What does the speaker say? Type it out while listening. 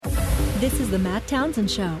This is the Matt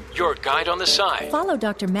Townsend Show. Your guide on the side. Follow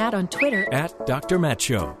Dr. Matt on Twitter at Dr. Matt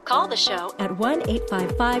Show. Call the show at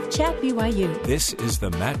 1-855-CHAT-BYU. This is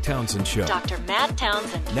the Matt Townsend Show. Dr. Matt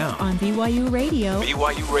Townsend. Now on BYU Radio.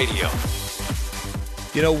 BYU Radio.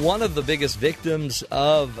 You know, one of the biggest victims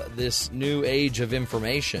of this new age of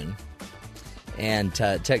information and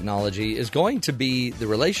technology is going to be the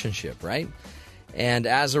relationship, right? And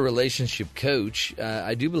as a relationship coach,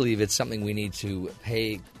 I do believe it's something we need to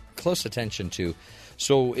pay close attention to.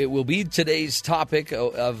 So it will be today's topic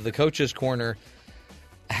of the Coach's Corner.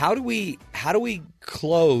 How do we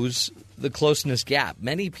close the closeness gap?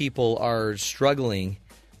 Many people are struggling,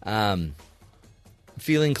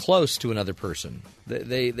 feeling close to another person.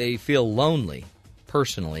 They feel lonely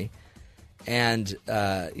personally, and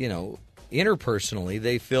interpersonally,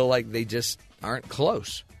 they feel like they just aren't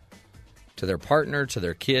close to their partner, to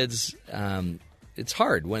their kids. It's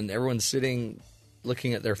hard when everyone's sitting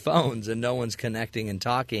looking at their phones and no one's connecting and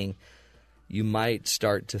talking. You might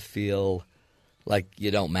start to feel like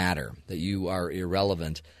you don't matter, that you are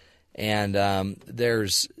irrelevant. And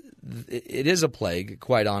it is a plague,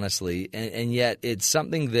 quite honestly, and yet it's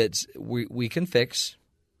something that we can fix.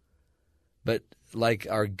 But like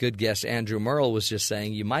our good guest Andrew Merle was just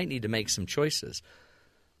saying, you might need to make some choices,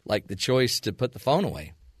 like the choice to put the phone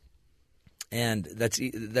away. And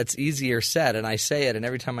that's easier said, and I say it, and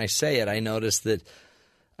every time I say it, I notice that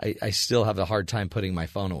I still have a hard time putting my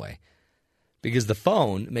phone away. Because the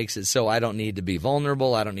phone makes it so I don't need to be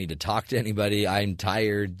vulnerable, I don't need to talk to anybody, I'm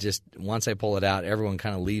tired. Just once I pull it out, everyone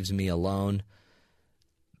kind of leaves me alone.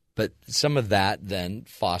 But some of that then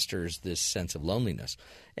fosters this sense of loneliness.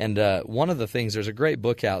 And one of the things, there's a great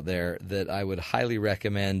book out there that I would highly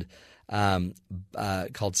recommend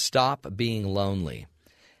called Stop Being Lonely.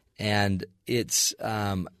 And it's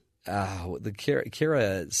the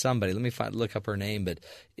Kira somebody. Let me look up her name. But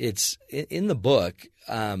it's in the book.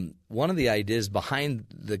 One of the ideas behind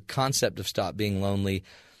the concept of stop being lonely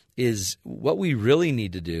is what we really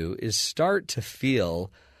need to do is start to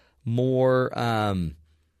feel more of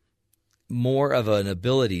an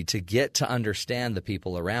ability to get to understand the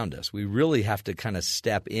people around us. We really have to kind of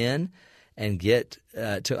step in and get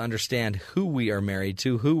to understand who we are married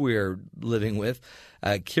to, who we are living with.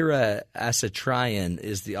 Kira Asatrian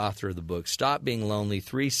is the author of the book, Stop Being Lonely,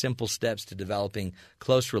 3 Simple Steps to Developing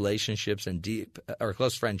Close Relationships and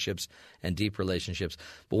Close Friendships and Deep Relationships.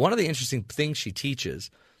 But one of the interesting things she teaches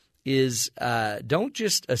is don't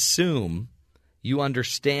just assume you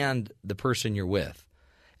understand the person you're with.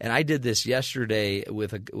 And I did this yesterday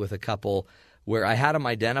with a couple where I had them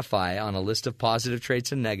identify on a list of positive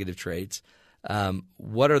traits and negative traits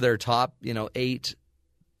what are their top 8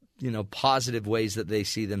 positive ways that they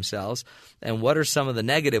see themselves, and what are some of the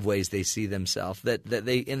negative ways they see themselves that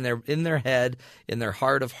they in their head, in their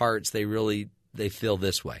heart of hearts, they feel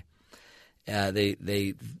this way. And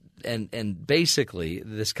basically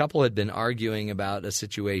this couple had been arguing about a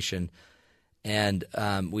situation, and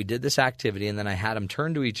we did this activity, and then I had them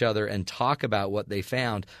turn to each other and talk about what they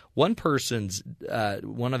found. One person's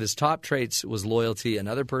one of his top traits was loyalty.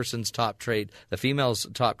 Another person's top trait, the female's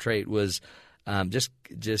top trait, was just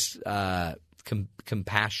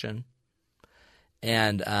compassion,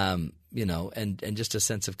 and and just a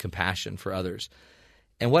sense of compassion for others.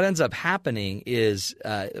 And what ends up happening is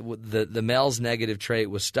the male's negative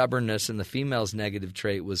trait was stubbornness, and the female's negative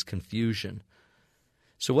trait was confusion.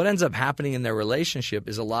 So what ends up happening in their relationship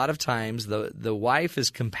is a lot of times the wife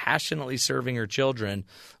is compassionately serving her children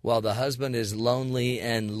while the husband is lonely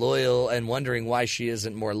and loyal and wondering why she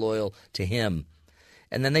isn't more loyal to him.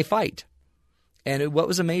 And then they fight. And what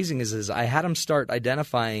was amazing is I had them start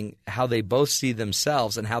identifying how they both see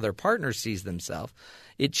themselves and how their partner sees themselves.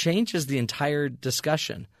 It changes the entire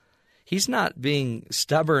discussion. He's not being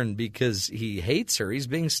stubborn because he hates her. He's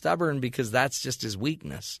being stubborn because that's just his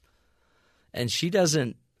weakness. And she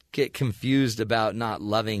doesn't get confused about not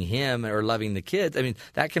loving him or loving the kids. I mean,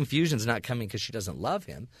 that confusion's not coming because she doesn't love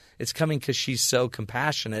him. It's coming because she's so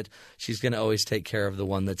compassionate, she's going to always take care of the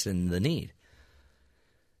one that's in the need.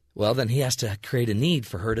 Well, then he has to create a need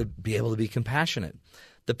for her to be able to be compassionate.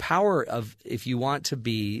 The power of, if you want to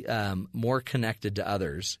be more connected to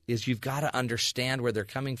others, is you've got to understand where they're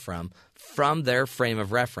coming from their frame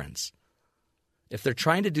of reference. If they're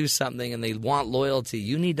trying to do something and they want loyalty,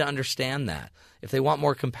 you need to understand that. If they want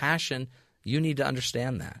more compassion, you need to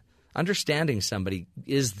understand that. Understanding somebody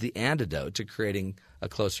is the antidote to creating a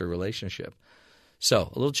closer relationship.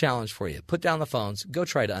 So, a little challenge for you. Put down the phones. Go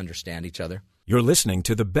try to understand each other. You're listening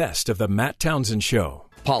to the best of the Matt Townsend Show.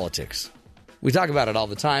 Politics. We talk about it all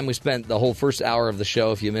the time. We spent the whole first hour of the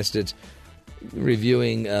show, if you missed it,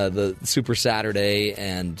 reviewing the Super Saturday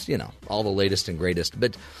and, all the latest and greatest.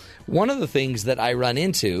 But one of the things that I run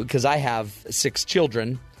into, because I have 6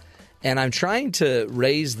 children, and I'm trying to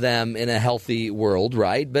raise them in a healthy world,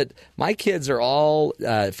 right? But my kids are all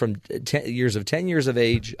from 10 years of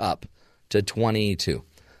age up to 22.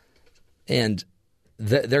 And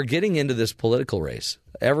they're getting into this political race.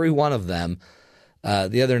 Every one of them.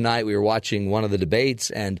 The other night we were watching one of the debates,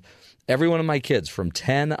 and every one of my kids from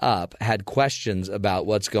 10 up had questions about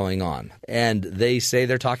what's going on. And they say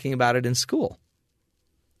they're talking about it in school.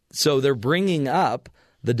 So they're bringing up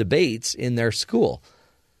the debates in their school.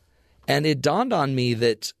 And it dawned on me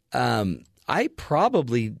that I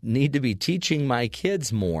probably need to be teaching my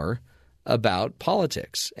kids more about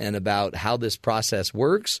politics and about how this process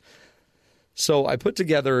works. So I put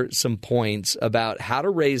together some points about how to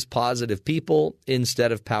raise positive people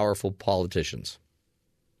instead of powerful politicians.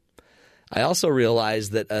 I also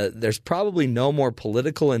realized that there's probably no more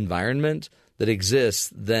political environment that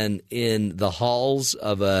exists than in the halls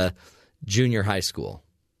of a junior high school,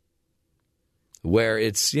 where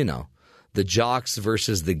it's, the jocks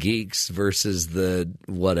versus the geeks versus the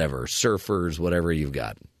whatever, surfers, whatever you've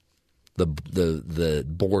got, the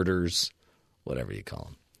boarders, whatever you call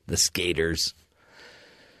them, the skaters.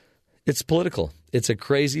 It's political. It's a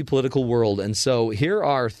crazy political world. And so here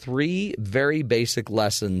are 3 very basic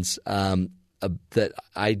lessons that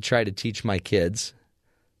I try to teach my kids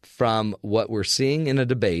from what we're seeing in a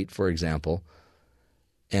debate, for example,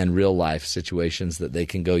 and real life situations that they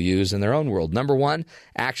can go use in their own world. Number 1,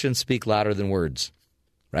 actions speak louder than words,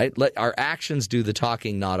 right? Let our actions do the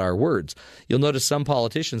talking, not our words. You'll notice some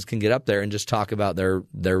politicians can get up there and just talk about their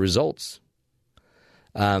results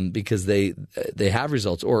because they have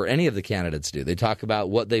results, or any of the candidates do. They talk about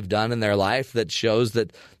what they've done in their life that shows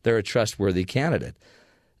that they're a trustworthy candidate.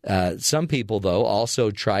 Some people, though,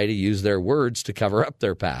 also try to use their words to cover up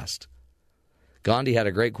their past. Gandhi had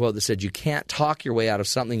a great quote that said, "You can't talk your way out of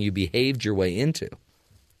something you behaved your way into."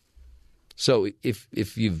 So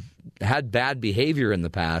if you've had bad behavior in the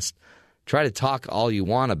past, try to talk all you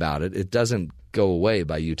want about it. It doesn't go away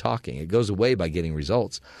by you talking. It goes away by getting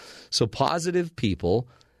results. So positive people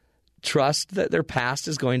trust that their past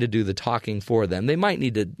is going to do the talking for them. They might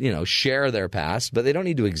need to, share their past, but they don't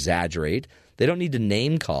need to exaggerate. They don't need to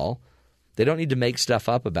name call. They don't need to make stuff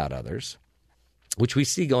up about others, which we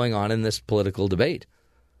see going on in this political debate.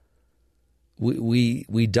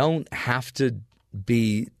 We don't have to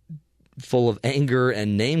be full of anger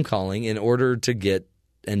and name-calling in order to get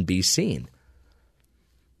and be seen.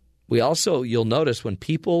 We also, you'll notice when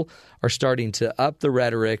people are starting to up the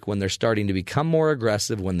rhetoric, when they're starting to become more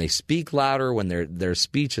aggressive, when they speak louder, when their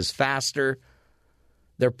speech is faster,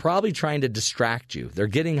 they're probably trying to distract you. They're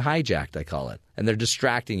getting hijacked, I call it, and they're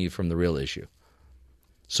distracting you from the real issue.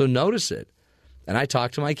 So notice it. And I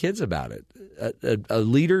talk to my kids about it. A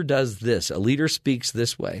leader does this. A leader speaks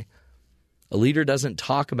this way. A leader doesn't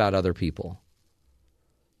talk about other people.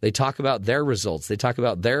 They talk about their results. They talk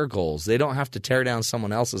about their goals. They don't have to tear down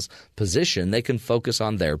someone else's position. They can focus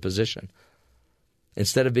on their position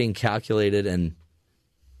instead of being calculated and,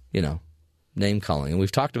 name-calling. And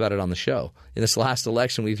we've talked about it on the show. In this last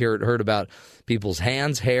election, we've heard about people's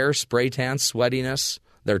hands, hair, spray tan, sweatiness,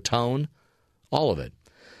 their tone, all of it.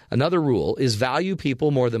 Another rule is value people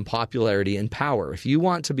more than popularity and power. If you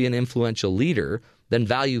want to be an influential leader, then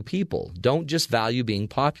value people. Don't just value being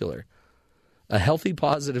popular. A healthy,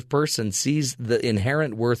 positive person sees the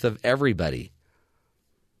inherent worth of everybody.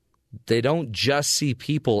 They don't just see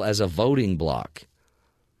people as a voting block.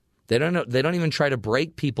 They don't even try to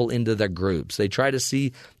break people into their groups. They try to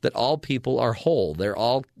see that all people are whole. They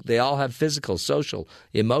all have physical, social,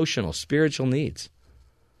 emotional, spiritual needs.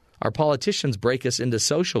 Our politicians break us into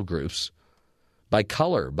social groups by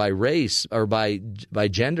color, by race, or by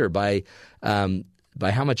gender, by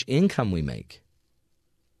how much income we make.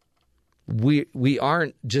 We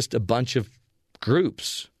aren't just a bunch of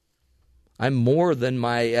groups. I'm more than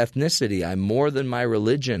my ethnicity. I'm more than my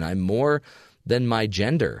religion. I'm more than my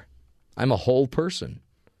gender. I'm a whole person.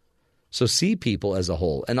 So see people as a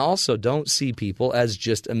whole. And also don't see people as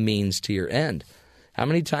just a means to your end. How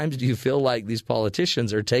many times do you feel like these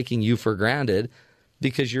politicians are taking you for granted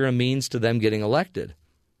because you're a means to them getting elected?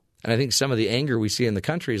 And I think some of the anger we see in the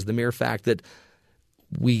country is the mere fact that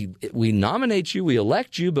we nominate you, we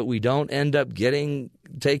elect you, but we don't end up getting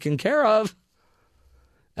taken care of.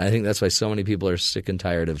 And I think that's why so many people are sick and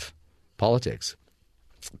tired of politics.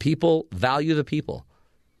 People value the people.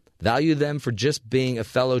 Value them for just being a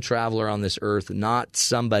fellow traveler on this earth, not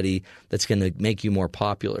somebody that's going to make you more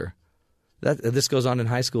popular. This goes on in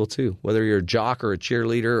high school too. Whether you're a jock or a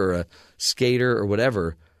cheerleader or a skater or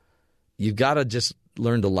whatever, You've got to just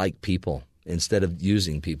learn to like people instead of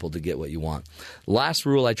using people to get what you want. Last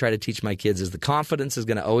rule I try to teach my kids is the confidence is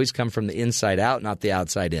going to always come from the inside out, not the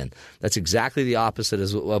outside in. That's exactly the opposite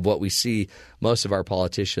of what we see most of our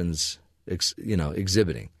politicians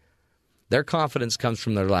exhibiting. Their confidence comes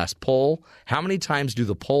from their last poll. How many times do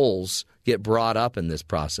the polls get brought up in this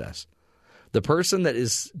process? The person that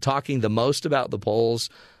is talking the most about the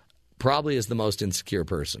polls probably is the most insecure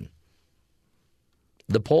person.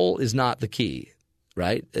 The poll is not the key,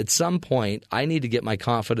 right? At some point, I need to get my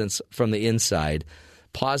confidence from the inside.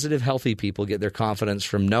 Positive, healthy people get their confidence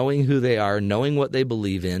from knowing who they are, knowing what they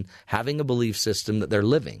believe in, having a belief system that they're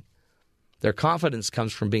living. Their confidence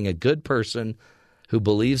comes from being a good person who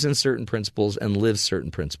believes in certain principles and lives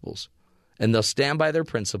certain principles. And they'll stand by their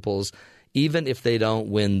principles even if they don't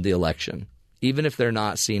win the election, even if they're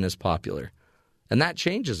not seen as popular. And that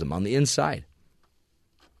changes them on the inside.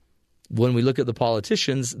 When we look at the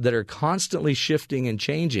politicians that are constantly shifting and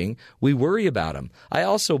changing, we worry about them. I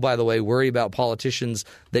also, by the way, worry about politicians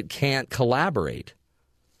that can't collaborate.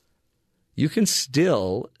 You can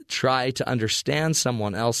still try to understand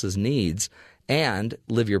someone else's needs and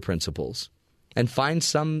live your principles and find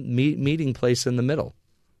some meeting place in the middle.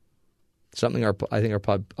 Something I think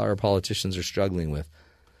our politicians are struggling with.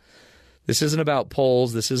 This isn't about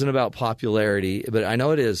polls. This isn't about popularity. But I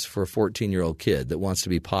know it is for a 14-year-old kid that wants to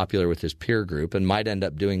be popular with his peer group and might end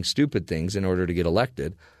up doing stupid things in order to get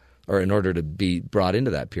elected or in order to be brought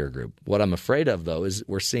into that peer group. What I'm afraid of, though, is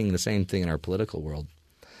we're seeing the same thing in our political world.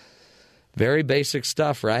 Very basic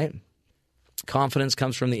stuff, right? Confidence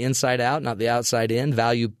comes from the inside out, not the outside in.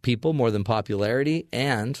 Value people more than popularity,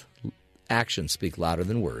 and actions speak louder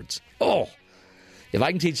than words. Oh! If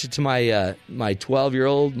I can teach it to my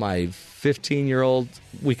 12-year-old, my 15-year-old,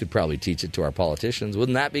 we could probably teach it to our politicians.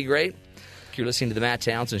 Wouldn't that be great? You're listening to The Matt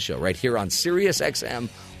Townsend Show right here on Sirius XM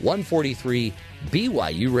 143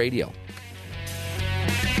 BYU Radio.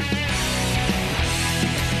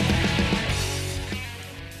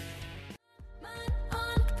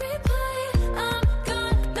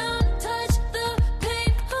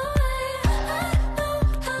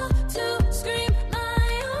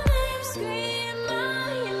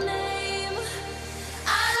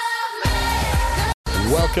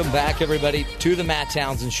 Welcome back, everybody, to the Matt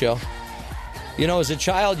Townsend Show. You know, as a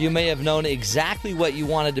child, you may have known exactly what you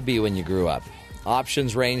wanted to be when you grew up.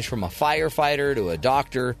 Options range from a firefighter to a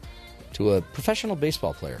doctor to a professional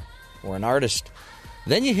baseball player or an artist.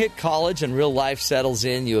 Then you hit college and real life settles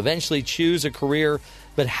in. You eventually choose a career.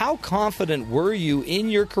 But how confident were you in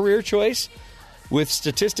your career choice? With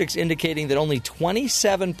statistics indicating that only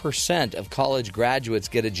 27% of college graduates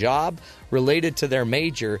get a job related to their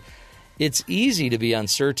major, it's easy to be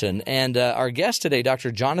uncertain, and our guest today,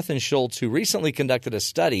 Dr. Jonathan Schulz, who recently conducted a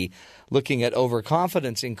study looking at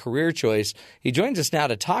overconfidence in career choice, he joins us now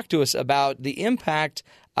to talk to us about the impact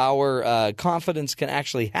our confidence can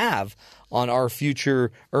actually have on our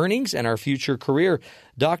future earnings and our future career.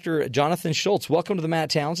 Dr. Jonathan Schulz, welcome to the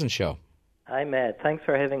Matt Townsend Show. Hi, Matt. Thanks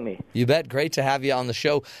for having me. You bet. Great to have you on the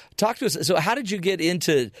show. Talk to us. So how did you get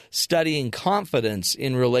into studying confidence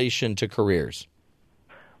in relation to careers?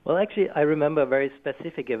 Well, actually, I remember a very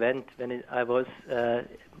specific event when I was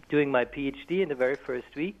doing my Ph.D. in the very first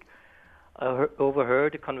week. I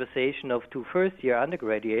overheard a conversation of two first-year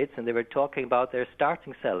undergraduates, and they were talking about their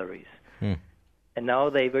starting salaries. And now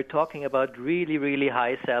they were talking about really, really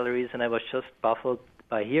high salaries, and I was just baffled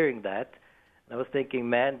by hearing that. And I was thinking,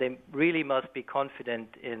 man, they really must be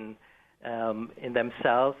confident in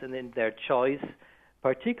themselves and in their choice,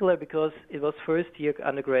 particularly because it was first-year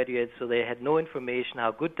undergraduates, so they had no information how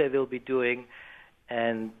good they will be doing.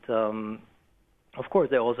 And, of course,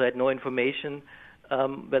 they also had no information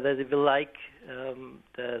whether they will like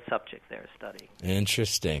the subject they're studying.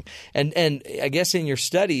 Interesting. And I guess in your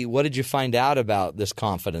study, what did you find out about this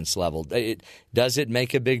confidence level? Does it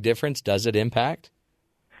make a big difference? Does it impact?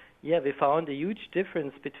 Yeah, we found a huge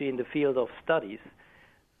difference between the field of studies.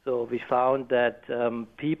 So we found that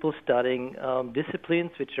people studying disciplines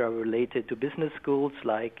which are related to business schools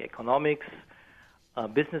like economics,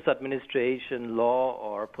 business administration, law,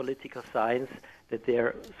 or political science, that they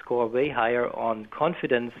score way higher on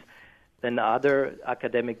confidence than other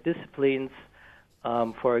academic disciplines,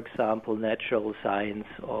 for example, natural science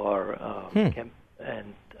or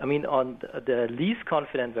and I mean, on the least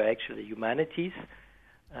confident were actually humanities.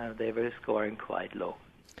 They were scoring quite low.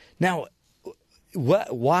 Now,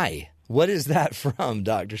 why? What is that from,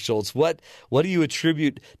 Dr. Schulz? What do you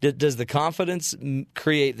attribute? Does the confidence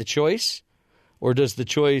create the choice, or does the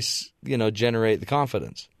choice, generate the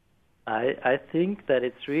confidence? I think that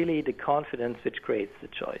it's really the confidence which creates the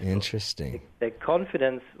choice. Interesting. The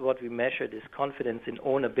confidence, what we measured is confidence in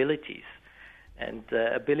own abilities. And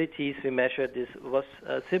abilities we measured was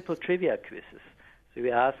simple trivia quizzes. So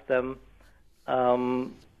we asked them,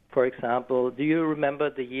 for example, do you remember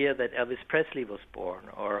the year that Elvis Presley was born?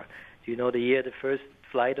 Or do you know the year the first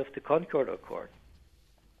flight of the Concorde occurred?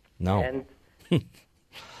 No.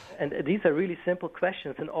 And these are really simple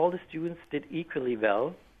questions, and all the students did equally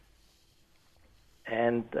well.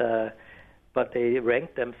 And but they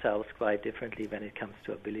ranked themselves quite differently when it comes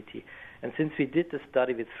to ability. And since we did the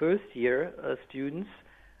study with first-year students,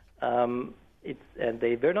 and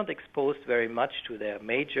they were not exposed very much to their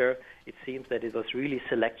major, it seems that it was really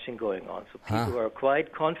selection going on. So people who are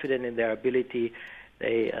quite confident in their ability,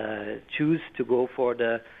 they choose to go for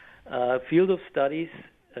the field of studies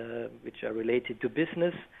which are related to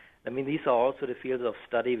business. I mean, these are also the fields of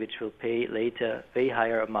study which will pay later way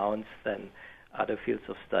higher amounts than other fields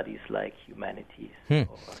of studies like humanities.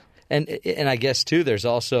 And I guess, too, there's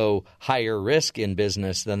also higher risk in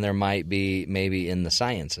business than there might be maybe in the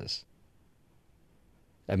sciences.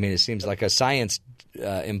 I mean, it seems like a science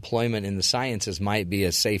employment in the sciences might be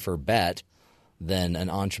a safer bet than an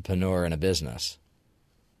entrepreneur in a business.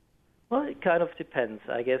 Well, it kind of depends,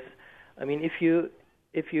 I guess. I mean, if you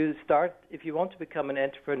want to become an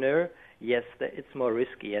entrepreneur, yes, it's more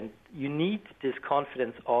risky, and you need this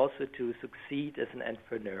confidence also to succeed as an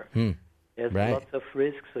entrepreneur. There's lots of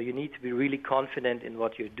risks, so you need to be really confident in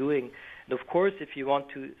what you're doing. And of course, if you want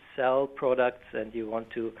to sell products and you want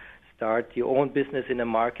to start your own business in a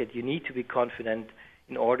market, you need to be confident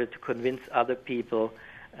in order to convince other people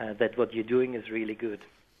that what you're doing is really good.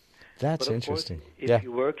 That's but of interesting. Course, if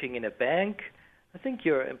you're working in a bank, I think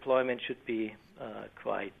your employment should be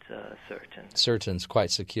quite certain. Certain's quite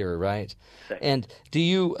secure, right? Exactly. And do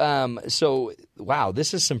you wow,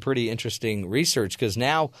 this is some pretty interesting research, because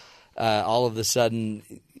now all of a sudden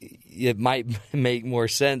it might make more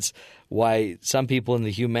sense why some people in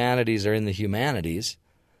the humanities are in the humanities.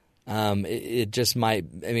 It just might,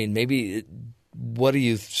 I mean, maybe what do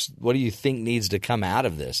you think needs to come out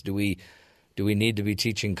of this? Do we need to be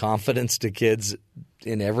teaching confidence to kids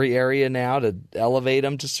in every area now to elevate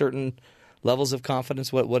them to certain levels of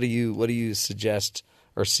confidence? What do you suggest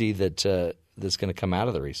or see that's going to come out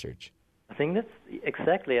of the research? I think that's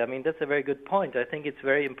exactly. I mean, that's a very good point. I think it's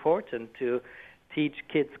very important to teach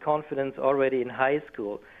kids confidence already in high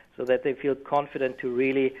school, so that they feel confident to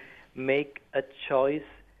really make a choice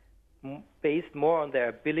based more on their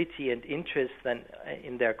ability and interest than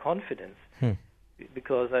in their confidence.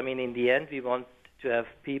 Because, I mean, in the end, we want to have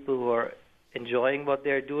people who are enjoying what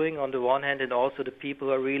they're doing on the one hand, and also the people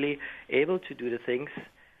who are really able to do the things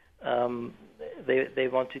they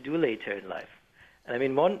want to do later in life. And I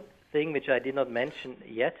mean, one thing which I did not mention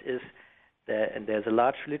yet is that, and there's a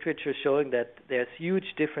large literature showing that there's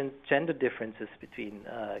huge gender differences between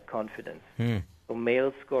confidence. So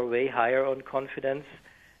males score way higher on confidence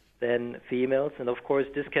than females, and of course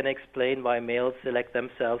this can explain why males select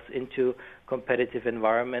themselves into competitive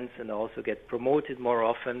environments and also get promoted more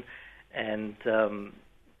often and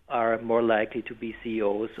are more likely to be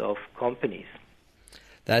CEOs of companies.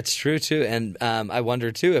 That's true too, and I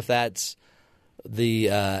wonder too if that's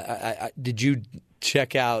the. Did you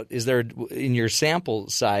check out? Is there in your sample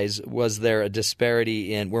size? Was there a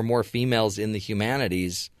disparity in? Were more females in the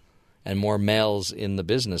humanities and more males in the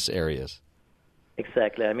business areas?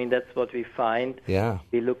 Exactly. I mean, that's what we find. Yeah.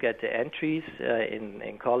 We look at the entries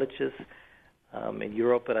in colleges in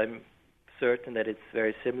Europe, but I'm certain that it's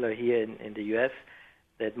very similar here in the U.S.,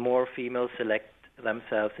 that more females select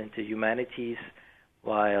themselves into humanities,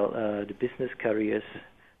 while the business careers,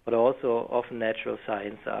 but also often natural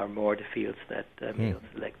science, are more the fields that males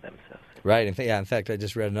select themselves into. Right. In fact, I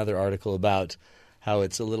just read another article about how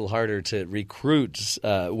it's a little harder to recruit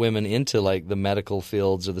women into like the medical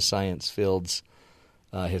fields or the science fields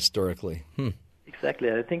historically.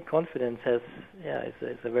 Exactly. I think confidence is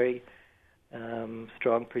a very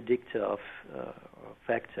strong predictor of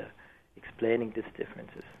factor explaining these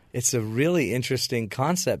differences. It's a really interesting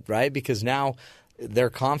concept, right? Because now their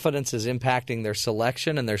confidence is impacting their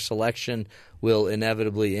selection, and their selection will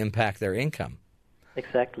inevitably impact their income.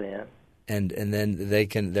 Exactly. Yeah. And then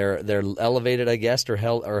they're elevated, I guess, or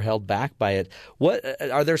held back by it. What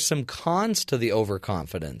are there some cons to the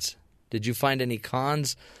overconfidence? Did you find any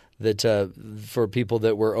cons that for people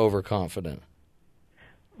that were overconfident?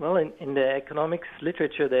 Well, in the economics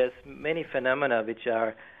literature, there's many phenomena which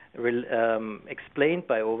are explained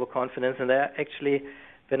by overconfidence, and they're actually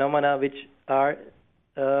phenomena which are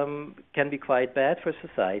can be quite bad for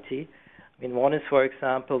society. I mean, one is, for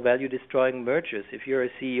example, value-destroying mergers. If you're a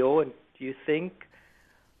CEO and you think,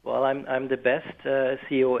 well, I'm the best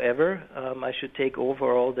CEO ever, I should take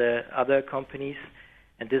over all the other companies,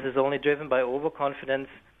 and this is only driven by overconfidence,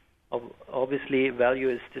 obviously value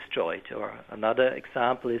is destroyed. Or another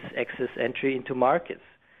example is access entry into markets.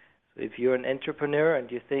 So if you're an entrepreneur and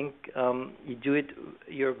you think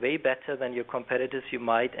you're way better than your competitors, you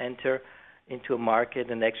might enter into a market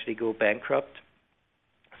and actually go bankrupt.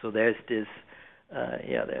 So there's this,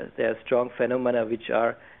 there are strong phenomena which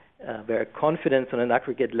are where confidence on an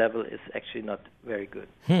aggregate level is actually not very good.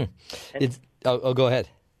 Go ahead.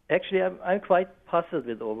 Actually, I'm quite puzzled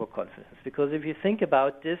with overconfidence, because if you think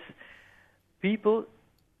about this, people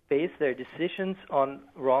base their decisions on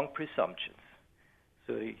wrong presumptions.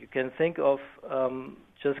 So you can think of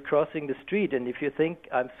just crossing the street, and if you think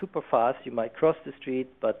I'm super fast, you might cross the street,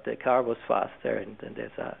 but the car was faster, and then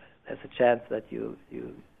there's a chance that you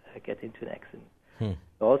get into an accident.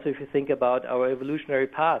 Also, if you think about our evolutionary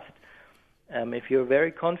past, if you're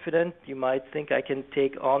very confident, you might think I can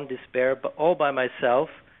take on despair all by myself,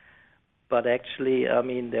 but actually, I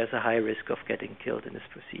mean, there's a high risk of getting killed in this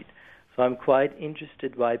pursuit. So I'm quite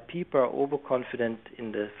interested why people are overconfident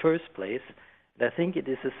in the first place. And I think it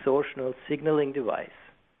is a social signaling device.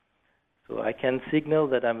 So I can signal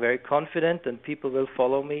that I'm very confident and people will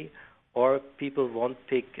follow me, or people won't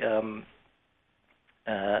pick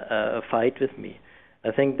a fight with me.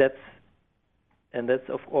 I think that's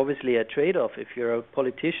obviously a trade-off. If you're a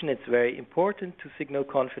politician, it's very important to signal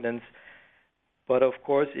confidence. But of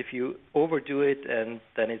course, if you overdo it, and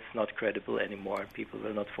then it's not credible anymore. People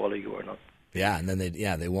will not follow you or not. Yeah, and then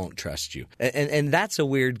they won't trust you. And that's a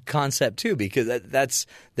weird concept too, because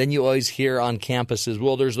then you always hear on campuses,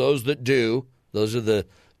 well, there's those that do. Those are the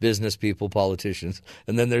business people, politicians.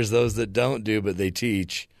 And then there's those that don't do, but they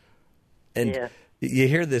teach. And you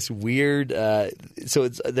hear this weird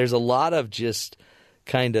there's a lot of just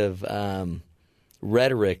kind of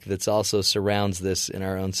rhetoric that's also surrounds this in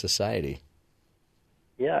our own society.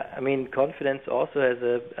 Yeah, I mean, confidence also has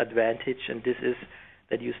an advantage, and this is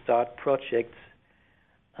that you start projects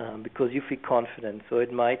because you feel confident. So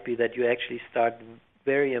it might be that you actually start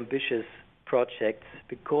very ambitious projects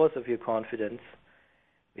because of your confidence,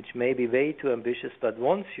 which may be way too ambitious, but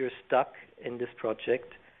once you're stuck in this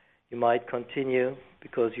project, you might continue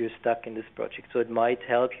because you're stuck in this project. So it might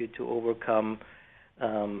help you to overcome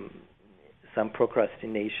some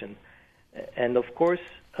procrastination. And of course,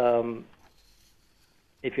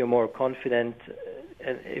 if you're more confident,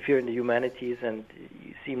 if you're in the humanities and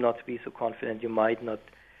you seem not to be so confident, you might not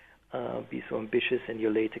be so ambitious in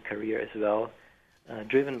your later career as well,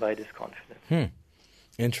 driven by this confidence.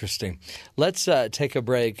 Interesting. Let's take a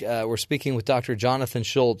break. We're speaking with Dr. Jonathan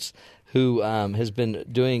Schulz, who has been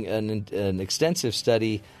doing an extensive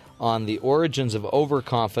study on the origins of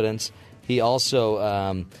overconfidence. He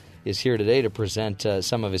also is here today to present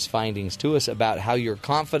some of his findings to us about how your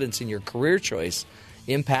confidence in your career choice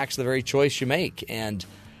impacts the very choice you make. And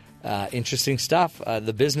interesting stuff.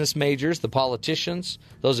 The business majors, the politicians,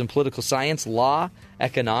 those in political science, law,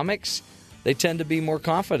 economics, they tend to be more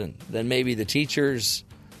confident than maybe the teachers,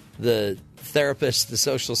 the therapists, the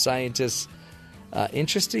social scientists.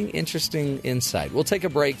 Interesting insight. We'll take a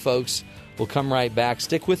break, folks. We'll come right back.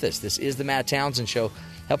 Stick with us. This is the Matt Townsend Show.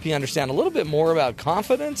 Help you understand a little bit more about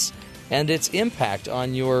confidence and its impact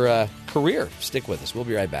on your career. Stick with us. We'll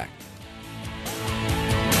be right back.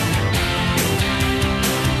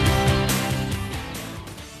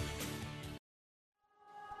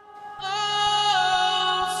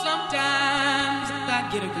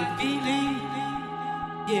 Get a good feeling,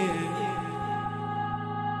 yeah.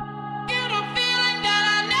 Get a feeling that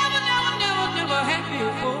I never had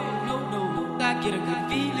before. No, I get a good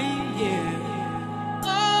feeling, yeah.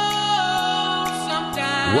 Oh,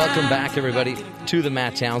 sometimes. Welcome back, everybody, to the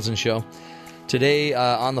Matt Townsend Show. Today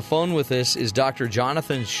on the phone with us is Dr.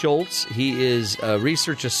 Jonathan Schulz. He is a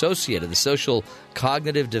research associate at the Social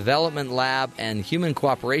Cognitive Development Lab and Human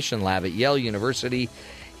Cooperation Lab at Yale University.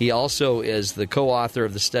 He also is the co-author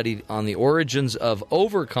of the study on the origins of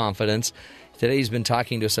overconfidence. Today he's been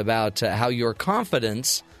talking to us about how your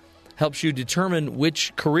confidence helps you determine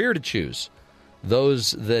which career to choose.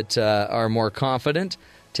 Those that are more confident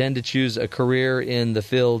tend to choose a career in the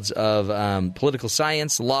fields of political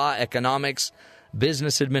science, law, economics,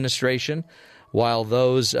 business administration, while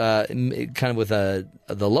those kind of with the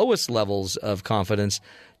lowest levels of confidence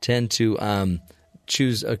tend to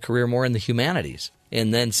choose a career more in the humanities.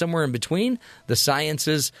 And then somewhere in between, the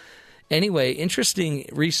sciences. Anyway, interesting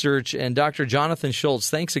research. And Dr. Jonathan Schulz,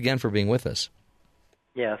 thanks again for being with us.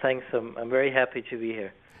 Yeah, thanks. I'm very happy to be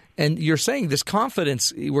here. And you're saying this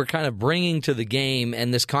confidence we're kind of bringing to the game,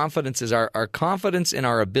 and this confidence is our confidence in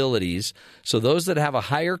our abilities. So those that have a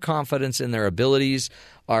higher confidence in their abilities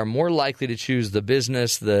are more likely to choose the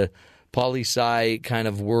business, the poli-sci kind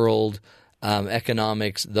of world,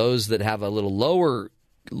 economics. Those that have a little lower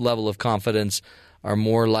level of confidence are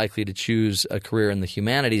more likely to choose a career in the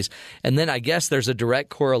humanities. And then I guess there's a direct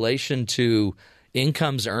correlation to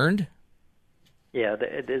incomes earned? Yeah,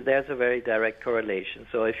 there's a very direct correlation.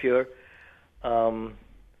 So if you're,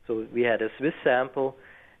 so we had a Swiss sample,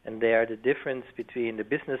 and there the difference between the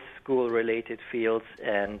business school-related fields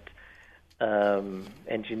and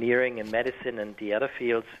engineering and medicine and the other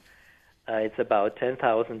fields, it's about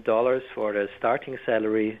 $10,000 for the starting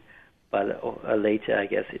salary, but later I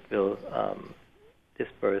guess it will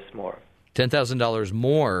disperse more. $10,000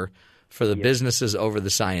 more for the businesses over the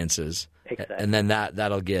sciences. Exactly. And then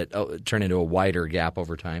that'll turn into a wider gap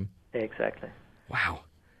over time. Exactly. Wow.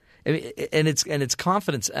 I mean, and it's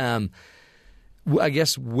confidence. I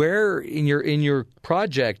guess where in your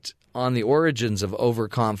project on the origins of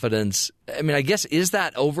overconfidence, I mean, I guess is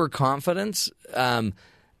that overconfidence?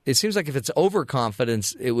 It seems like if it's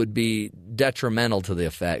overconfidence, it would be detrimental to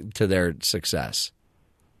their success.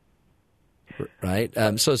 Right?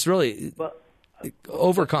 So it's really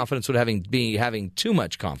overconfidence would be having too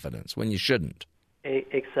much confidence when you shouldn't.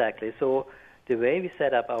 Exactly. So the way we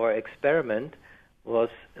set up our experiment was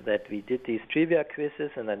that we did these trivia quizzes,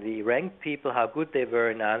 and then we ranked people how good they were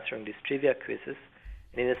in answering these trivia quizzes.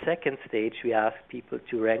 And in the second stage, we asked people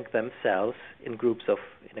to rank themselves in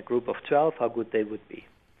a group of 12 how good they would be.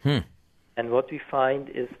 And what we find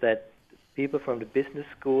is that people from the business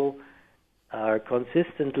school are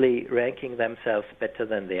consistently ranking themselves better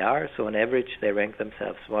than they are. So on average, they rank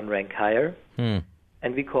themselves one rank higher.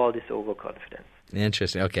 And we call this overconfidence.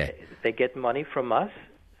 Interesting. Okay. They get money from us.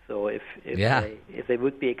 So if they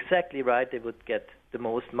would be exactly right, they would get the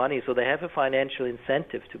most money. So they have a financial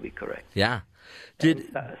incentive to be correct. Yeah.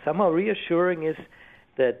 Somehow reassuring is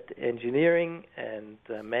that engineering and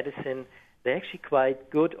medicine, they're actually quite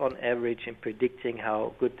good on average in predicting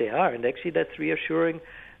how good they are. And actually that's reassuring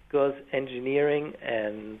because engineering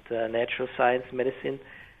and natural science, medicine,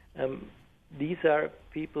 these are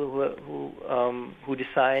people who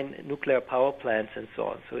design nuclear power plants and so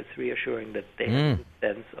on. So it's reassuring that they have a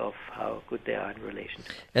sense of how good they are in relation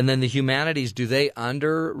to. And then the humanities, do they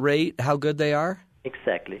underrate how good they are?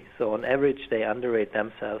 Exactly. So on average, they underrate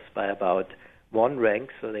themselves by about one rank,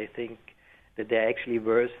 so they think that they're actually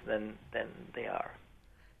worse than they are.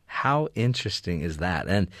 How interesting is that?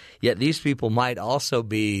 And yet these people might also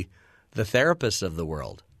be the therapists of the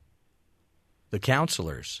world, the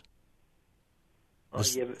counselors,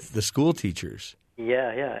 the school teachers.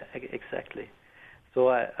 Yeah, exactly. So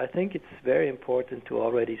I think it's very important to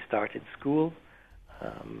already start in school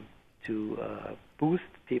to boost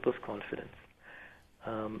people's confidence.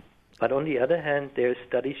 But on the other hand, there are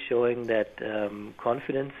studies showing that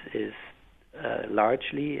confidence is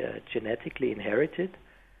largely genetically inherited,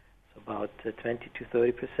 so about 20 to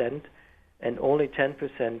 30%, and only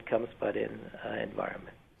 10% comes by the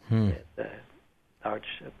environment. There's a large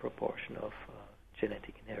proportion of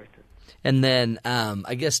genetic inheritance. And then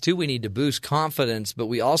I guess, too, we need to boost confidence, but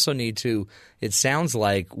we also need to, it sounds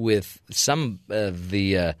like with some of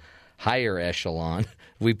the higher echelon,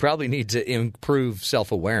 we probably need to improve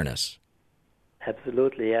self-awareness.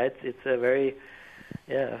 Absolutely. Yeah, it's a very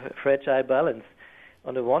fragile balance.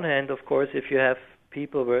 On the one hand, of course, if you have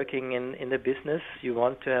people working in the business, you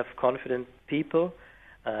want to have confident people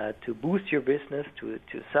to boost your business, to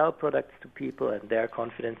sell products to people, and their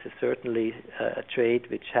confidence is certainly a trait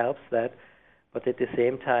which helps that. But at the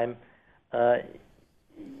same time,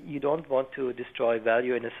 you don't want to destroy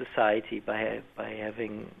value in a society by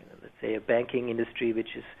having, let's say, a banking industry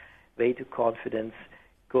which is way too confident,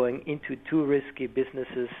 going into too risky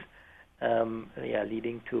businesses,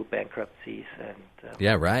 leading to bankruptcies.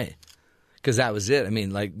 And right. Because that was it. I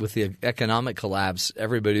mean, like with the economic collapse,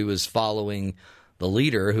 everybody was following the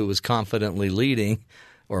leader who was confidently leading,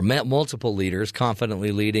 or multiple leaders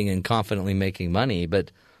confidently leading and confidently making money,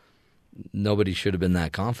 but nobody should have been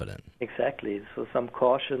that confident. Exactly. So some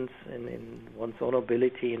cautions in one's own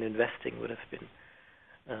ability in investing would have been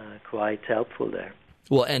quite helpful there.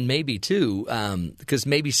 Well, and maybe too, because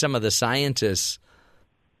maybe some of the scientists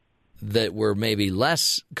that were maybe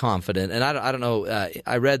less confident, and I don't know,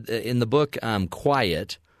 I read in the book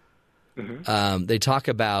Quiet, they talk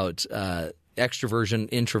about extroversion,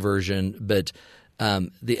 introversion, but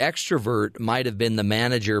the extrovert might have been the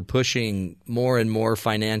manager pushing more and more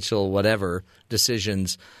financial whatever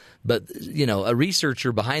decisions, but a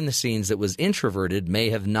researcher behind the scenes that was introverted may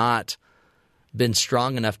have not been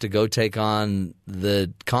strong enough to go take on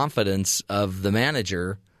the confidence of the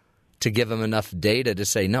manager to give him enough data to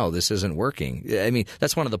say, no, this isn't working. I mean,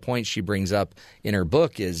 that's one of the points she brings up in her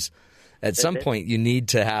book is at some point you need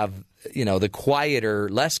to have, the quieter,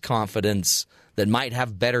 less confidence that might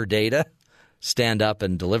have better data stand up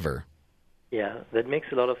and deliver. Yeah, that makes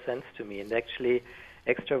a lot of sense to me. And actually,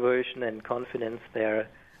 extroversion and confidence, they're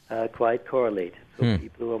quite correlated. So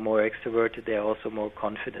people who are more extroverted, they're also more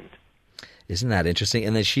confident. Isn't that interesting?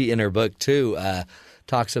 And then she, in her book, too,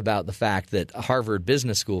 talks about the fact that Harvard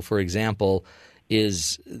Business School, for example,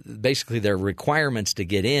 is basically their requirements to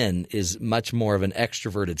get in is much more of an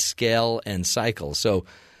extroverted scale and cycle. So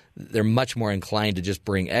they're much more inclined to just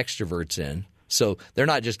bring extroverts in. So they're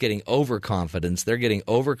not just getting overconfidence, they're getting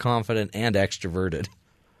overconfident and extroverted.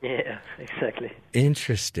 Yeah, exactly.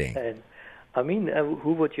 Interesting. And, I mean,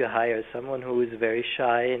 who would you hire? Someone who is very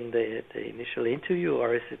shy in the initial interview,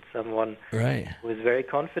 or is it someone who is very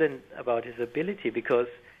confident about his ability? Because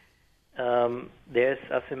there's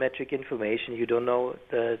asymmetric information. You don't know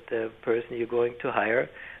the person you're going to hire,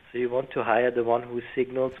 so you want to hire the one who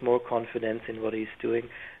signals more confidence in what he's doing.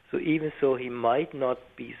 So even so he might not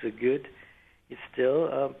be so good, it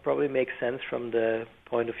still probably makes sense from the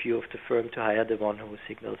point of view of the firm to hire the one who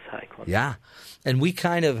signals high confidence. Yeah, and we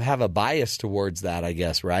kind of have a bias towards that, I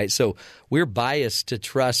guess, right? So we're biased to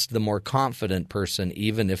trust the more confident person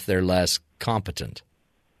even if they're less competent.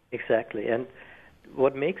 Exactly, and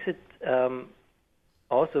what makes it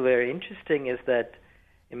also very interesting is that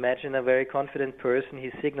imagine a very confident person,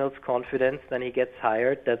 he signals confidence, then he gets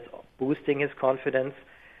hired, that's boosting his confidence,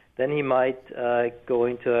 then he might go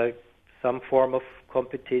into some form of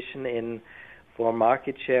competition for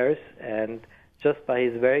market shares, and just by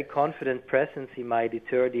his very confident presence, he might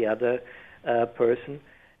deter the other person.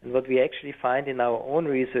 And what we actually find in our own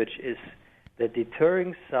research is that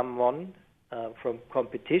deterring someone from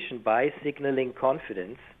competition by signaling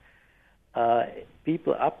confidence,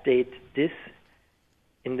 people update this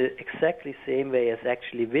in the exactly same way as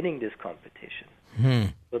actually winning this competition.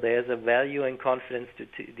 So there's a value in confidence to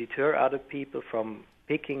deter other people from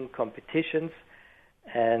picking competitions,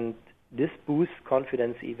 and this boosts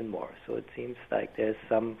confidence even more. So it seems like there's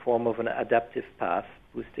some form of an adaptive path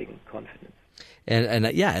boosting confidence.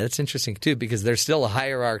 And yeah, that's interesting too, because there's still a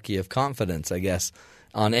hierarchy of confidence, I guess,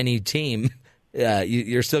 on any team.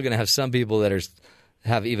 You're still going to have some people that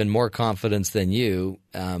have even more confidence than you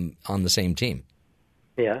on the same team.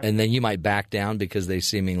 Yeah. And then you might back down because they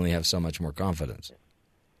seemingly have so much more confidence.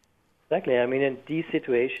 Exactly. I mean, in these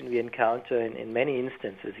situations we encounter in many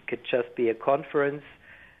instances, it could just be a conference,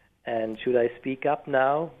 and should I speak up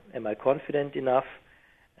now? Am I confident enough?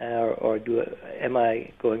 Or am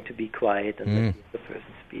I going to be quiet and let the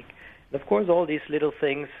person speak? And of course, all these little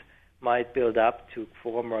things might build up to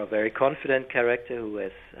form a very confident character who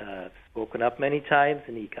has spoken up many times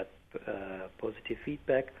and he got positive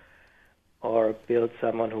feedback, or build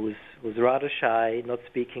someone who's rather shy, not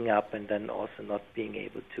speaking up, and then also not being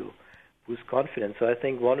able to boost confidence. So I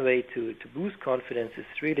think one way to boost confidence is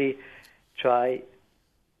really try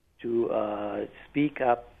to speak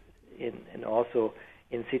up and also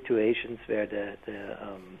in situations where the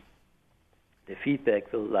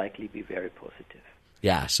feedback will likely be very positive.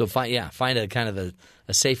 Yeah, so find a kind of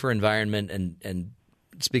a safer environment and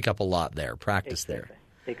speak up a lot there, practice there.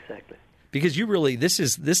 Exactly. Because you really this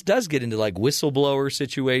does get into like whistleblower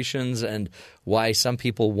situations and why some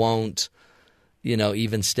people won't,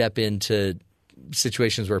 even step into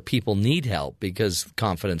situations where people need help because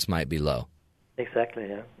confidence might be low. Exactly,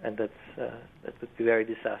 yeah, and that would be very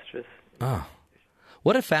disastrous. Oh,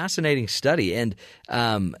 what a fascinating study! And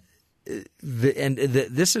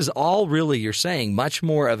this is all really, you're saying, much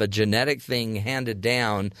more of a genetic thing handed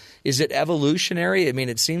down. Is it evolutionary? I mean,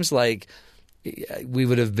 it seems like we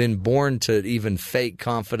would have been born to even fake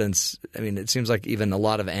confidence. I mean, it seems like even a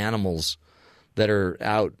lot of animals that are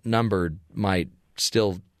outnumbered might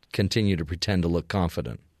still continue to pretend to look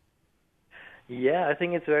confident. Yeah, I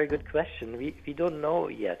think it's a very good question. We don't know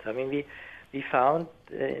yet. I mean, we found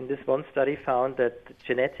in this one study found that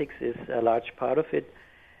genetics is a large part of it,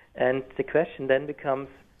 and the question then becomes: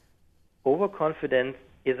 overconfidence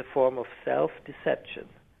is a form of self-deception,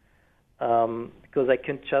 because I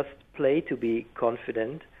can just play to be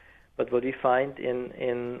confident, but what we find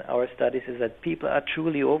in our studies is that people are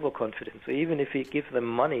truly overconfident. So even if we give them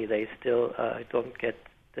money, they still don't get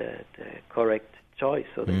the correct choice,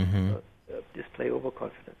 so they display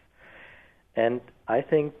overconfidence. And I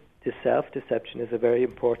think the self-deception is a very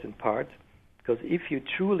important part, because if you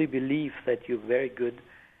truly believe that you're very good,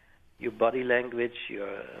 your body language,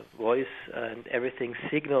 your voice, and everything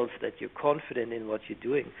signals that you're confident in what you're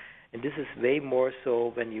doing, And this is way more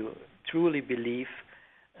so when you truly believe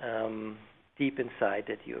deep inside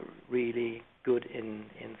that you're really good in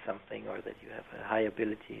something, or that you have a high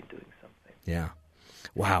ability in doing something. Yeah.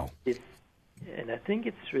 Wow. And I think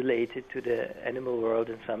it's related to the animal world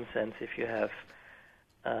in some sense. If you have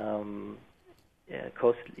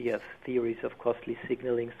you have theories of costly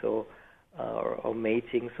signaling, so or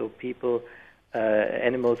mating, so people,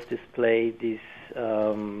 animals display these,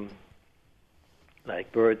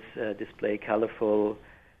 like birds display colorful.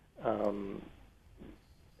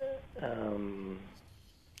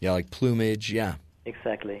 Like plumage. Yeah.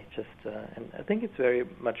 Exactly. And I think it's very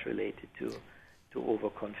much related to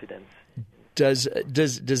overconfidence. Does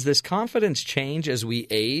this confidence change as we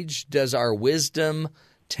age? Does our wisdom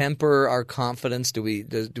temper our confidence? Do we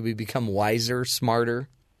become wiser, smarter?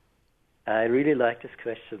 I really like this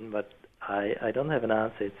question, but I don't have an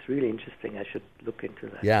answer. It's really interesting. I should look into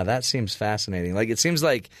that. Yeah, that seems fascinating. Like, it seems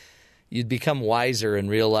like you'd become wiser and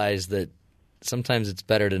realize that sometimes it's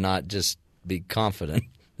better to not just be confident.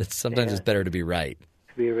 Sometimes it's better to be right.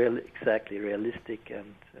 To be realistic,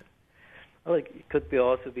 and it could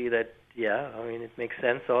also be that. Yeah, I mean, it makes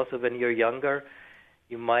sense also when you're younger.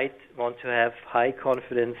 You might want to have high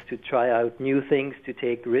confidence to try out new things, to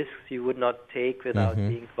take risks you would not take without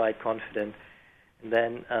being quite confident. And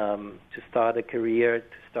then to start a career,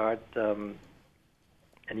 to start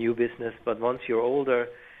a new business. But once you're older,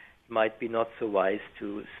 it might be not so wise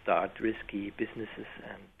to start risky businesses.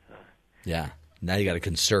 And now you got to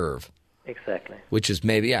conserve. Exactly. Which is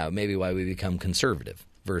maybe why we become conservative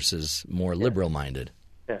versus more liberal-minded.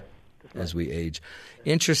 As we age.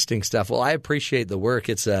 Interesting stuff. Well, I appreciate the work.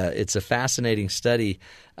 It's a fascinating study.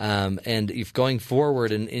 And if going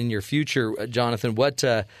forward in your future, Jonathan, what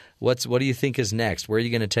do you think is next? Where are you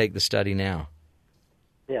going to take the study now?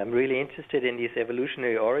 Yeah, I'm really interested in these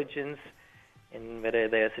evolutionary origins, in whether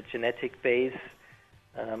there's a genetic base,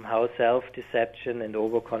 how self-deception and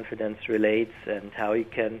overconfidence relates, and how you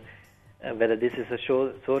can, whether this is a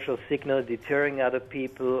social signal deterring other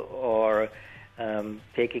people or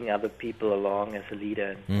taking other people along as a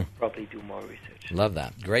leader, and probably do more research. Love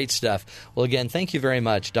that. Great stuff. Well, again, thank you very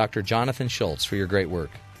much, Dr. Jonathan Schulz, for your great work.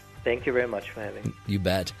 Thank you very much for having me. You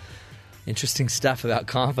bet. Interesting stuff about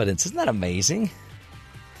confidence. Isn't that amazing?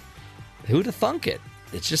 Who'd have thunk it?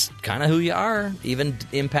 It's just kind of who you are. Even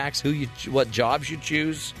impacts what jobs you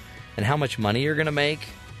choose and how much money you're going to make.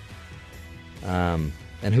 And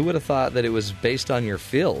who would have thought that it was based on your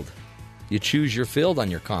field? You choose your field on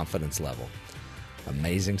your confidence level.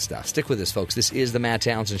 Amazing stuff. Stick with us, folks. This is the Matt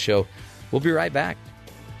Townsend Show. We'll be right back.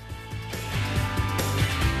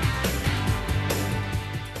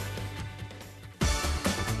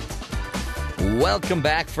 Welcome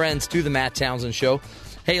back, friends, to the Matt Townsend Show.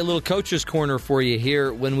 Hey, a little coach's corner for you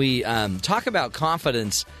here. When we talk about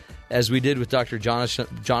confidence, as we did with Dr.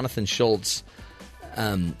 Jonathan Schulz,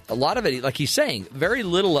 a lot of it, like he's saying, very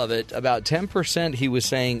little of it, about 10% he was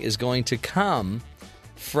saying, is going to come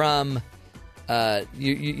from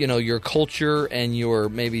your culture and your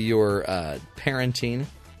parenting.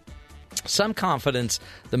 Some confidence,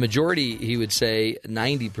 the majority, he would say,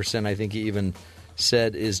 90%, I think he even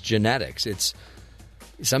said, is genetics.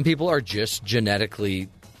 Some people are just genetically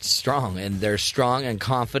strong, and they're strong and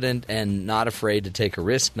confident and not afraid to take a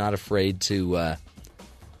risk, not afraid to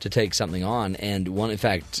take something on. And in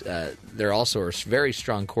fact, there also are very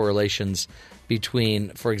strong correlations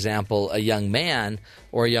between, for example, a young man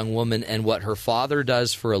or a young woman and what her father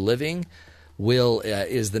does for a living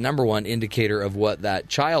is the number one indicator of what that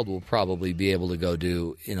child will probably be able to go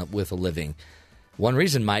do with a living. One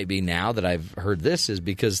reason might be, now that I've heard this, is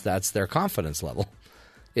because that's their confidence level.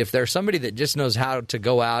 If there's somebody that just knows how to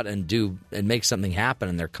go out and do and make something happen,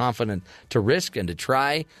 and they're confident to risk and to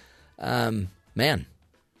try, man,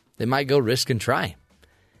 they might go risk and try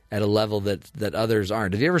at a level that others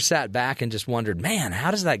aren't. Have you ever sat back and just wondered, man,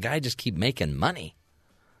 how does that guy just keep making money?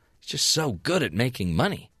 He's just so good at making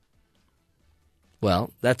money.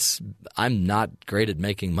 Well, I'm not great at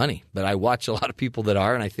making money, but I watch a lot of people that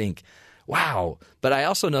are, and I think, wow. But I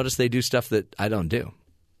also notice they do stuff that I don't do.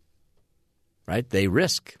 Right? They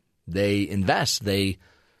risk. They invest. They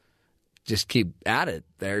just keep at it.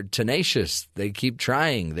 They're tenacious. They keep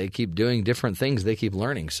trying. They keep doing different things. They keep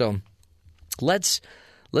learning. So let's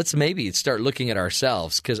maybe start looking at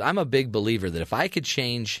ourselves, because I'm a big believer that if I could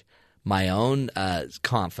change my own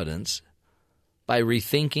confidence by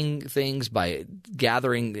rethinking things, by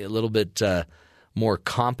gathering a little bit more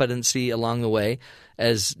competency along the way.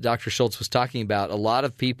 As Dr. Schulz was talking about, a lot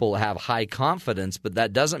of people have high confidence, but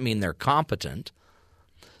that doesn't mean they're competent.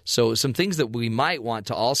 So some things that we might want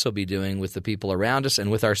to also be doing with the people around us and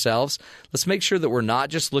with ourselves, let's make sure that we're not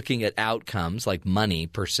just looking at outcomes like money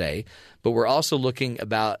per se, but we're also looking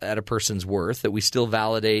at a person's worth, that we still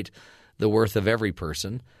validate the worth of every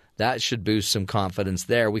person. That should boost some confidence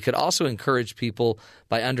there. We could also encourage people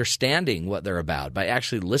by understanding what they're about, by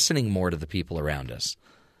actually listening more to the people around us.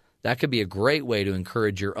 That could be a great way to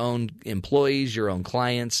encourage your own employees, your own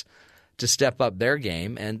clients, to step up their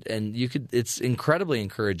game, and it's incredibly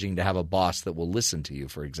encouraging to have a boss that will listen to you,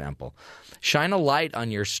 for example. Shine a light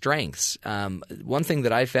on your strengths. One thing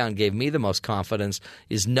that I found gave me the most confidence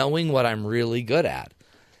is knowing what I'm really good at.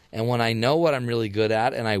 And when I know what I'm really good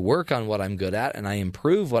at and I work on what I'm good at and I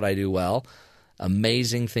improve what I do well,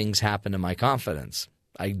 amazing things happen to my confidence.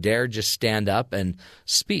 I dare just stand up and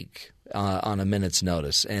speak on a minute's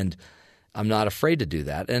notice, and I'm not afraid to do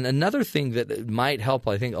that. And another thing that might help,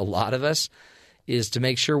 I think, a lot of us is to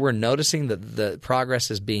make sure we're noticing that the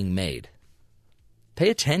progress is being made. Pay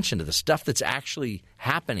attention to the stuff that's actually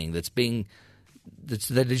happening,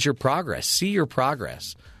 that is your progress. See your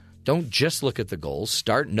progress. Don't just look at the goals.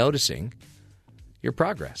 Start noticing your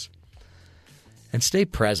progress. And stay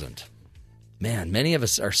present. Man, many of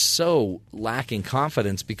us are so lacking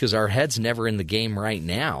confidence because our head's never in the game right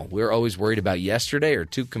now. We're always worried about yesterday or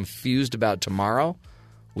too confused about tomorrow.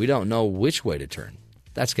 We don't know which way to turn.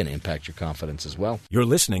 That's going to impact your confidence as well. You're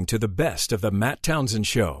listening to the best of the Matt Townsend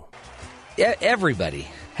Show. Everybody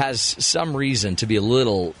has some reason to be a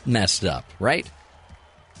little messed up, right?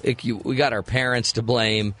 We got our parents to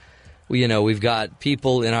blame. We've got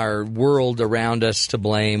people in our world around us to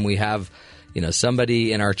blame. We have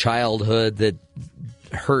somebody in our childhood that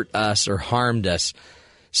hurt us or harmed us.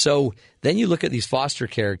 So then you look at these foster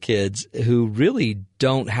care kids who really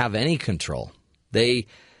don't have any control.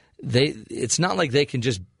 It's not like they can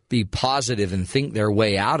just be positive and think their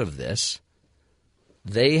way out of this.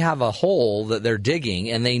 They have a hole that they're digging,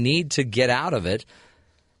 and they need to get out of it.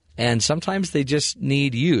 And sometimes they just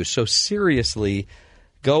need you. So seriously,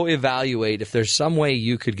 go evaluate if there's some way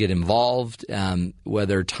you could get involved,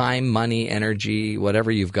 whether time, money, energy,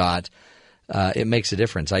 whatever you've got. It makes a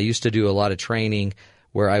difference. I used to do a lot of training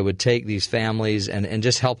where I would take these families and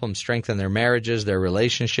just help them strengthen their marriages, their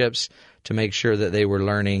relationships, to make sure that they were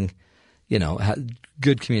learning,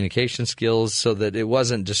 good communication skills so that it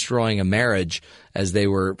wasn't destroying a marriage as they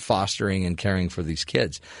were fostering and caring for these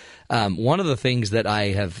kids. One of the things that I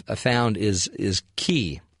have found is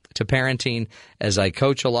key to parenting, as I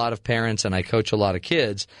coach a lot of parents and I coach a lot of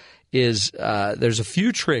kids, is there's a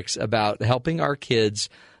few tricks about helping our kids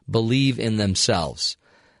believe in themselves.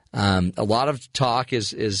 A lot of talk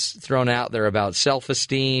is thrown out there about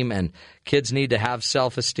self-esteem, and kids need to have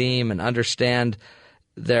self-esteem and understand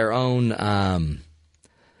their own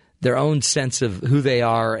sense of who they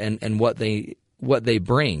are and what they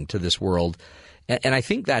bring to this world. And I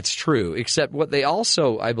think that's true, except what they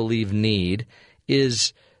also, I believe, need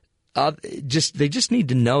is they just need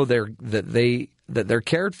to know that they're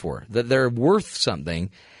cared for, that they're worth something.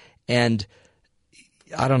 And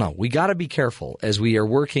I don't know, we got to be careful as we are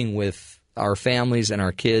working with our families and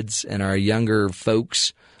our kids and our younger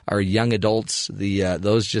folks, our young adults,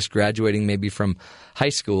 those just graduating maybe from high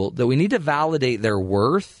school, that we need to validate their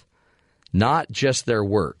worth, not just their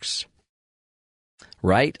works.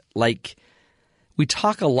 Right? Like, we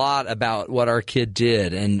talk a lot about what our kid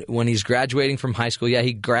did, and when he's graduating from high school,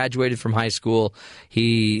 he graduated from high school.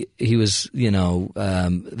 He was,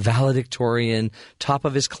 valedictorian, top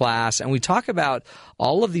of his class, and we talk about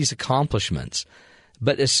all of these accomplishments.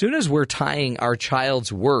 But as soon as we're tying our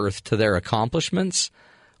child's worth to their accomplishments,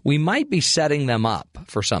 we might be setting them up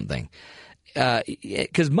for something.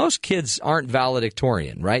 Because most kids aren't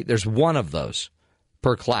valedictorian, right? There's one of those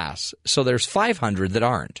per class, so there's 500 that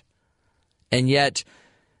aren't. And yet,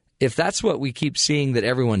 if that's what we keep seeing that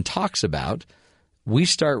everyone talks about, we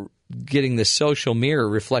start getting this social mirror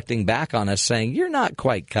reflecting back on us saying, you're not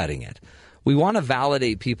quite cutting it. We want to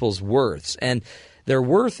validate people's worths. And their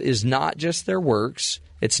worth is not just their works.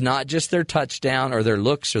 It's not just their touchdown or their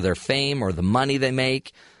looks or their fame or the money they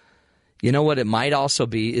make. You know what it might also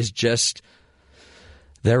be is just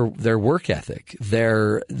their work ethic,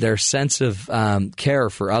 their sense of care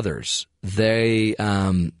for others.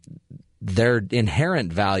 Their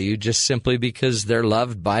inherent value just simply because they're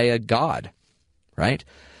loved by a God, right?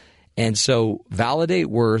 And so validate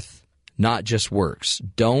worth, not just works.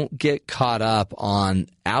 Don't get caught up on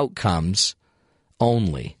outcomes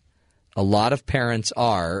only. A lot of parents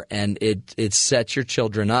are, and it sets your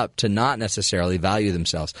children up to not necessarily value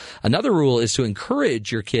themselves. Another rule is to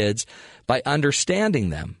encourage your kids by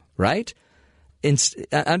understanding them, right?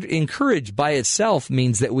 encourage by itself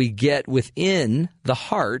means that we get within the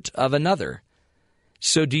heart of another.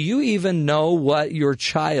 So do you even know what your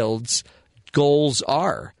child's goals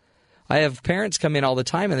are? I have parents come in all the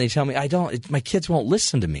time and they tell me, my kids won't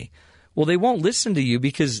listen to me. Well, they won't listen to you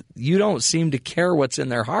because you don't seem to care what's in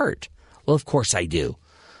their heart. Well, of course I do.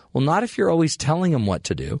 Well, not if you're always telling them what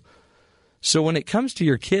to do. So when it comes to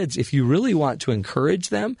your kids, if you really want to encourage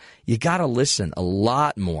them, you got to listen a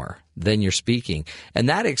lot more than you're speaking. And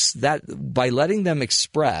that by letting them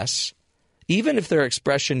express, even if their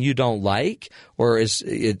expression you don't like, or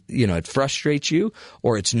it frustrates you,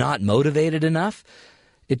 or it's not motivated enough,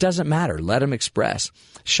 it doesn't matter. Let them express.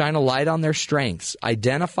 Shine a light on their strengths.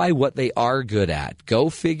 Identify what they are good at. Go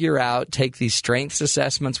figure out, take these strengths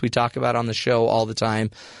assessments we talk about on the show all the time,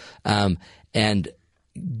 and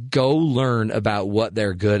go learn about what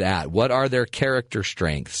they're good at. What are their character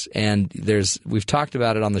strengths? And we've talked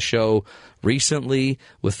about it on the show recently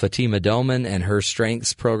with Fatima Doman and her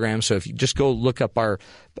strengths program. So if you just go look up our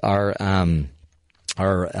what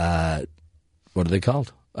are they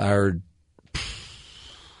called? Our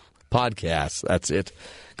podcasts. That's it.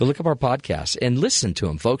 Go look up our podcasts and listen to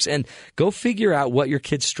them, folks, and go figure out what your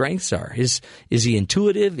kid's strengths are. Is he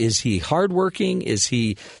intuitive? Is he hardworking? Is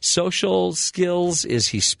he social skills? Is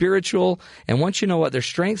he spiritual? And once you know what their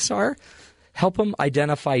strengths are, help them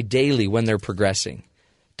identify daily when they're progressing.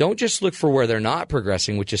 Don't just look for where they're not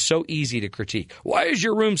progressing, which is so easy to critique. Why is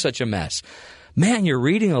your room such a mess? Man, you're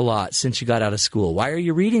reading a lot since you got out of school. Why are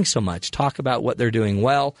you reading so much? Talk about what they're doing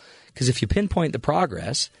well. Because if you pinpoint the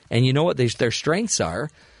progress and you know what their strengths are,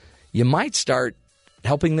 you might start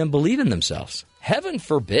helping them believe in themselves. Heaven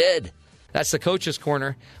forbid. That's the Coach's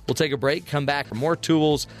Corner. We'll take a break, come back for more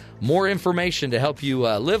tools, more information to help you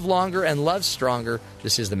live longer and love stronger.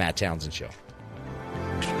 This is the Matt Townsend Show.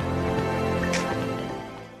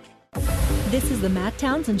 This is the Matt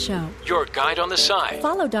Townsend Show. Your guide on the side.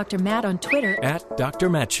 Follow Dr. Matt on Twitter At Dr.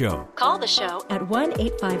 Matt Show. Call the show at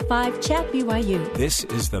 1-855-CHAT-BYU. This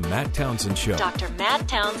is the Matt Townsend Show. Dr. Matt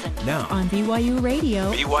Townsend Now on BYU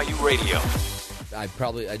Radio. BYU Radio. I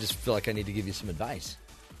just feel like I need to give you some advice.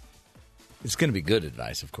 It's going to be good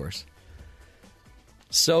advice, of course.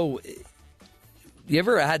 So, you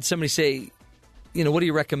ever had somebody say, what do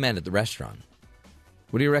you recommend at the restaurant?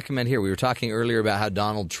 What do you recommend here? We were talking earlier about how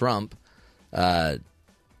Donald Trump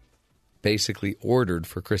basically ordered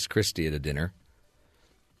for Chris Christie at a dinner.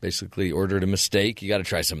 Basically ordered him a steak. You got to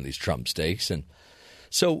try some of these Trump steaks. And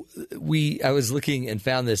so I was looking and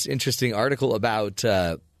found this interesting article about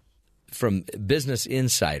from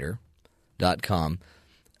BusinessInsider.com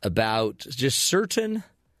about just certain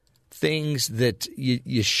things that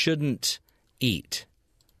you shouldn't eat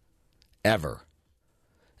ever.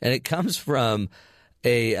 And it comes from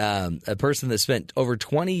a person that spent over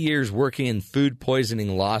 20 years working in food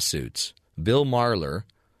poisoning lawsuits. Bill Marler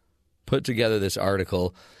put together this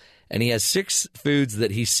article, and he has 6 foods that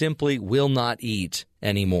he simply will not eat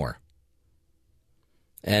anymore.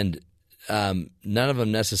 And none of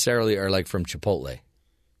them necessarily are like from Chipotle,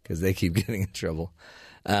 because they keep getting in trouble.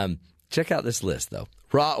 Check out this list, though.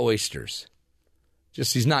 Raw oysters.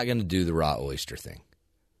 He's not going to do the raw oyster thing.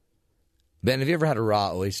 Ben, have you ever had a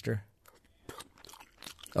raw oyster?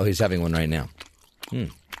 Oh, he's having one right now.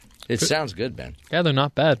 It sounds good, Ben. Yeah, they're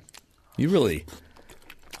not bad. You really...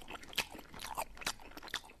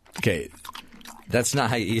 Okay, that's not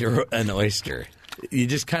how you eat an oyster. You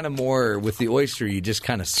just kind of with the oyster, you just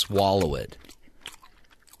kind of swallow it.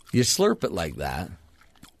 You slurp it like that.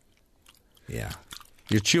 Yeah.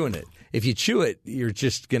 You're chewing it. If you chew it, you're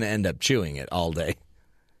just going to end up chewing it all day.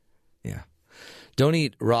 Yeah. Don't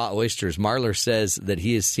eat raw oysters. Marler says that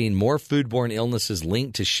he has seen more foodborne illnesses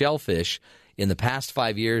linked to shellfish in the past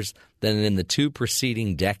 5 years than in the 2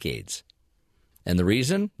 preceding decades. And the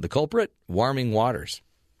reason? The culprit? Warming waters.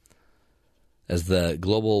 As the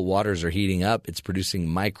global waters are heating up, it's producing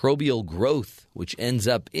microbial growth, which ends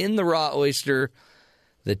up in the raw oyster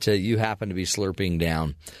that you happen to be slurping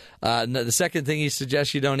down. The second thing he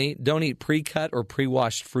suggests you don't eat pre-cut or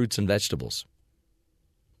pre-washed fruits and vegetables.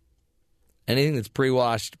 Anything that's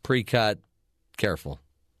pre-washed, pre-cut, careful.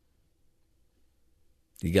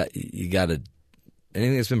 You got to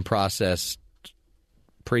anything that's been processed,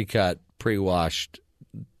 pre-cut, pre-washed,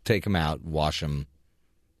 take them out, wash them,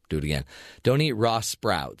 do it again. Don't eat raw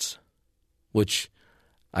sprouts, which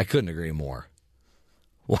I couldn't agree more.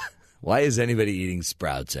 Why is anybody eating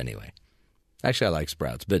sprouts anyway? Actually, I like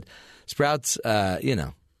sprouts, but sprouts,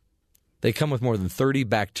 they come with more than 30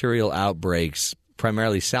 bacterial outbreaks,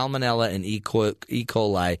 primarily salmonella and E.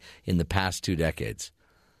 coli in the past 2 decades.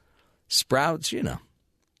 Sprouts,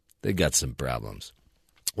 they got some problems.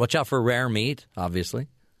 Watch out for rare meat, obviously.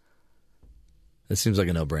 That seems like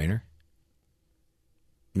a no-brainer.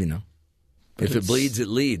 You know, if it bleeds, it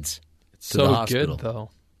leads to the hospital. Good, though.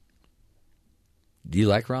 Do you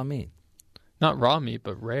like raw meat? Not raw meat,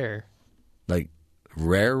 but rare. Like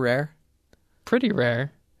rare? Pretty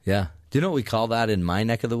rare. Yeah. Do you know what we call that in my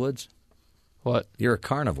neck of the woods? What? You're a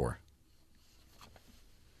carnivore.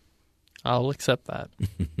 I'll accept that.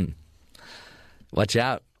 Watch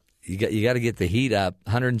out. You got to get the heat up,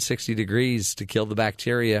 160 degrees to kill the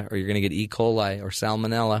bacteria, or you're going to get E. coli or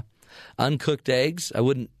salmonella. Uncooked eggs, I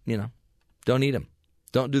wouldn't, don't eat them.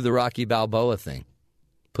 Don't do the Rocky Balboa thing.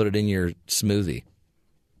 Put it in your smoothie.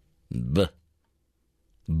 Buh.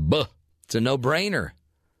 It's a no-brainer.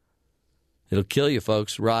 It'll kill you,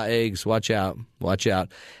 folks. Raw eggs, watch out.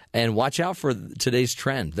 And watch out for today's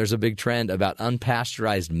trend. There's a big trend about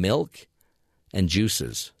unpasteurized milk and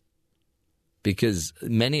juices, because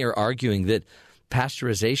many are arguing that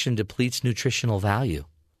pasteurization depletes nutritional value.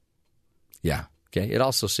 Yeah, okay. It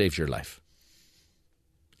also saves your life.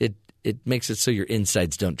 It makes it so your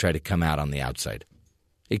insides don't try to come out on the outside.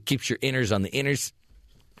 It keeps your inners on the inners.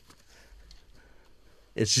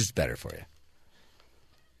 It's just better for you.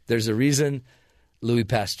 There's a reason Louis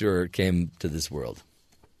Pasteur came to this world.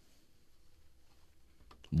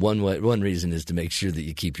 One reason is to make sure that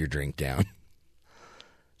you keep your drink down.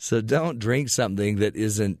 So don't drink something that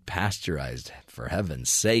isn't pasteurized, for heaven's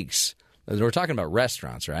sakes. We're talking about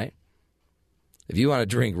restaurants, right? If you want to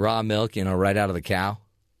drink raw milk, right out of the cow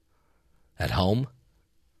at home,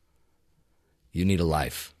 you need a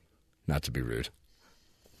life, not to be rude.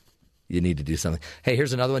 You need to do something. Hey,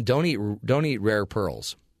 here's another one. Don't eat rare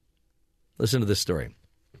pearls. Listen to this story.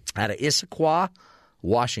 Out of Issaquah,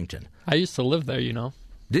 Washington. I used to live there,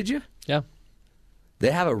 Did you? Yeah. They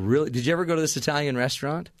have did you ever go to this Italian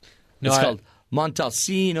restaurant? No, it's called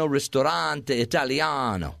Montalcino Ristorante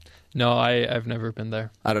Italiano. No, I've never been there.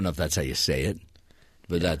 I don't know if that's how you say it,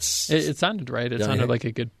 but that's... It sounded right. It sounded like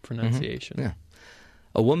a good pronunciation. Mm-hmm. Yeah.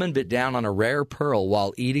 A woman bit down on a rare pearl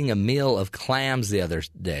while eating a meal of clams the other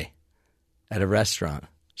day at a restaurant.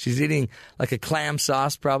 She's eating like a clam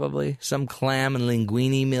sauce, probably. Some clam and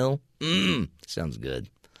linguine meal. Sounds good.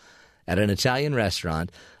 At an Italian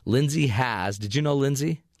restaurant, Lindsay has... Did you know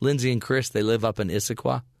Lindsay? Lindsay and Chris, they live up in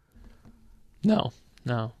Issaquah. No.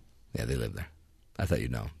 Yeah, they live there. I thought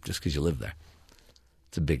you'd know, just because you live there.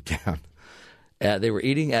 It's a big town. They were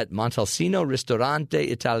eating at Montalcino Ristorante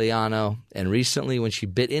Italiano, and recently when she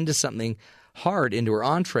bit into something hard into her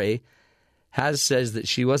entree, says that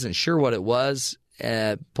she wasn't sure what it was,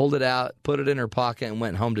 pulled it out, put it in her pocket, and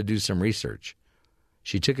went home to do some research.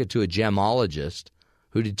 She took it to a gemologist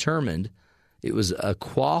who determined it was a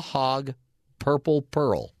quahog purple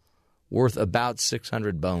pearl worth about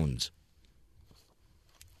 600 bones.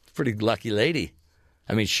 Pretty lucky lady.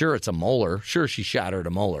 I mean, sure, it's a molar. Sure, she shattered a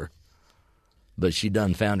molar. But she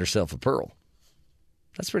done found herself a pearl.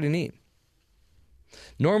 That's pretty neat.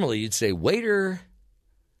 Normally, you'd say, waiter,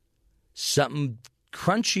 something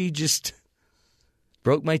crunchy just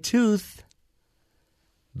broke my tooth.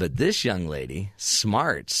 But this young lady,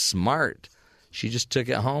 smart. She just took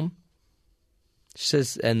it home. She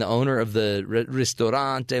says, and the owner of the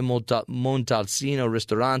Ristorante, Montalcino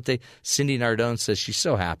Ristorante, Cindy Nardone, says she's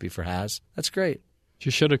so happy for Haz. That's great. She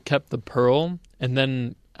should have kept the pearl and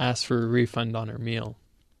then asked for a refund on her meal.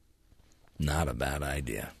 Not a bad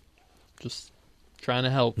idea. Just trying to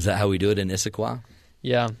help. Is that how we do it in Issaquah?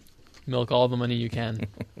 Yeah. Milk all the money you can.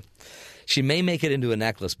 She may make it into a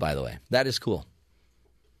necklace, by the way. That is cool.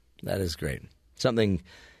 That is great. Something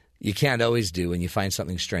you can't always do when you find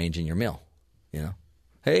something strange in your meal.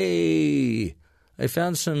 Hey, I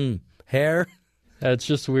found some hair. It's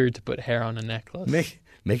just weird to put hair on a necklace.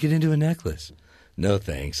 Make it into a necklace. No,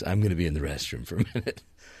 thanks. I'm going to be in the restroom for a minute.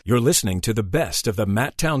 You're listening to the best of the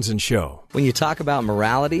Matt Townsend Show. When you talk about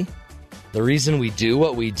morality, the reason we do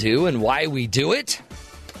what we do and why we do it,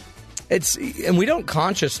 and we don't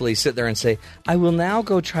consciously sit there and say, I will now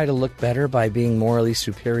go try to look better by being morally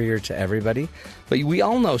superior to everybody. But we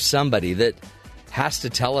all know somebody that has to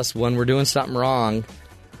tell us when we're doing something wrong.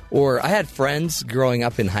 Or I had friends growing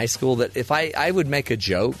up in high school that if I would make a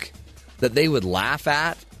joke that they would laugh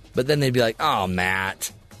at, but then they'd be like, oh,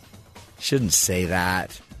 Matt, shouldn't say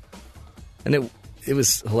that. And it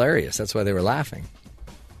was hilarious. That's why they were laughing.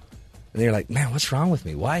 And they're like, man, what's wrong with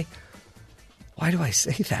me? Why do I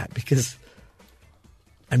say that? Because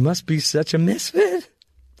I must be such a misfit.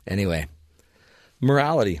 Anyway,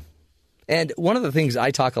 morality. And one of the things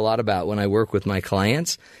I talk a lot about when I work with my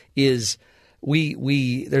clients is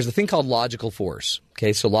there's a thing called logical force.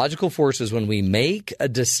 Okay, so logical force is when we make a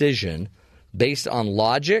decision based on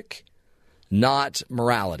logic not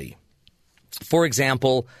morality. For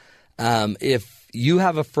example, if you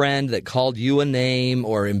have a friend that called you a name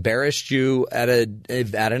or embarrassed you at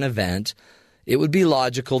an event, it would be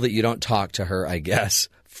logical that you don't talk to her, I guess,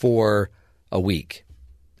 for a week.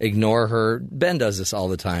 Ignore her. Ben does this all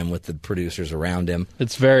the time with the producers around him.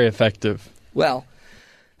 It's very effective. Well,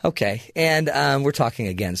 okay. And we're talking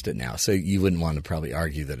against it now, so you wouldn't want to probably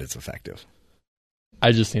argue that it's effective.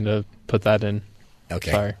 I just need to put that in.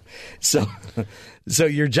 Okay. Sorry. So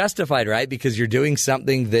you're justified, right? Because you're doing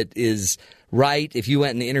something that is right. If you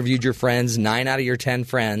went and interviewed your friends, 9 out of your 10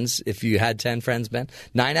 friends, if you had 10 friends, Ben,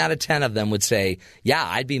 9 out of 10 of them would say, yeah,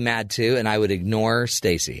 I'd be mad too, and I would ignore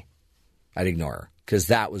Stacy. I'd ignore her because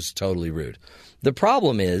that was totally rude. The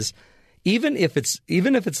problem is, even if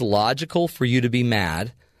it's logical for you to be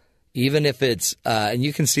mad, even if it's and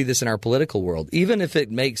you can see this in our political world, even if it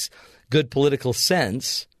makes good political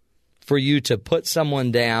sense for you to put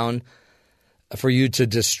someone down, for you to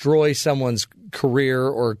destroy someone's career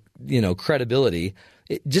or, credibility,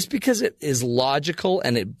 just because it is logical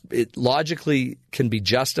and it logically can be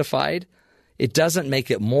justified, it doesn't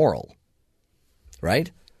make it moral,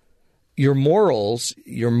 right? Your morals,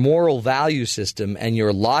 your moral value system and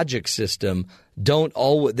your logic system don't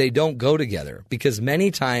go together, because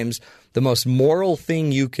many times the most moral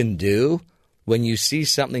thing you can do when you see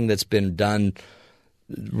something that's been done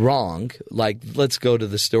wrong, like let's go to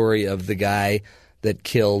the story of the guy that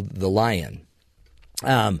killed the lion.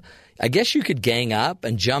 I guess you could gang up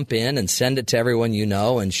and jump in and send it to everyone you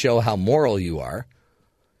know and show how moral you are.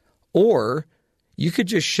 Or you could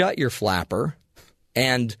just shut your flapper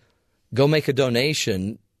and go make a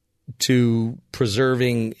donation to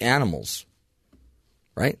preserving animals,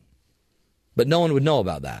 right? But no one would know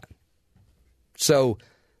about that. So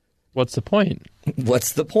what's the point?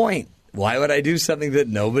 What's the point? Why would I do something that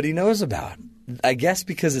nobody knows about? I guess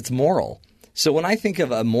because it's moral. So when I think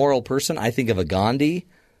of a moral person, I think of a Gandhi,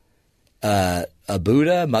 a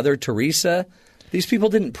Buddha, Mother Teresa. These people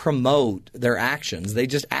didn't promote their actions. They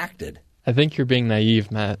just acted. I think you're being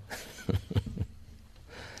naive, Matt.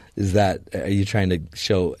 Are you trying to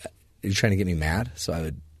get me mad? So I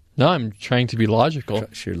would. No, I'm trying to be logical.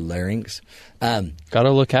 Crush your larynx. Got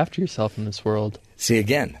to look after yourself in this world. See,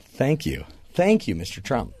 again, thank you. Thank you, Mr.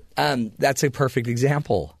 Trump. That's a perfect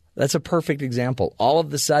example. That's a perfect example. All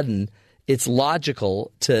of a sudden, it's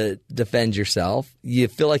logical to defend yourself. You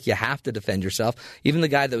feel like you have to defend yourself. Even the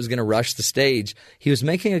guy that was going to rush the stage, he was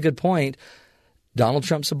making a good point. Donald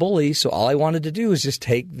Trump's a bully, so all I wanted to do was just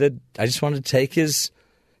take his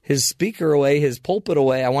speaker away, his pulpit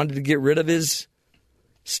away. I wanted to get rid of his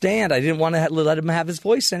stand. I didn't want to let him have his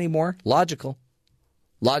voice anymore. Logical.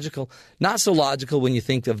 Not so logical when you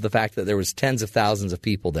think of the fact that there was tens of thousands of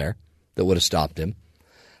people there that would have stopped him.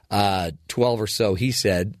 12 or so, he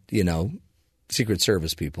said, Secret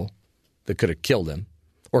Service people that could have killed him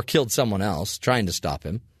or killed someone else trying to stop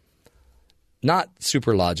him. Not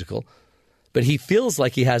super logical, but he feels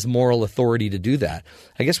like he has moral authority to do that.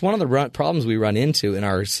 I guess one of the problems we run into in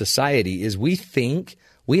our society is we think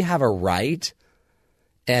we have a right,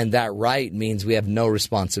 and that right means we have no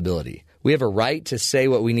responsibility. We have a right to say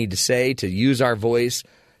what we need to say, to use our voice,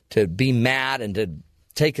 to be mad and to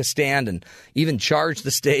take a stand and even charge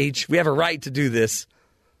the stage. We have a right to do this.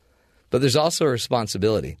 But there's also a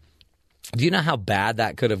responsibility. Do you know how bad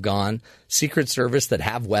that could have gone? Secret Service that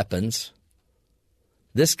have weapons.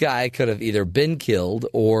 This guy could have either been killed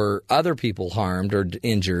or other people harmed or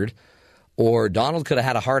injured, or Donald could have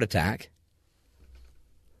had a heart attack.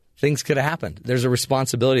 Things could have happened. There's a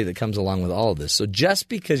responsibility that comes along with all of this. So just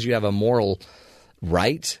because you have a moral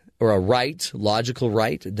right or a logical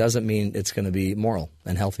right, it doesn't mean it's going to be moral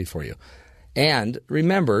and healthy for you. And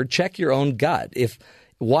remember, check your own gut.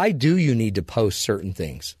 Why do you need to post certain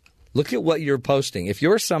things? Look at what you're posting. If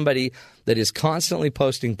you're somebody that is constantly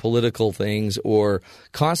posting political things or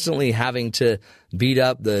constantly having to beat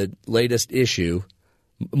up the latest issue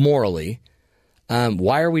morally,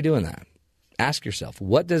 why are we doing that? Ask yourself,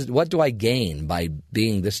 what do I gain by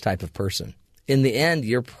being this type of person? In the end,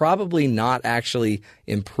 you're probably not actually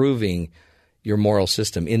improving your moral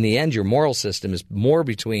system. In the end, your moral system is more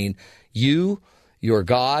between you, your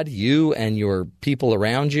God, you and your people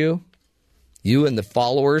around you, you and the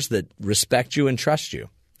followers that respect you and trust you.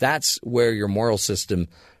 That's where your moral system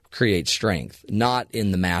creates strength, not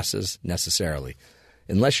in the masses necessarily.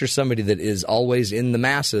 Unless you're somebody that is always in the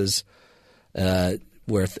masses,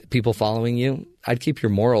 where people following you, I'd keep your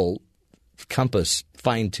moral compass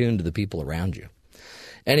fine-tuned to the people around you.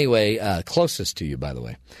 Anyway, closest to you, by the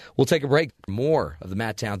way. We'll take a break. More of the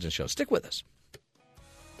Matt Townsend Show. Stick with us.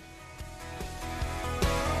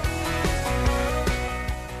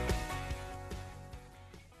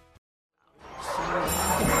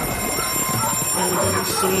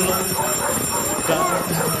 Who let the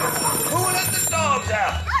dogs out? Who let the dogs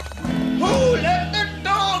out? Who let the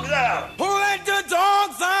dogs out? Who let the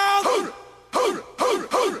dogs out? Who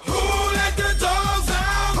let the dogs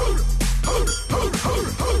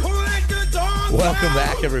out? Welcome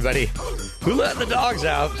back, everybody. Who let the dogs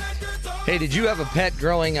out? Hey, did you have a pet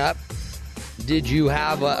growing up? Did you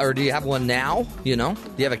have, or do you have one now? You know,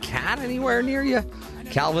 do you have a cat anywhere near you?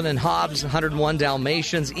 Calvin and Hobbes, 101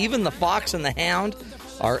 Dalmatians, even the fox and the hound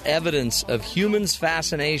are evidence of humans'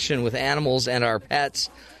 fascination with animals and our pets.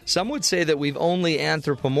 Some would say that we've only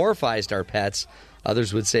anthropomorphized our pets.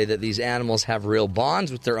 Others would say that these animals have real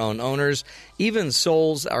bonds with their own owners. Even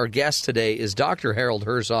souls. Our guest today is Dr. Harold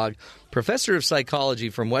Herzog, Professor of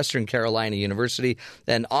Psychology from Western Carolina University,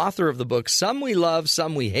 and author of the book Some We Love,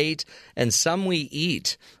 Some We Hate, and Some We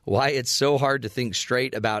Eat, Why It's So Hard to Think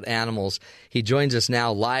Straight About Animals. He joins us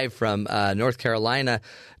now live from North Carolina.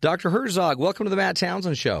 Dr. Herzog, welcome to the Matt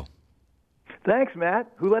Townsend Show. Thanks,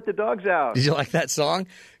 Matt. Who let the dogs out? Did you like that song?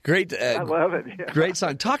 Great. I love it. Yeah. Great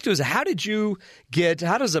song. Talk to us. How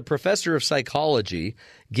does a professor of psychology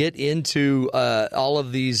get into all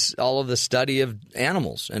of the study of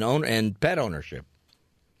animals and pet ownership?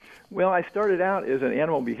 Well, I started out as an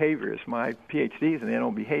animal behaviorist. My Ph.D. is in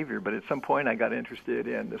animal behavior, but at some point I got interested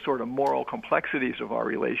in the sort of moral complexities of our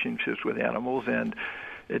relationships with animals, and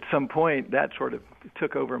at some point that sort of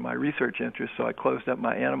took over my research interest, so I closed up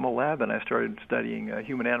my animal lab and I started studying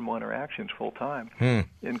human-animal interactions full-time,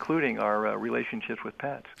 including our relationships with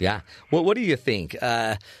pets. Yeah. Well, what do you think?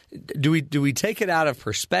 Do we take it out of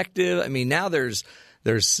perspective? I mean, now there's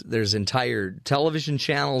entire television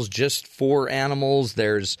channels just for animals.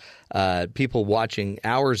 There's people watching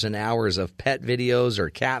hours and hours of pet videos or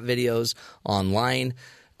cat videos online.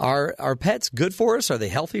 Are pets good for us? Are they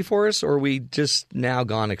healthy for us? Or are we just now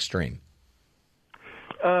gone extreme?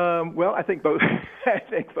 Well, I think both. I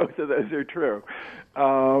think both of those are true.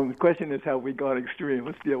 The question is, have we gone extreme?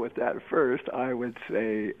 Let's deal with that first. I would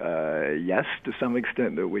say yes, to some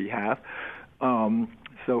extent that we have.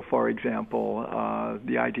 So, for example,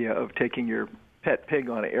 the idea of taking your pet pig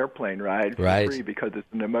on an airplane ride for free because it's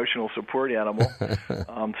an emotional support animal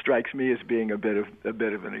strikes me as being a bit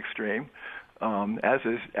of an extreme. As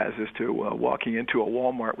is to walking into a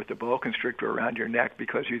Walmart with a boa constrictor around your neck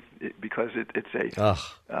because it's a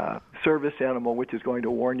service animal which is going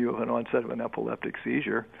to warn you of an onset of an epileptic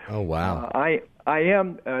seizure. Oh wow! I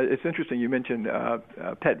am. It's interesting you mentioned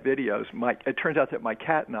pet videos. It turns out that my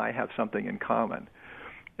cat and I have something in common,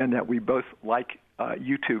 and that we both like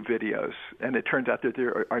YouTube videos. And it turns out that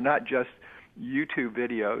there are not just YouTube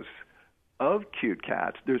videos of cute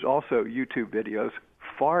cats. There's also YouTube videos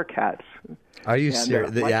for cats. Are you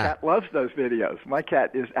serious? My cat loves those videos. My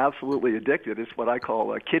cat is absolutely addicted. It's what I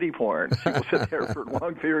call kitty porn. She will sit there for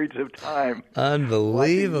long periods of time.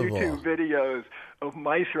 Unbelievable. Watching YouTube videos of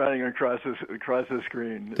mice running across the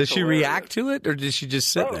screen. Does she react to it, or does she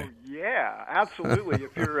just sit there? Yeah, absolutely.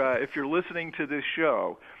 If you're listening to this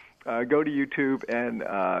show, go to YouTube and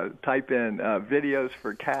type in videos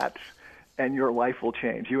for cats, and your life will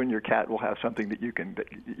change. You and your cat will have something that you can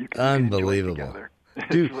Unbelievable. enjoy together.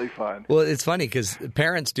 Dude, it's really fun. Well, it's funny because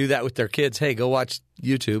parents do that with their kids. Hey, go watch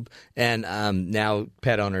YouTube, and now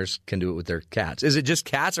pet owners can do it with their cats. Is it just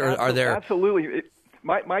cats, or are there? Absolutely.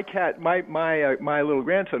 My cat, my little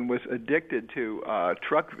grandson was addicted to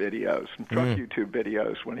truck videos, YouTube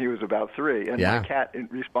videos when he was about 3, and my cat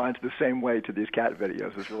responds the same way to these cat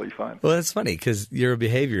videos. It's really fun. Well, it's funny because you're a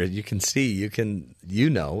behaviorist. You can see, you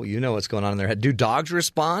know what's going on in their head. Do dogs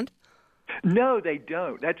respond? No, they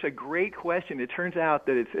don't. That's a great question. It turns out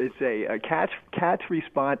that it's cats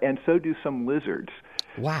respond, and so do some lizards.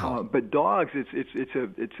 Wow. But dogs, it's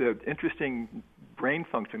an interesting brain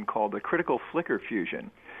function called the critical flicker fusion,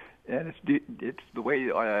 and it's the way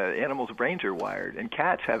animals' brains are wired. And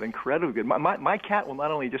cats have incredibly good. My cat will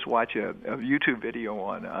not only just watch a YouTube video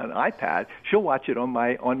on an iPad, she'll watch it on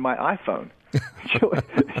my iPhone.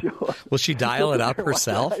 Will she dial it up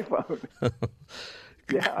herself?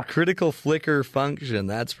 Yeah. Critical flicker function.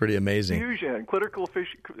 That's pretty amazing. Fusion. Critical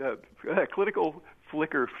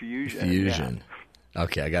flicker fusion. Fusion. Yeah.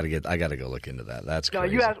 Okay, I gotta go look into that. That's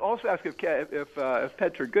crazy. Now you also asked if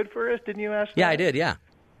pets are good for us. Didn't you ask? Yeah, that? I did. Yeah.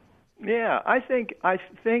 Yeah, I think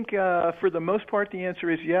for the most part the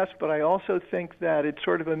answer is yes, but I also think that it's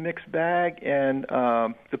sort of a mixed bag, and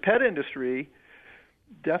the pet industry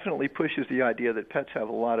definitely pushes the idea that pets have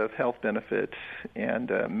a lot of health benefits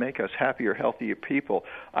and make us happier, healthier people.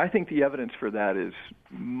 I think the evidence for that is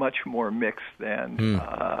much more mixed than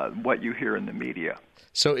what you hear in the media.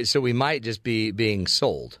 So we might just be being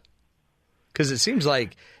sold, because it seems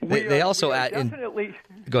like they also add. Definitely.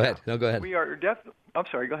 Go ahead. No, go ahead. We are I'm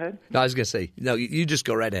sorry, go ahead. No, I was going to say, no, you just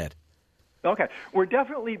go right ahead. Okay. We're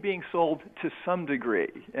definitely being sold to some degree.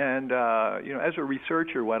 And, as a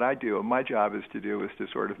researcher, what I do, my job is to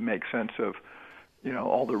sort of make sense of,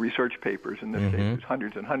 all the research papers. In this case, there's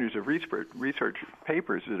hundreds and hundreds of research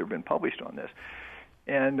papers that have been published on this.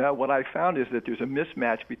 And what I found is that there's a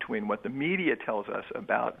mismatch between what the media tells us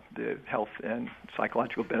about the health and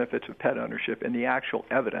psychological benefits of pet ownership and the actual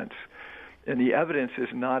evidence. And the evidence is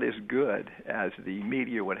not as good as the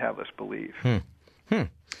media would have us believe.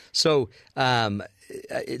 So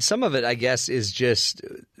some of it, I guess, is just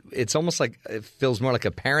it's almost like it feels more like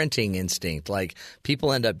a parenting instinct. Like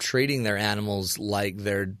people end up treating their animals like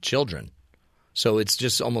their children. So it's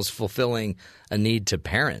just almost fulfilling a need to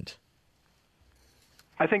parent.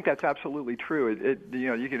 I think that's absolutely true.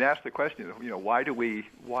 You can ask the question, why do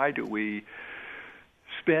we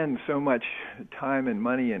spend so much time and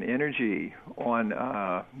money and energy on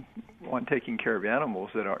taking care of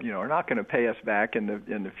animals that are not going to pay us back in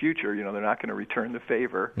the future? They're not going to return the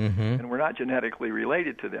favor, and we're not genetically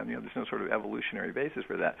related to them. There's no sort of evolutionary basis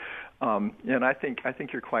for that. And I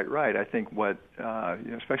think you're quite right. I think what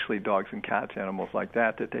especially dogs and cats, animals like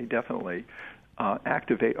that they definitely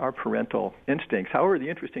activate our parental instincts. However, the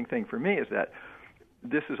interesting thing for me is that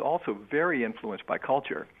this is also very influenced by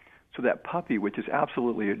culture. So that puppy, which is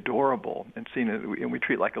absolutely adorable and and we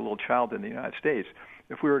treat like a little child in the United States,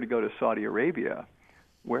 if we were to go to Saudi Arabia,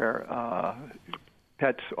 where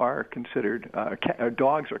pets are considered,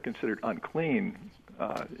 dogs are considered unclean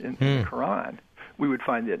in the Quran, we would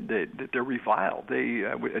find that they're reviled.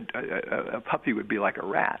 A puppy would be like a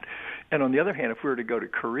rat. And on the other hand, if we were to go to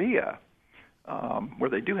Korea, where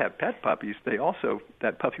they do have pet puppies,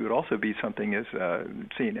 that puppy would also be something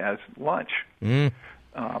seen as lunch.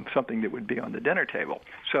 Something that would be on the dinner table.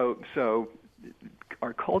 So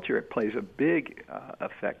our culture plays a big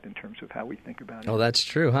effect in terms of how we think about it. Oh, that's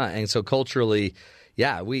true, huh? And so culturally,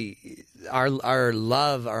 our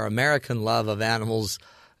love, our American love of animals,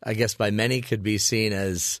 I guess by many could be seen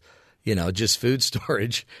as, just food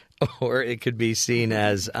storage, or it could be seen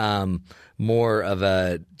as more of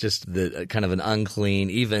the kind of an unclean,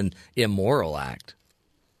 even immoral act.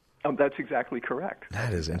 That's exactly correct.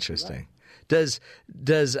 That is interesting. Right.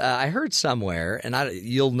 Does I heard somewhere, and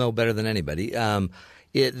you'll know better than anybody,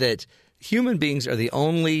 that human beings are the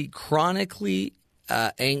only chronically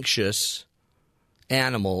anxious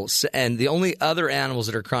animals, and the only other animals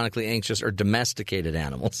that are chronically anxious are domesticated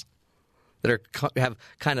animals that have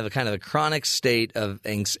kind of a chronic state of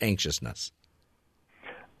anxiousness.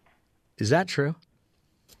 Is that true?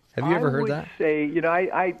 Have you ever heard that? I would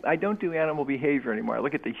say, I don't do animal behavior anymore. I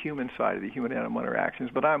look at the human side of the human-animal interactions,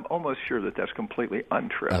 but I'm almost sure that that's completely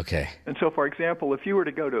untrue. Okay. And so, for example, if you were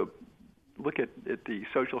to go to look at the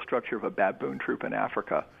social structure of a baboon troop in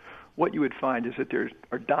Africa, what you would find is that there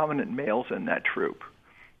are dominant males in that troop,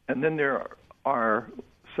 and then there are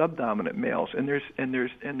subdominant males, and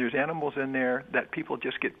there's animals in there that people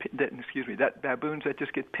just that baboons that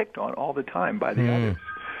just get picked on all the time by the others.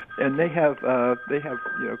 And they have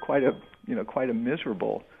quite a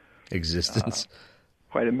miserable existence.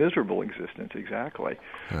 Quite a miserable existence, exactly.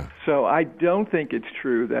 Huh. So I don't think it's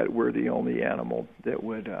true that we're the only animal that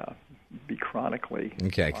would be chronically.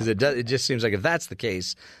 Okay, because it just seems like if that's the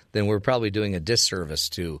case, then we're probably doing a disservice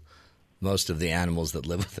to most of the animals that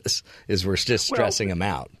live with us. Is we're just stressing them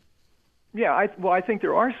out. Yeah, I think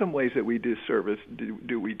there are some ways that we do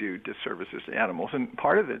disservices to animals, and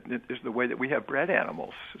part of it is the way that we have bred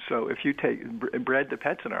animals. So if you bred the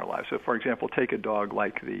pets in our lives, so for example, take a dog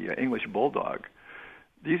like the English Bulldog,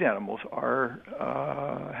 these animals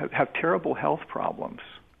have terrible health problems,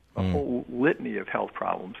 a whole litany of health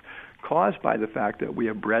problems caused by the fact that we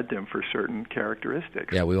have bred them for certain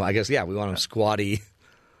characteristics. Yeah, we want them squatty,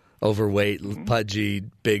 overweight, pudgy,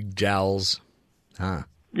 big jowls. Huh.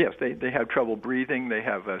 Yes, they have trouble breathing. They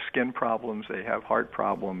have skin problems. They have heart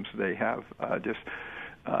problems. They have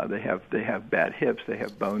they have bad hips. They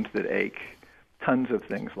have bones that ache. Tons of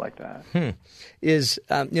things like that. Is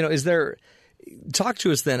there? Talk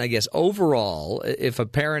to us then. I guess overall, if a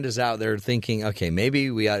parent is out there thinking, okay, maybe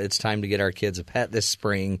it's time to get our kids a pet this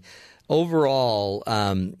spring. Overall,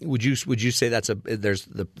 would you say that's a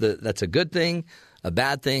good thing? A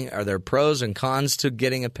bad thing? Are there pros and cons to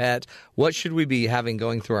getting a pet? What should we be having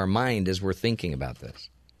going through our mind as we're thinking about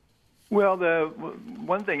this? Well, the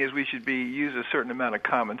one thing is we should use a certain amount of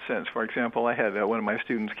common sense. For example, I had one of my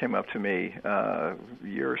students came up to me a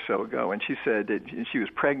year or so ago, and she said that she was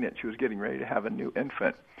pregnant. She was getting ready to have a new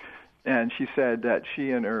infant. And she said that she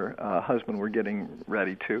and her husband were getting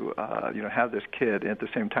ready to, have this kid. And at the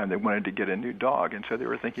same time, they wanted to get a new dog, and so they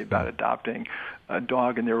were thinking about adopting a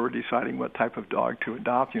dog, and they were deciding what type of dog to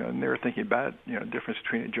adopt. And they were thinking about, the difference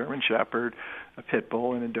between a German Shepherd, a Pit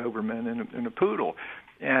Bull, and a Doberman, and a Poodle.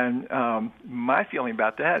 And my feeling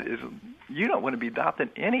about that is, you don't want to be adopting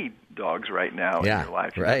any dogs right now in your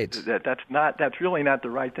life. Right. That's really not the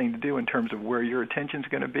right thing to do in terms of where your attention's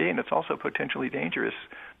going to be, and it's also potentially dangerous,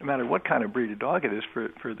 no matter what kind of breed of dog it is for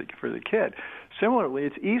the kid. Similarly,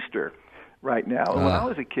 it's Easter right now. And when I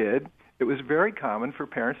was a kid, it was very common for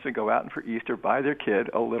parents to go out and for Easter buy their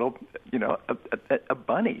kid a little, a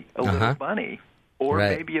bunny, little bunny, or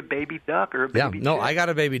maybe a baby duck or a baby chick. I got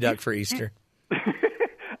a baby duck for Easter.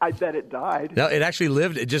 I bet it died. No, it actually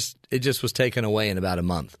lived. It just was taken away in about a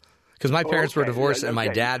month because my parents were divorced and my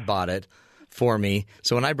dad bought it for me.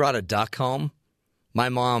 So when I brought a duck home, my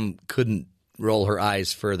mom couldn't roll her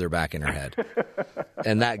eyes further back in her head,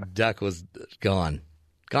 and that duck was gone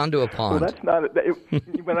to a pond. Well, that's not.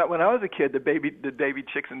 When I was a kid, the baby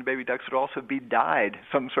chicks and the baby ducks would also be dyed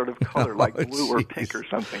some sort of color, like blue or pink or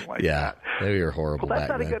something like that. Yeah, they were horrible. Well,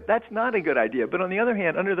 that's not a good idea. But on the other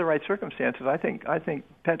hand, under the right circumstances, I think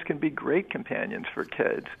pets can be great companions for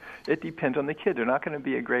kids. It depends on the kid. They're not going to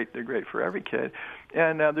be they're great for every kid.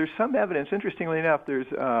 And there's some evidence. Interestingly enough, there's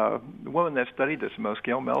a woman that studied this,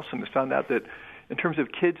 Gail Melson, has found out that in terms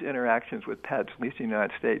of kids' interactions with pets, at least in the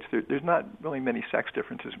United States, there's not really many sex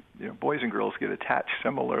differences. Boys and girls get attached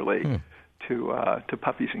similarly to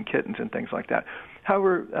puppies and kittens and things like that.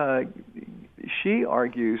 However, she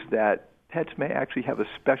argues that pets may actually have a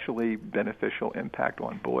especially beneficial impact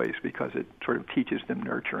on boys because it sort of teaches them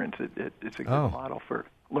nurturance. It's a good model for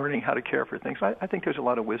learning how to care for things. I think there's a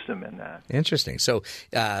lot of wisdom in that. Interesting. So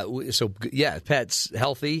pets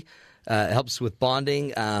healthy. Helps with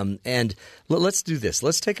bonding. And let's do this.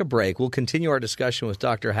 Let's take a break. We'll continue our discussion with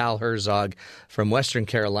Dr. Hal Herzog from Western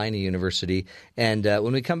Carolina University. And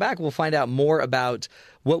when we come back, we'll find out more about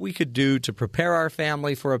what we could do to prepare our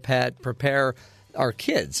family for a pet, prepare our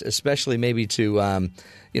kids, especially maybe to,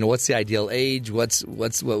 what's the ideal age? What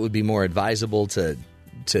would be more advisable to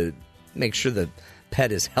make sure the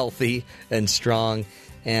pet is healthy and strong,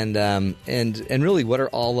 and really what are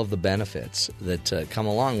all of the benefits that come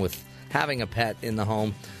along with having a pet in the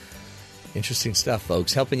home. Interesting stuff,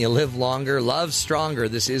 folks. Helping you live longer, love stronger.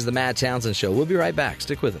 This is the Matt Townsend Show. We'll be right back.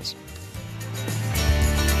 Stick with us.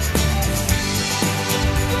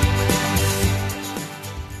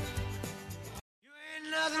 You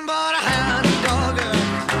ain't nothing but a hound dog,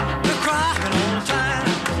 you're crying all the time.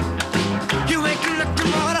 You ain't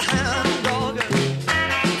nothing but a hound dog,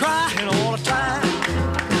 crying all the time.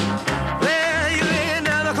 Well, you ain't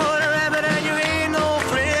never caught a rabbit and you ain't no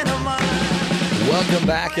friend of mine. Welcome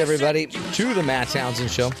back, everybody, to the Matt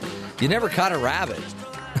Townsend Show. You never caught a rabbit,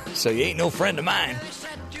 so you ain't no friend of mine.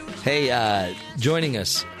 Hey, joining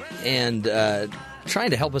us and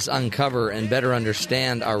trying to help us uncover and better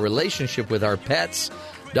understand our relationship with our pets,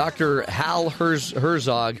 Dr. Hal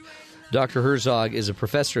Herzog. Dr. Herzog is a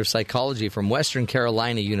professor of psychology from Western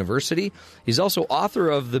Carolina University. He's also author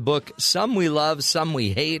of the book Some We Love, Some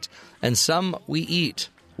We Hate, and Some We Eat,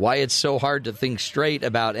 Why It's So Hard to Think Straight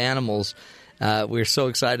About Animals. We're so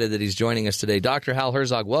excited that he's joining us today. Dr. Hal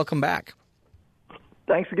Herzog, welcome back.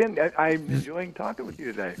 Thanks again. I'm enjoying talking with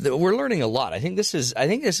you today. We're learning a lot. I think this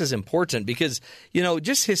is important because,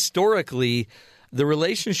 just historically, the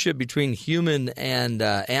relationship between human and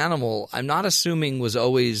animal, I'm not assuming was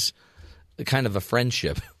always kind of a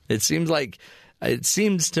friendship. It seems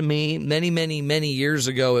to me many, many, many years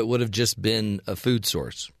ago it would have just been a food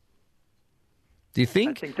source. Do you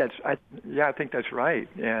think? I think that's right.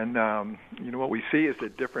 And what we see is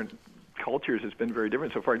that different cultures has been very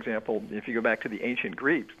different. So, for example, if you go back to the ancient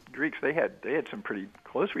Greeks, they had some pretty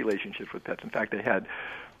close relationships with pets. In fact, they had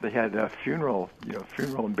funeral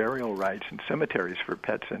and burial rites and cemeteries for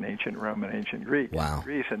pets in ancient Rome and ancient Greece. Wow.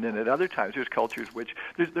 And then at other times, there are cultures which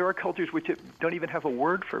don't even have a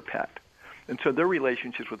word for pet, and so their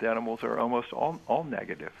relationships with animals are almost all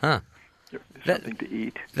negative. Huh. Something to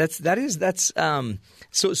eat.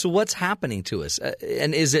 So what's happening to us?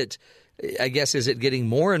 And is it getting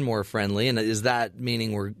more and more friendly? And is that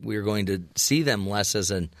meaning we're going to see them less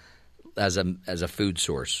as a food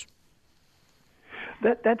source?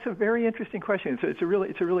 That's a very interesting question. It's a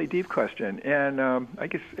really deep question, and I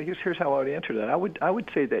guess here's how I would answer that. I would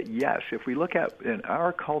say that yes. If we look at in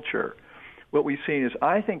our culture, what we've seen is,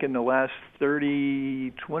 I think in the last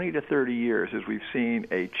 20 to 30 years, is we've seen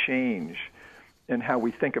a change in how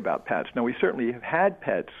we think about pets. Now, we certainly have had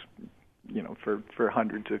pets, for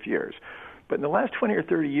hundreds of years, But in the last 20 or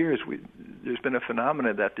 30 years, there's been a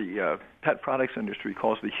phenomenon that the pet products industry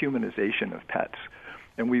calls the humanization of pets.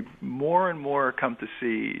 And we've more and more come to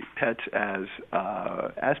see pets as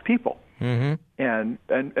people, and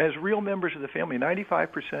as real members of the family.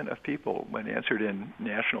 95% of people, when answered in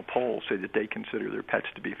national polls, say that they consider their pets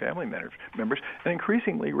to be family members, and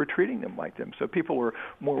increasingly we're treating them like them. So people were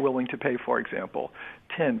more willing to pay, for example,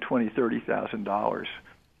 $10,000, $20,000, $30,000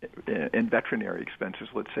 in veterinary expenses,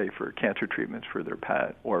 let's say for cancer treatments for their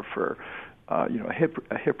pet or for a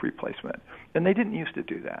hip replacement, and they didn't used to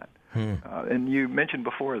do that. And you mentioned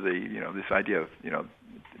before this idea of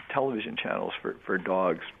television channels for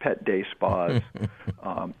dogs, pet day spas.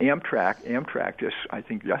 Amtrak just, I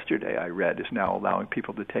think yesterday I read, is now allowing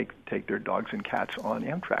people to take their dogs and cats on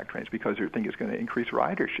Amtrak trains because they think it's going to increase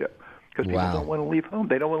ridership because people don't want to leave home.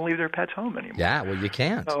 They don't want to leave their pets home anymore. Yeah, well, you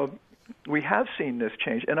can't. So we have seen this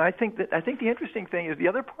change, and I think the interesting thing is the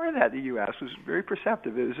other part of that you asked was very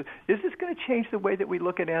perceptive. Is this going to change the way that we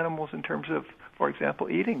look at animals in terms of, for example,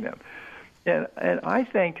 eating them? And I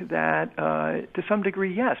think that to some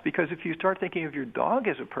degree, yes, because if you start thinking of your dog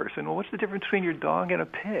as a person, well, what's the difference between your dog and a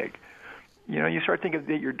pig? You start thinking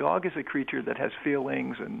that your dog is a creature that has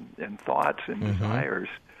feelings and thoughts and desires.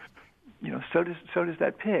 So does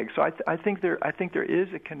that pig. So I think there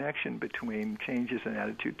is a connection between changes in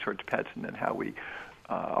attitude towards pets and then how we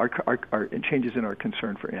our changes in our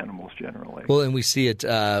concern for animals generally. Well, and we see it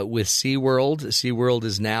with SeaWorld. SeaWorld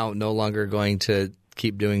is now no longer going to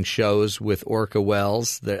keep doing shows with orca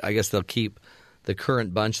whales. I guess they'll keep the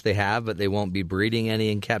current bunch they have, but they won't be breeding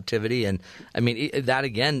any in captivity. And I mean, that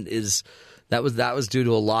again that was due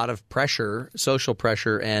to a lot of pressure, social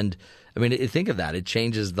pressure, and I mean, think of that. It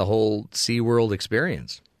changes the whole SeaWorld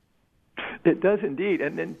experience. It does indeed.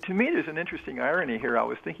 And then to me, there's an interesting irony here. I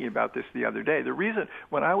was thinking about this the other day. The reason,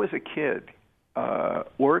 when I was a kid,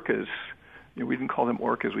 orcas, we didn't call them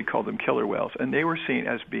orcas, we called them killer whales, and they were seen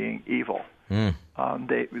as being evil.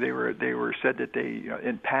 They were said that they,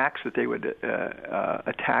 in packs, that they would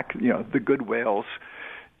attack, the good whales,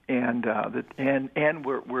 and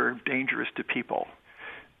were dangerous to people.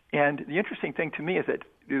 And the interesting thing to me is that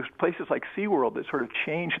there's places like SeaWorld that sort of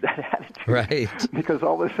changed that attitude. Right. Because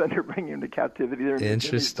all of a sudden they're bringing them to captivity. They're in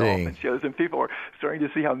these dolphin shows, and people are starting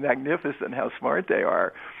to see how magnificent and how smart they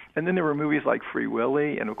are. And then there were movies like Free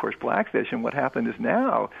Willy and, of course, Blackfish. And what happened is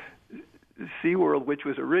now SeaWorld, which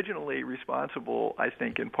was originally responsible, I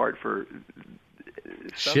think, in part for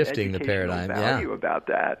some shifting the paradigm value about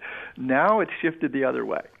that, now it's shifted the other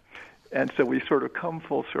way. And so we sort of come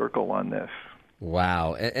full circle on this.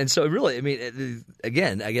 Wow. And so really, I mean,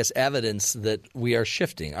 again, I guess evidence that we are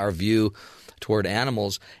shifting our view toward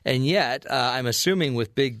animals. And yet, I'm assuming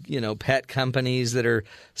with big, pet companies that are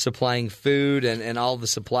supplying food and all the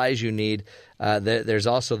supplies you need, there's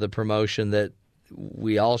also the promotion that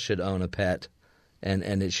we all should own a pet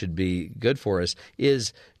and it should be good for us.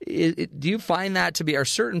 Do you find that to be, are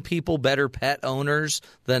certain people better pet owners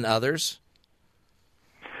than others?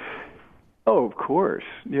 Oh, of course.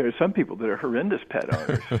 There are some people that are horrendous pet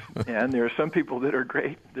owners, and there are some people that are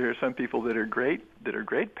great. There are some people that are great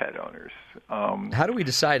pet owners. How do we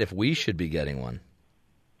decide if we should be getting one?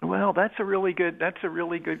 Well, that's a really good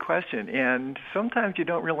question, and sometimes you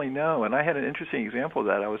don't really know. And I had an interesting example of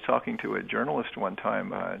that. I was talking to a journalist one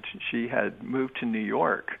time. She had moved to New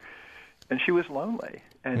York, and she was lonely,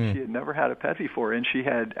 and she had never had a pet before, and she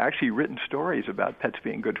had actually written stories about pets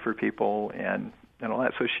being good for people and all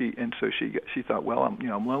that. So she thought, well,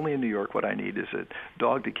 I'm lonely in New York. What I need is a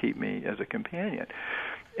dog to keep me as a companion.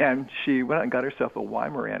 And she went out and got herself a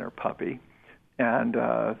Weimaraner puppy, and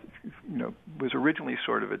was originally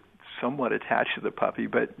sort of somewhat attached to the puppy.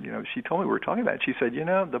 But she told me, we were talking about it. She said,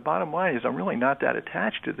 the bottom line is I'm really not that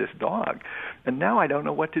attached to this dog, and now I don't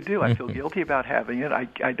know what to do. I feel guilty about having it.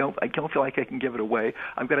 I don't feel like I can give it away.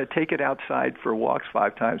 I've got to take it outside for walks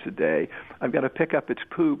 5 times a day. I've got to pick up its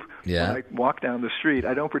poop when I walk down the street.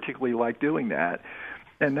 I don't particularly like doing that.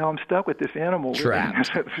 And now I'm stuck with this animal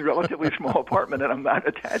trapped in a relatively small apartment, and I'm not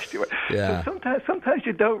attached to it. Yeah. So sometimes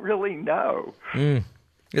you don't really know.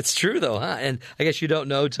 It's true, though, huh? And I guess you don't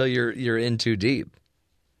know till you're in too deep.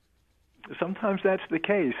 Sometimes that's the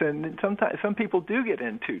case, and sometimes some people do get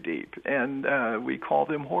in too deep, and we call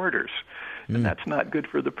them hoarders. And that's not good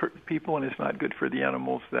for the people, and it's not good for the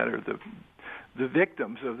animals that are the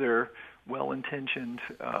victims of their well-intentioned,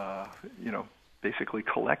 basically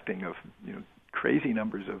collecting of crazy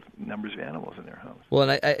numbers of animals in their homes. Well,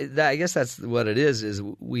 and I guess that's what it is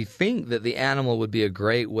we think that the animal would be a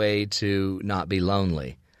great way to not be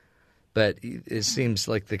lonely. But it seems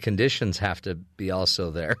like the conditions have to be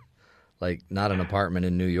also there, like not an apartment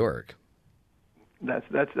in New York.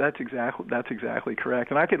 That's exactly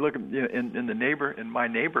correct. And I could look in my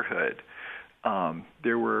neighborhood.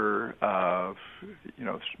 There were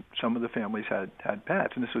some of the families had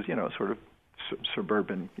pets, and this was sort of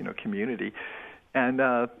suburban community. And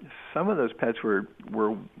some of those pets were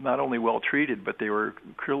not only well treated, but they were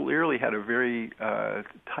clearly had a very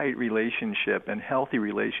tight relationship and healthy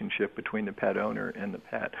relationship between the pet owner and the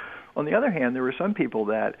pet. On the other hand, there were some people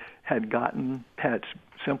that had gotten pets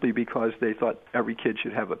simply because they thought every kid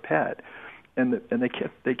should have a pet, and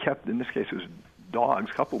they kept in this case it was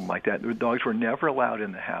dogs, a couple of them like that. The dogs were never allowed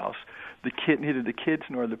in the house. Neither the kids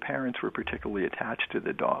nor the parents were particularly attached to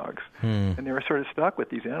the dogs, and they were sort of stuck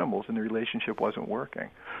with these animals, and the relationship wasn't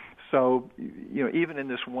working. So, even in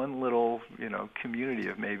this one little, community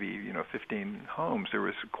of maybe 15 homes, there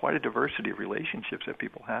was quite a diversity of relationships that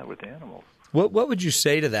people had with animals. What would you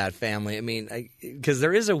say to that family? I mean, because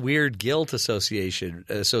there is a weird guilt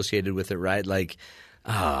associated with it, right? Like,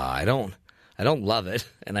 I don't love it,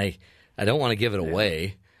 and I don't want to give it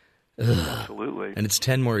away. Absolutely. And it's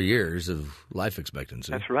 10 more years of life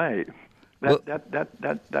expectancy. That's right.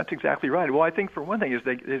 That's exactly right. Well, I think for one thing is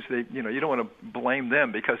they you don't want to blame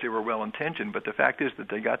them because they were well intentioned, but the fact is that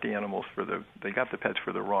they got the animals they got the pets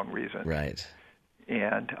for the wrong reason. Right.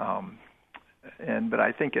 But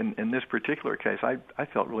I think in this particular case, I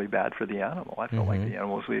felt really bad for the animal. I felt like the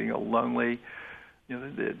animal was leading a lonely.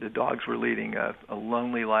 The dogs were leading a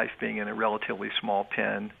lonely life, being in a relatively small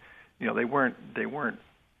pen. They weren't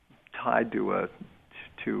tied to a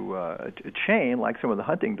chain like some of the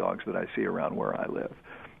hunting dogs that I see around where I live.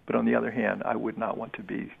 But on the other hand, I would not want to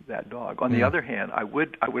be that dog. On the other hand, I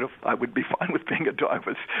would be fine with being a dog.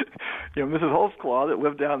 But Mrs. Holtzclaw that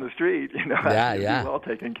lived down the street, be well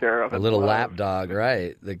taken care of. A little lap dog,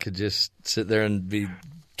 right? That could just sit there and be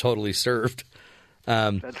totally served.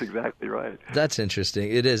 That's exactly right. That's interesting.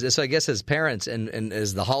 It is. So I guess as parents, and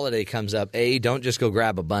as the holiday comes up, don't just go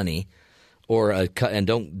grab a bunny, and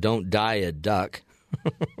don't dye a duck.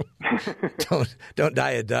 don't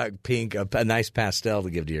dye a duck pink, a nice pastel to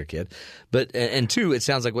give to your kid. But and two, it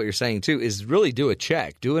sounds like what you're saying too is really do a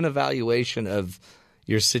check, do an evaluation of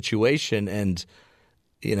your situation, and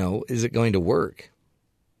is it going to work?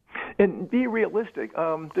 And be realistic.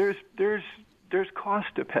 There's cost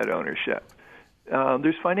to pet ownership.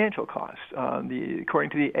 There's financial costs.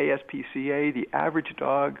 According to the ASPCA, the average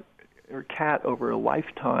dog or cat over a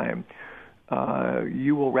lifetime,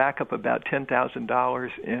 you will rack up about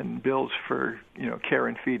 $10,000 in bills for care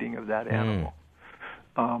and feeding of that animal.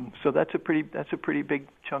 So that's a pretty big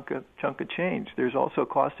chunk of change. There's also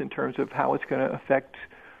cost in terms of how it's going to affect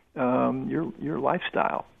your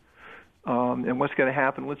lifestyle. And what's going to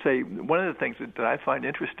happen? Let's say one of the things that I find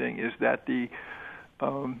interesting is that the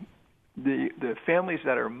families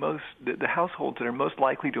that are the households that are most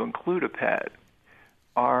likely to include a pet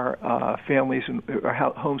are families or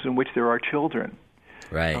homes in which there are children.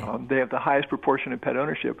 Right. They have the highest proportion of pet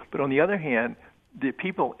ownership. But on the other hand, the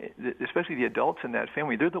people, especially the adults in that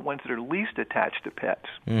family, they're the ones that are least attached to pets.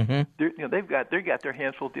 Mm-hmm. They've got their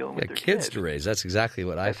hands full dealing with their kids to raise. That's exactly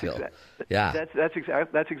what I feel. That's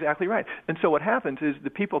exactly right. And so what happens is the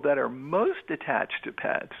people that are most attached to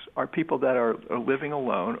pets are people that are living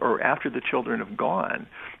alone or after the children have gone,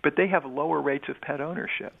 but they have lower rates of pet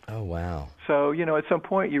ownership. Oh wow! So at some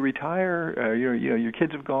point you retire, your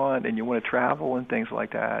kids have gone, and you want to travel and things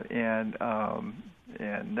like that, and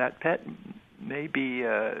that pet may be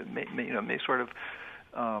may sort of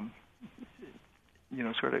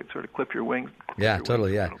sort of clip your wings.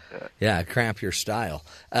 Totally. Cramp your style.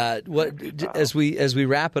 As we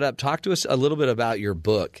wrap it up, talk to us a little bit about your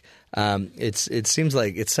book. It seems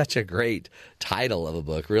like it's such a great title of a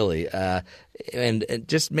book, really, and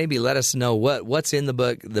just maybe let us know what's in the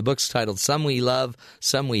book. The book's titled "Some We Love,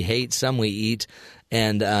 Some We Hate, Some We Eat,"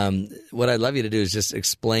 and what I'd love you to do is just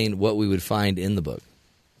explain what we would find in the book.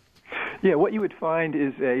 Yeah, what you would find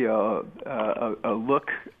is a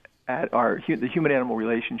look at the human-animal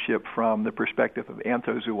relationship from the perspective of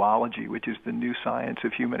anthrozoology, which is the new science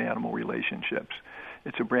of human-animal relationships.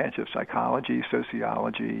 It's a branch of psychology,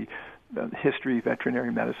 sociology, history,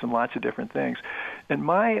 veterinary medicine, lots of different things. And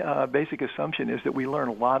my basic assumption is that we learn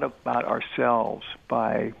a lot about ourselves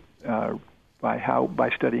by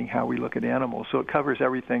studying how we look at animals. So it covers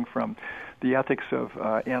everything from the ethics of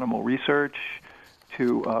animal research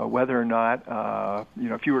to whether or not,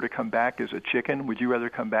 if you were to come back as a chicken, would you rather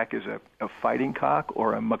come back as a fighting cock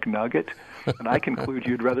or a McNugget? And I conclude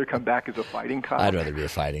you'd rather come back as a fighting cock. I'd rather be a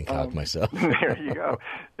fighting cock myself. There you go.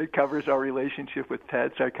 It covers our relationship with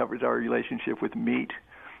pets. It covers our relationship with meat.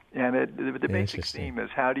 And the basic theme is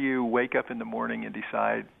how do you wake up in the morning and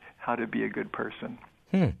decide how to be a good person?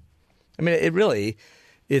 I mean, it really,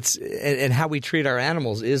 it's and how we treat our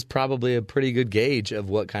animals is probably a pretty good gauge of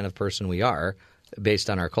what kind of person we are based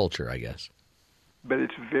on our culture, I guess. But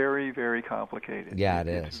it's very, very complicated. Yeah, it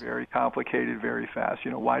is. It's very complicated, very fast.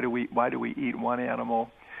 Why do we eat one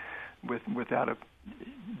animal without a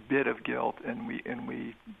bit of guilt, and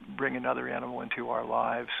we bring another animal into our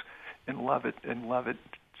lives and love it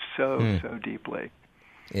so deeply.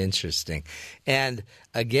 Interesting. And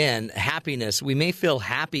again, happiness. We may feel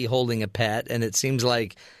happy holding a pet, and it seems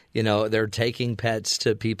like, they're taking pets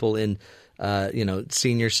to people in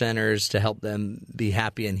senior centers to help them be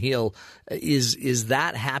happy and heal. Is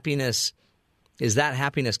that happiness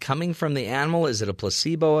coming from the animal? Is it a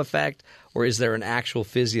placebo effect, or is there an actual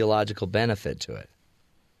physiological benefit to it?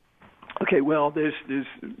 Okay, well, there's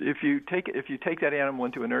if you take that animal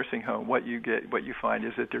into a nursing home, what you find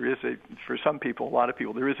is that there is for some people, a lot of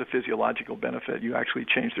people, there is a physiological benefit. You actually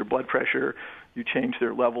change their blood pressure, you change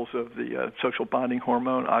their levels of the social bonding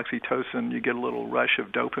hormone, oxytocin. You get a little rush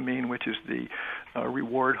of dopamine, which is the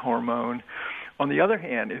reward hormone. On the other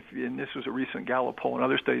hand, and this was a recent Gallup poll, and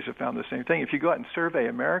other studies have found the same thing. If you go out and survey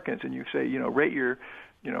Americans and you say, rate your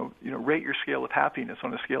scale of happiness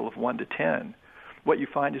on a scale of 1 to 10. What you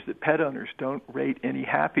find is that pet owners don't rate any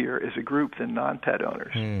happier as a group than non-pet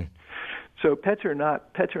owners. So pets are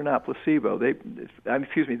not placebo.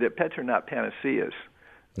 That pets are not panaceas.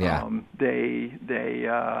 Yeah. They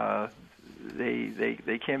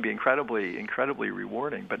can be incredibly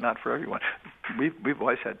rewarding, but not for everyone. We've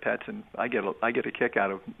always had pets, and I get a kick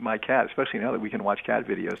out of my cat, especially now that we can watch cat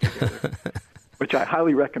videos together. Which I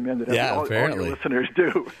highly recommend that all your listeners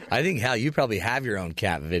do. I think, Hal, you probably have your own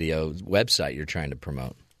cat video website you're trying to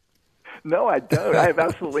promote. No, I don't. I have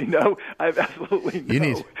absolutely no. You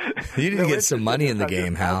need to get some money in the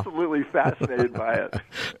game, Hal. I'm absolutely fascinated by it.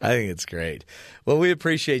 I think it's great. Well, we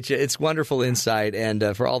appreciate you. It's wonderful insight,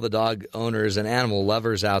 and for all the dog owners and animal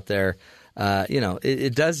lovers out there,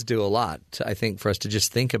 it does do a lot, I think, for us to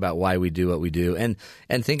just think about why we do what we do, and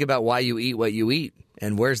think about why you eat what you eat.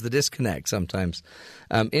 And where's the disconnect sometimes?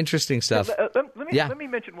 Interesting stuff. Let me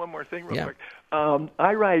mention one more thing real quick.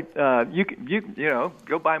 I write. You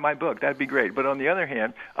go buy my book. That'd be great. But on the other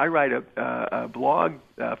hand, I write a blog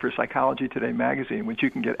for Psychology Today magazine, which you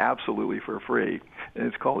can get absolutely for free. And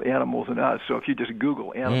it's called Animals and Us. So if you just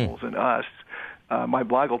Google Animals and Us, my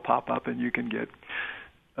blog will pop up, and you can get.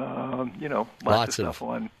 Lots of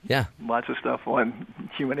stuff on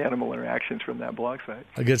human-animal interactions from that blog site.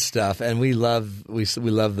 Good stuff, and we love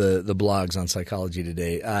the blogs on Psychology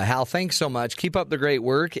Today. Hal, thanks so much. Keep up the great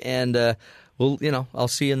work, and I'll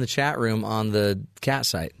see you in the chat room on the cat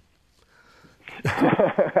site.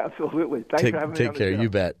 Absolutely. Thanks for having me. Take care. You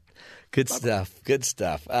bet. Good stuff. Good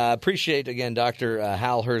stuff. Appreciate again, Dr.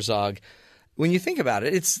 Hal Herzog. When you think about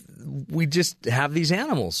it, we just have these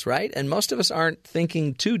animals, right? And most of us aren't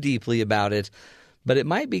thinking too deeply about it, but it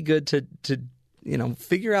might be good to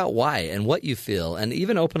figure out why and what you feel, and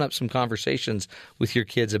even open up some conversations with your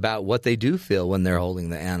kids about what they do feel when they're holding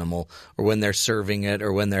the animal, or when they're serving it,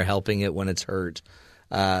 or when they're helping it when it's hurt.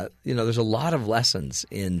 There's a lot of lessons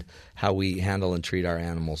in how we handle and treat our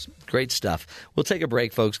animals. Great stuff. We'll take a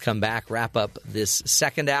break, folks. Come back, wrap up this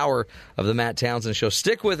second hour of the Matt Townsend Show.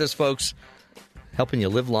 Stick with us, folks. Helping you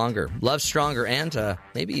live longer, love stronger, and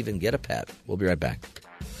maybe even get a pet. We'll be right back.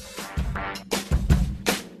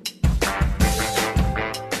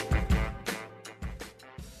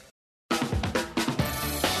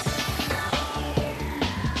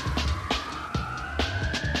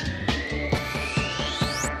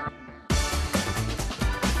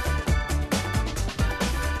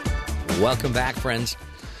 Welcome back, friends,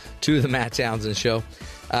 to the Matt Townsend Show.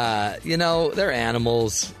 They're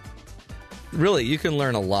animals. Really, you can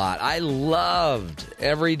learn a lot. I loved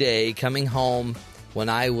every day coming home when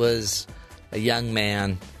I was a young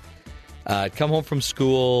man, come home from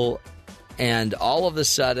school, and all of a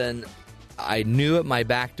sudden, I knew at my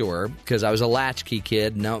back door, because I was a latchkey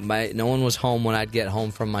kid. No one was home when I'd get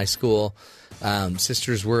home from my school.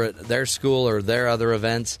 Sisters were at their school or their other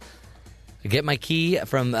events. I get my key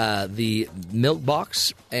from the milk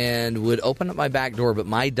box and would open up my back door, but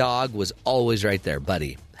my dog was always right there,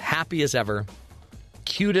 Buddy. Happy as ever.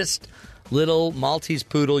 Cutest little Maltese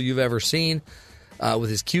poodle you've ever seen, with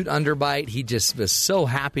his cute underbite. He just was so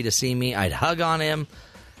happy to see me. I'd hug on him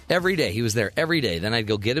every day. He was there every day. Then I'd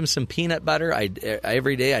go get him some peanut butter.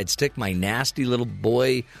 Every day I'd stick my nasty little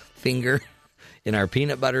boy finger in our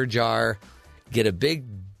peanut butter jar, get a big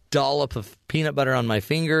dollop of peanut butter on my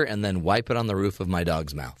finger, and then wipe it on the roof of my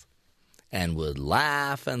dog's mouth, and would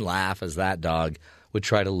laugh and laugh as that dog would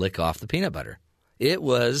try to lick off the peanut butter. It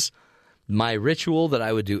was my ritual that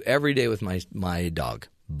I would do every day with my dog,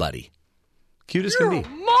 Buddy. Cute as can be.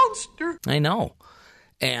 Monster. I know.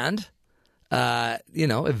 And,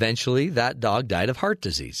 eventually that dog died of heart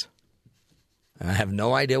disease. And I have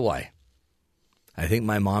no idea why. I think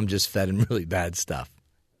my mom just fed him really bad stuff.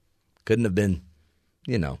 Couldn't have been,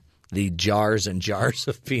 the jars and jars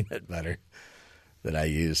of peanut butter that I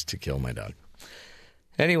used to kill my dog.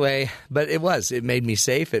 Anyway, but it made me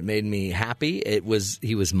safe. It made me happy.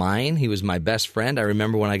 He was mine. He was my best friend. I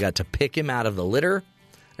remember when I got to pick him out of the litter.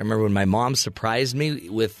 I remember when my mom surprised me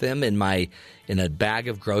with him in a bag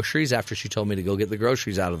of groceries after she told me to go get the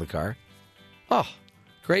groceries out of the car. Oh,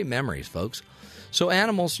 great memories, folks. So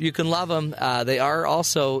animals, you can love them. They are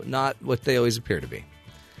also not what they always appear to be.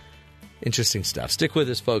 Interesting stuff. Stick with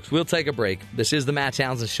us, folks. We'll take a break. This is the Matt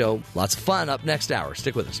Townsend Show. Lots of fun up next hour.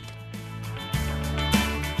 Stick with us.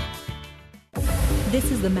 This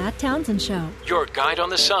is the Matt Townsend Show. Your guide on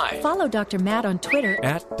the side. Follow Dr. Matt on Twitter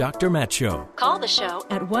At Dr. Matt Show. Call the show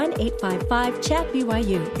at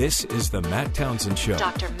 1-855-CHAT-BYU. This is the Matt Townsend Show.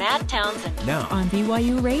 Dr. Matt Townsend Now on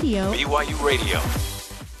BYU Radio. BYU Radio.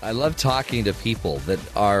 I love talking to people that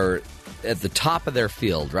are at the top of their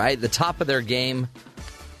field, right? The top of their game,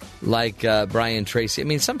 like Brian Tracy. I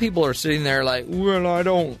mean, some people are sitting there like, well, I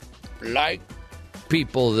don't like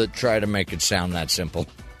people that try to make it sound that simple.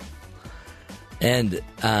 And,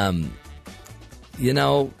 you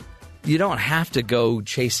don't have to go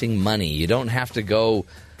chasing money. You don't have to go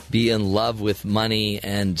be in love with money.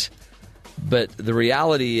 But the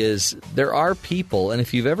reality is there are people, and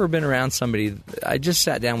if you've ever been around somebody, I just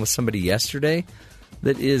sat down with somebody yesterday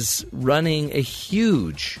that is running a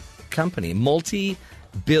huge company,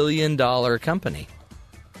 multi-billion-dollar company.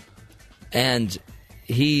 And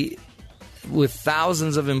he, with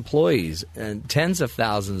thousands of employees and tens of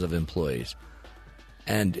thousands of employees.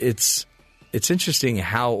 And it's interesting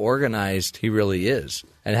how organized he really is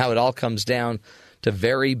and how it all comes down to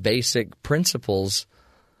very basic principles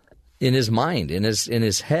in his mind, in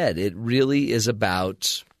his head. It really is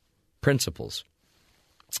about principles.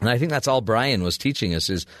 And I think that's all Brian was teaching us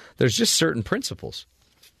is there's just certain principles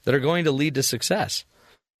that are going to lead to success.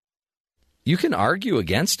 You can argue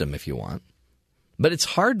against them if you want, but it's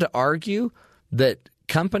hard to argue that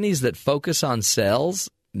companies that focus on sales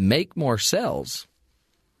make more sales.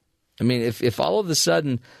 I mean, if all of a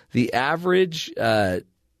sudden the average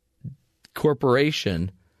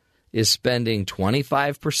corporation is spending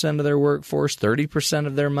 25% of their workforce, 30%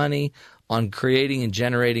 of their money on creating and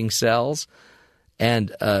generating sales,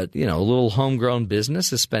 and a little homegrown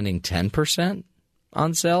business is spending 10%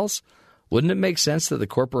 on sales, wouldn't it make sense that the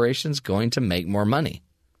corporation's going to make more money?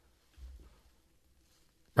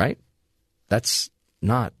 Right? That's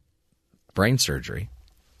not brain surgery.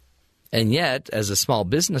 And yet, as a small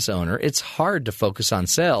business owner, it's hard to focus on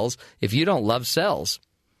sales if you don't love sales.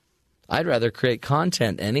 I'd rather create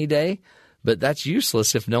content any day, but that's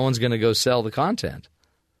useless if no one's going to go sell the content.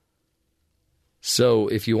 So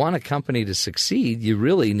if you want a company to succeed, you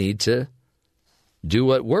really need to do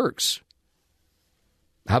what works.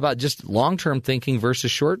 How about just long-term thinking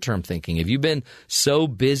versus short-term thinking? Have you been so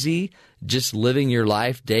busy just living your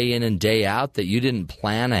life day in and day out that you didn't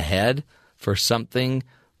plan ahead for something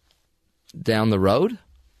down the road?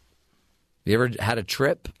 You ever had a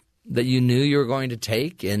trip that you knew you were going to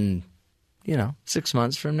take in, 6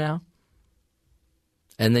 months from now?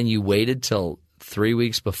 And then you waited till 3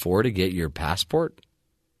 weeks before to get your passport?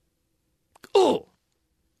 Oh!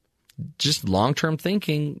 Just long-term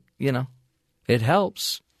thinking, it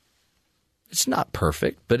helps. It's not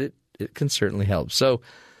perfect, but it can certainly help. So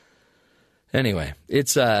anyway,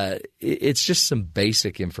 it's just some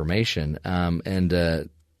basic information,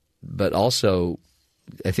 but also,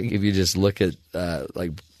 I think if you just look at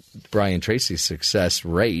like Brian Tracy's success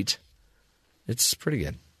rate, it's pretty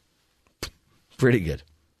good. Pretty good.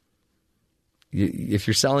 If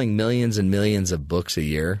you're selling millions and millions of books a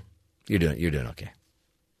year, you're doing okay.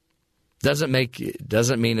 Doesn't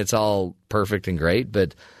mean it's all perfect and great,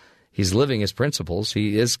 but he's living his principles.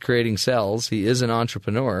 He is creating sales. He is an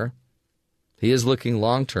entrepreneur. He is looking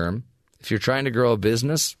long term. If you're trying to grow a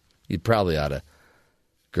business, you probably ought to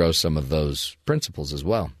grow some of those principles as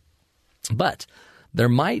well. But there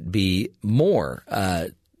might be more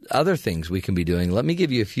other things we can be doing. Let me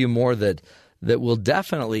give you a few more that will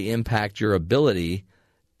definitely impact your ability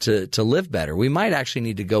to live better. We might actually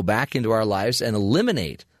need to go back into our lives and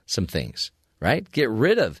eliminate some things, right? Get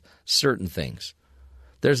rid of certain things.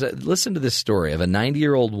 Listen to this story of a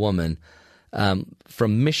 90-year-old woman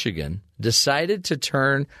from Michigan decided to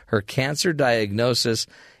turn her cancer diagnosis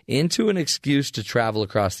into an excuse to travel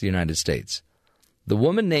across the United States. The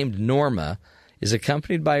woman named Norma is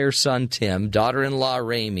accompanied by her son Tim, daughter-in-law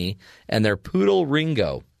Ramey, and their poodle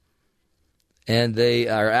Ringo. And they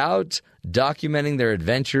are out documenting their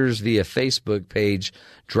adventures via Facebook page,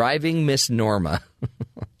 Driving Miss Norma.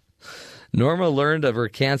 Norma learned of her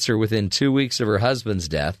cancer within 2 weeks of her husband's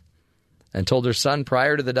death and told her son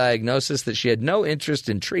prior to the diagnosis that she had no interest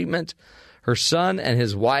in treatment. Her son and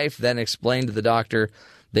his wife then explained to the doctor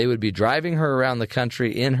they would be driving her around the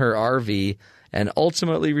country in her RV and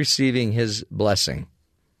ultimately receiving his blessing.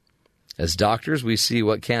 As doctors, we see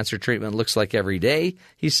what cancer treatment looks like every day,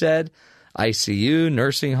 he said. ICU,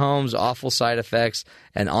 nursing homes, awful side effects,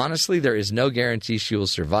 and honestly, there is no guarantee she will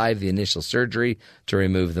survive the initial surgery to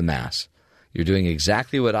remove the mass. You're doing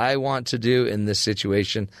exactly what I want to do in this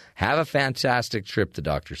situation. Have a fantastic trip, the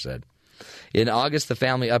doctor said. In August, the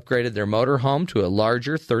family upgraded their motorhome to a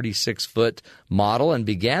larger 36-foot model and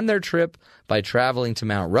began their trip by traveling to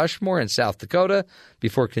Mount Rushmore in South Dakota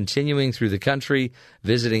before continuing through the country,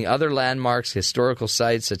 visiting other landmarks, historical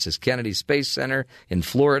sites such as Kennedy Space Center in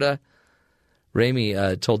Florida.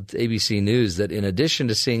 Ramey told ABC News that in addition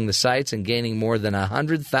to seeing the sights and gaining more than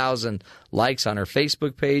 100,000 likes on her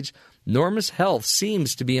Facebook page, Norma's health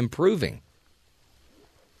seems to be improving.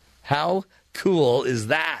 How cool is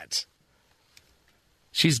that?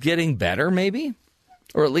 She's getting better, maybe?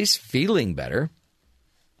 Or at least feeling better.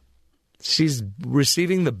 She's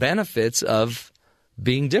receiving the benefits of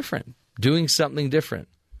being different, doing something different.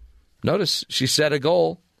 Notice she set a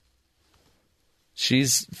goal.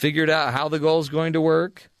 She's figured out how the goal is going to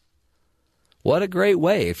work. What a great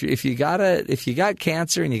way. If you got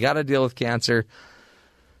cancer and you got to deal with cancer,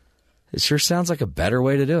 it sure sounds like a better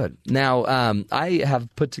way to do it. Now, I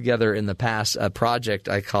have put together in the past a project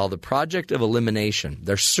I call the Project of Elimination.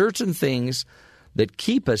 There's certain things that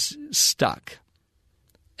keep us stuck.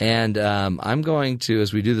 And I'm going to,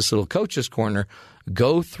 as we do this little Coach's Corner,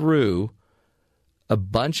 go through a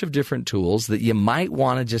bunch of different tools that you might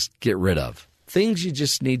want to just get rid of. Things you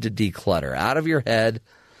just need to declutter out of your head.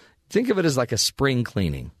 Think of it as like a spring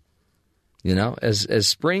cleaning. You know, as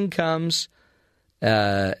spring comes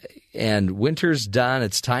and winter's done,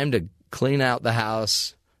 it's time to clean out the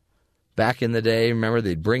house. Back in the day, remember,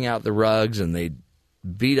 they'd bring out the rugs and they'd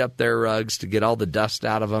beat up their rugs to get all the dust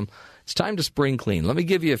out of them. It's time to spring clean. Let me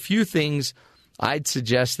give you a few things I'd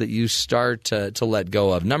suggest that you start to let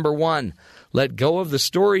go of. Number one, let go of the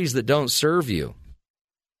stories that don't serve you.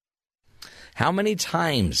 How many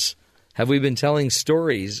times have we been telling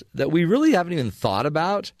stories that we really haven't even thought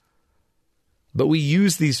about, but we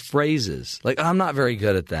use these phrases like, I'm not very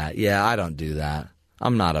good at that. Yeah, I don't do that.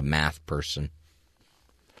 I'm not a math person.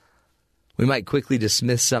 We might quickly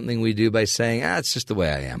dismiss something we do by saying, it's just the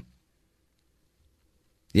way I am.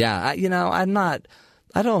 Yeah, I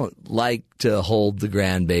don't like to hold the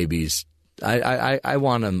grandbabies. I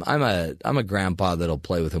want them. I'm a grandpa that'll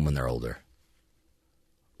play with them when they're older.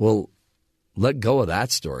 Well, let go of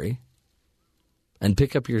that story and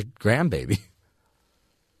pick up your grandbaby.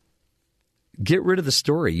 Get rid of the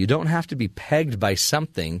story. You don't have to be pegged by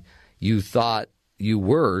something you thought you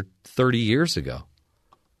were 30 years ago.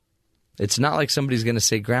 It's not like somebody's going to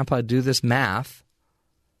say, Grandpa, do this math.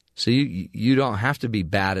 So you don't have to be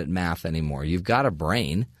bad at math anymore. You've got a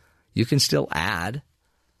brain. You can still add.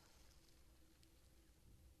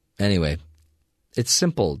 Anyway, it's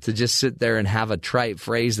simple to just sit there and have a trite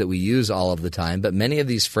phrase that we use all of the time. But many of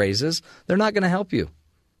these phrases, they're not going to help you.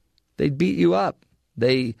 They beat you up.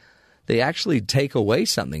 They actually take away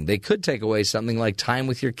something. They could take away something like time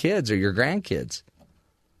with your kids or your grandkids.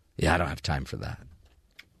 Yeah, I don't have time for that.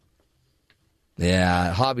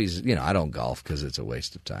 Yeah, hobbies, I don't golf because it's a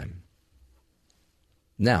waste of time.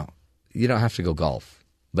 Now, you don't have to go golf,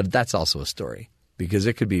 but that's also a story because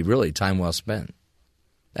it could be really time well spent.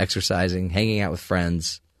 Exercising, hanging out with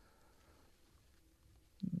friends,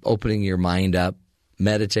 opening your mind up,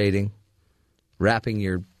 meditating, wrapping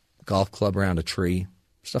your golf club around a tree,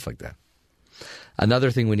 stuff like that. Another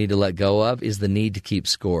thing we need to let go of is the need to keep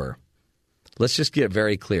score. Let's just get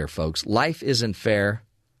very clear, folks. Life isn't fair.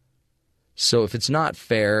 So if it's not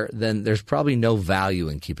fair, then there's probably no value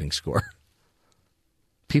in keeping score.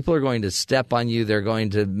 People are going to step on you. They're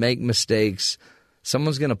going to make mistakes.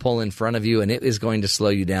 Someone's going to pull in front of you, and it is going to slow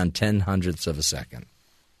you down 0.1 of a second.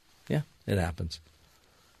 Yeah, it happens.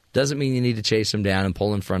 Doesn't mean you need to chase them down and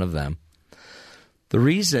pull in front of them. The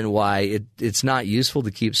reason why it's not useful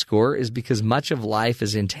to keep score is because much of life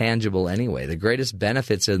is intangible anyway. The greatest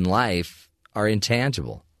benefits in life are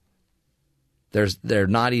intangible. They're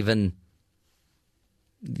not even...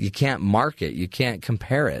 You can't mark it. You can't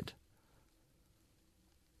compare it.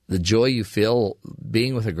 The joy you feel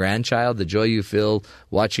being with a grandchild, the joy you feel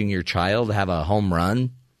watching your child have a home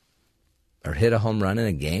run or hit a home run in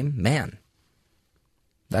a game, man,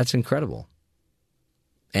 that's incredible.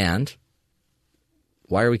 And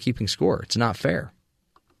why are we keeping score? It's not fair.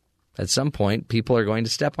 At some point, people are going to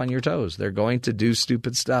step on your toes. They're going to do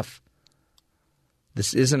stupid stuff.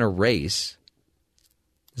 This isn't a race.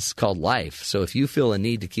 This is called life. So if you feel a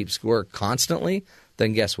need to keep score constantly,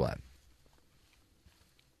 then guess what?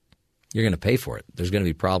 You're going to pay for it. There's going to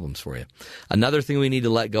be problems for you. Another thing we need to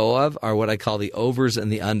let go of are what I call the overs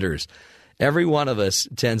and the unders. Every one of us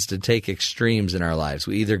tends to take extremes in our lives.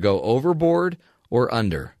 We either go overboard or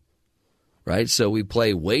under, right? So we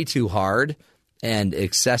play way too hard and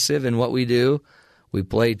excessive in what we do. We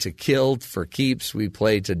play to kill for keeps. We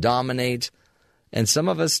play to dominate. And some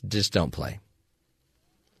of us just don't play.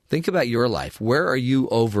 Think about your life. Where are you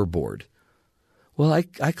overboard? Well,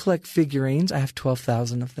 I collect figurines. I have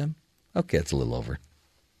 12,000 of them. Okay, it's a little over.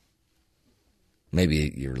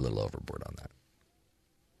 Maybe you're a little overboard on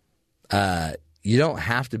that. You don't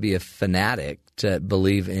have to be a fanatic to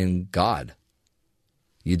believe in God.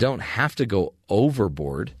 You don't have to go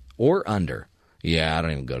overboard or under. Yeah, I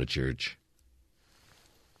don't even go to church.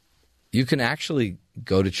 You can actually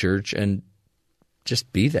go to church and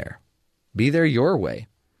just be there. Be there your way.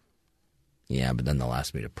 Yeah, but then they'll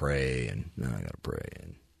ask me to pray, and then I got to pray.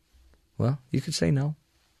 And well, you could say no.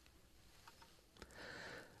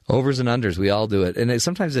 Overs and unders, we all do it. And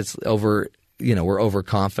sometimes it's over, we're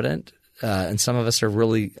overconfident, and some of us are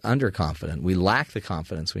really underconfident. We lack the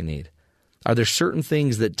confidence we need. Are there certain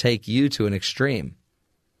things that take you to an extreme?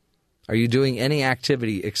 Are you doing any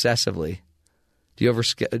activity excessively? Do you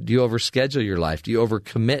overschedule your life? Do you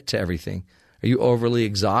overcommit to everything? Are you overly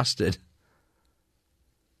exhausted?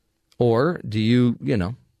 Or do you,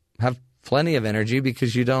 have plenty of energy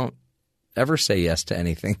because you don't ever say yes to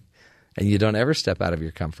anything and you don't ever step out of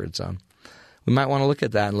your comfort zone? We might want to look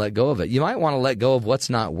at that and let go of it. You might want to let go of what's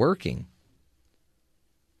not working.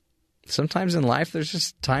 Sometimes in life, there's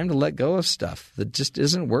just time to let go of stuff that just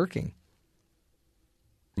isn't working.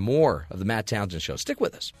 More of the Matt Townsend Show. Stick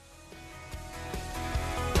with us.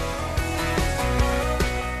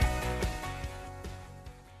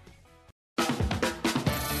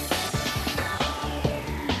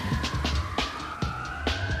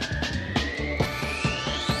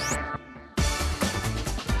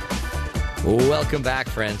 Welcome back,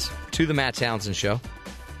 friends, to the Matt Townsend Show.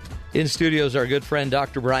 In studio is our good friend,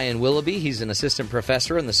 Dr. Brian Willoughby. He's an assistant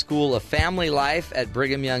professor in the School of Family Life at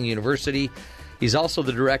Brigham Young University. He's also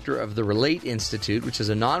the director of the Relate Institute, which is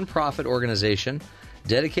a nonprofit organization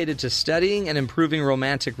dedicated to studying and improving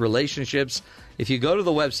romantic relationships. If you go to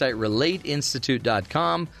the website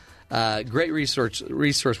relateinstitute.com, great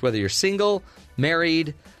resource whether you're single,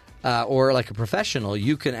 married, or like a professional.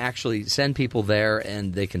 You can actually send people there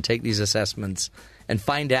and they can take these assessments and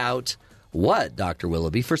find out what, Dr.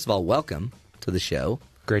 Willoughby. First of all, welcome to the show.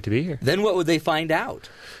 Great to be here. Then what would they find out?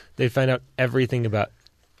 They'd find out everything about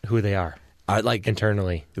who they are. Like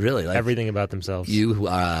internally. Really? Like everything about themselves. You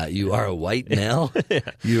are a white male? Yeah.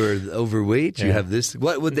 You are overweight? You have this?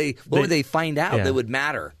 What would they find out that would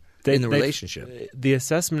matter in the relationship? The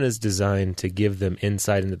assessment is designed to give them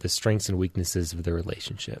insight into the strengths and weaknesses of the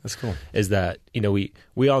relationship. That's cool. Is that,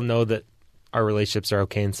 we all know that our relationships are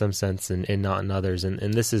okay in some sense and not in others.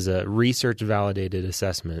 And this is a research-validated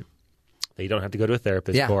assessment that you don't have to go to a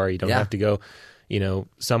therapist for. You don't have to go,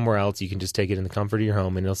 somewhere else. You can just take it in the comfort of your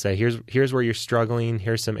home, and it'll say, here's where you're struggling.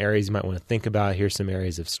 Here's some areas you might want to think about. Here's some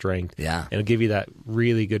areas of strength. Yeah. And it'll give you that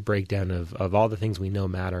really good breakdown of all the things we know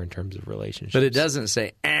matter in terms of relationships. But it doesn't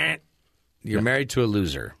say, you're married to a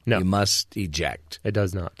loser. No. You must eject. It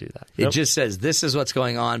does not do that. It just says this is what's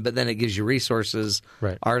going on, but then it gives you resources,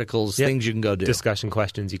 articles, things you can go do. Discussion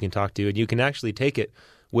questions you can talk to, and you can actually take it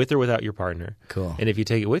with or without your partner. Cool. And if you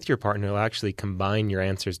take it with your partner, it'll actually combine your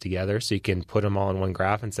answers together so you can put them all in one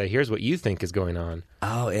graph and say, here's what you think is going on.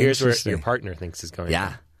 Oh, here's what your partner thinks is going on.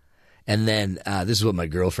 Yeah. And then this is what my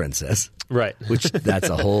girlfriend says. Right. Which that's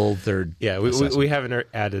a whole third. Yeah, we haven't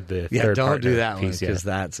added the third don't partner do that one piece because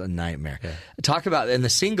that's a nightmare. Yeah. Talk about and the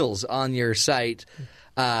singles on your site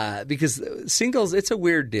because singles, it's a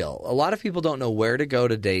weird deal. A lot of people don't know where to go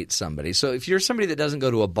to date somebody. So if you're somebody that doesn't go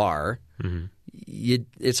to a bar,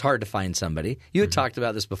 it's hard to find somebody. You had talked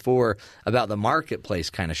about this before about the marketplace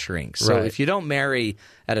kind of shrinks. So if you don't marry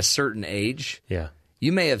at a certain age,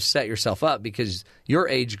 you may have set yourself up because your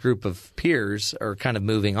age group of peers are kind of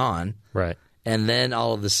moving on. Right. And then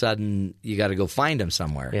all of a sudden you got to go find them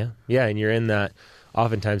somewhere. Yeah. Yeah, and you're in that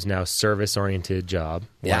oftentimes now service-oriented job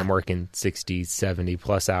where I'm working 60, 70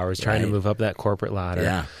 plus hours trying to move up that corporate ladder.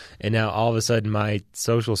 Yeah. And now all of a sudden my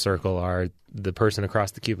social circle are the person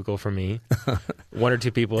across the cubicle from me, one or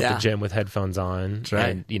two people at the gym with headphones on,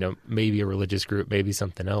 and maybe a religious group, maybe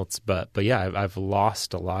something else. But yeah, I've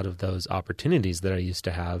lost a lot of those opportunities that I used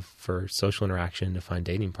to have for social interaction to find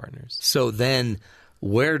dating partners. So then,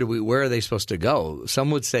 where are they supposed to go?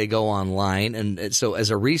 Some would say go online. And so, as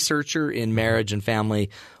a researcher in marriage and family,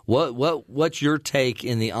 what's your take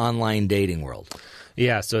in the online dating world?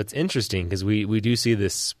 Yeah, so it's interesting because we do see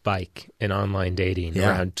this spike in online dating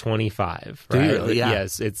around 25, right? Do you really? Yeah.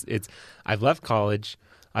 Yes, it's. I've left college.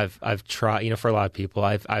 I've tried, for a lot of people,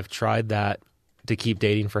 I've tried that to keep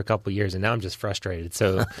dating for a couple of years, and now I'm just frustrated.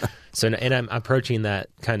 So and I'm approaching that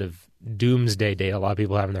kind of doomsday date a lot of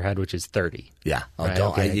people have in their head, which is 30. Yeah,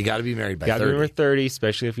 you got to be married by 30. Got to be over 30,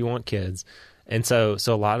 especially if you want kids. And so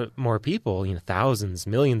a lot of more people, thousands,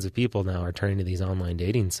 millions of people now are turning to these online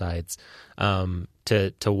dating sites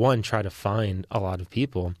to one, try to find a lot of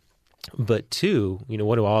people, but two,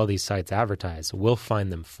 what do all these sites advertise? We'll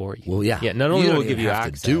find them for you. Well, yeah. Not only will we'll give you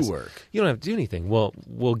access, to do work. You don't have to do anything. We'll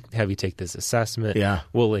have you take this assessment. Yeah.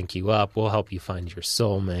 We'll link you up. We'll help you find your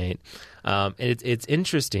soulmate. And it's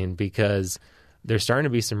interesting because there's starting to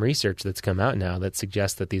be some research that's come out now that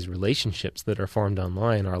suggests that these relationships that are formed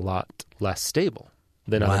online are a lot less stable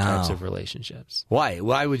than other types of relationships. Why?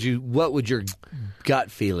 What would your gut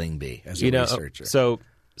feeling be as a researcher?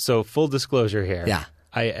 So full disclosure here. Yeah.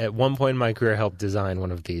 I, at one point in my career, helped design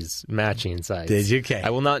one of these matching sites. Did you? Okay. I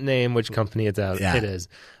will not name which company it is.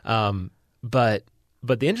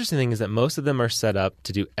 But the interesting thing is that most of them are set up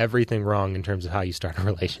to do everything wrong in terms of how you start a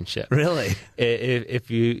relationship. Really? If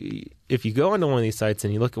you go onto one of these sites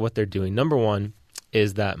and you look at what they're doing, number one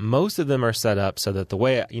is that most of them are set up so that the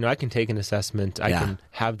way, I can take an assessment, I can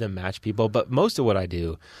have them match people, but most of what I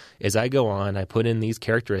do is I go on, I put in these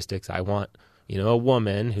characteristics. I want, a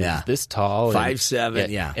woman who's this tall.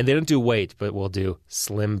 5'7", And they don't do weight, but we'll do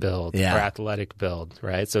slim build or athletic build,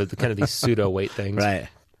 right? So it's kind of these pseudo weight things. Right.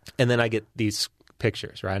 And then I get these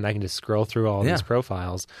pictures, right? And I can just scroll through all these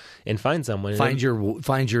profiles and find someone. Find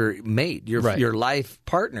your mate, your life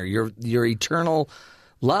partner, your eternal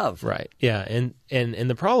love. Right. Yeah. And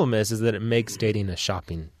the problem is that it makes dating a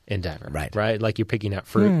shopping endeavor. Right. Like you're picking out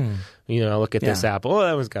fruit. Look at this apple. Oh,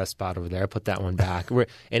 that one's got a spot over there. I put that one back.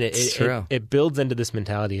 And it's true. It builds into this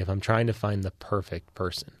mentality of I'm trying to find the perfect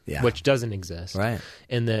person, which doesn't exist. Right.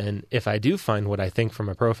 And then if I do find what I think from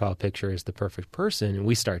a profile picture is the perfect person and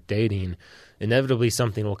we start dating, inevitably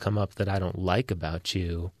something will come up that I don't like about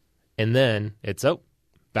you. And then it's,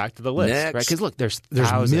 back to the list, right? Because look, there's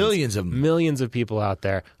thousands, millions of people out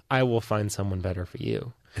there. I will find someone better for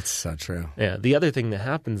you. It's so true. Yeah. The other thing that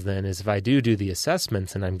happens then is if I do the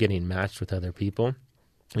assessments and I'm getting matched with other people,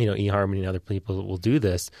 eHarmony and other people will do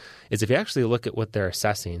this, is if you actually look at what they're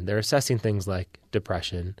assessing things like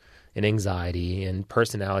depression and anxiety and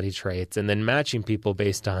personality traits, and then matching people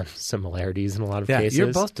based on similarities in a lot of cases.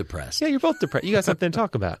 You're both depressed. Yeah, you're both depressed. You got something to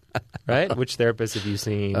talk about, right? Which therapist have you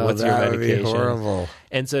seen? What's your medication? Would be horrible.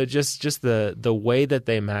 And so just the way that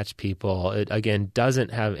they match people, it, again,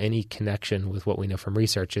 doesn't have any connection with what we know from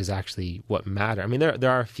research is actually what matter. I mean,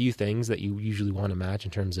 there are a few things that you usually want to match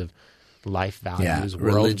in terms of life values,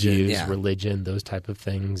 worldviews, religion, those type of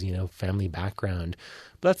things, family background.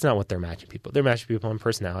 But that's not what they're matching people. They're matching people on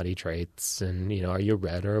personality traits and, are you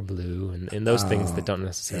red or blue and those things that don't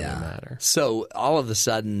necessarily matter. So all of a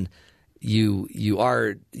sudden you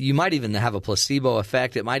might even have a placebo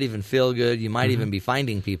effect. It might even feel good. You might even be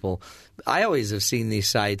finding people. I always have seen these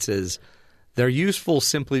sites as they're useful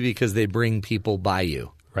simply because they bring people by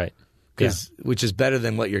you. Right. Which is better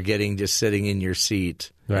than what you're getting just sitting in your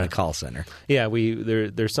seat in a call center. Yeah,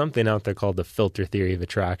 there's something out there called the filter theory of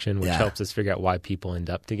attraction, which helps us figure out why people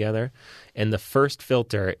end up together. And the first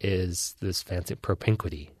filter is this fancy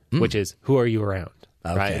propinquity, which is who are you around?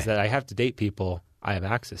 Okay. Right? Is that I have to date people I have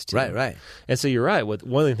access to. Right. And so you're right.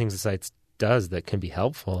 One of the things the site does that can be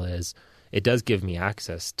helpful is it does give me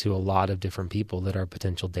access to a lot of different people that are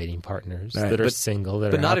potential dating partners that are single.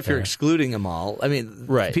 But not if you're excluding them all. I mean,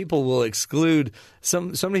 people will exclude so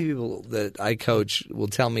many people that I coach will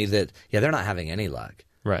tell me that they're not having any luck.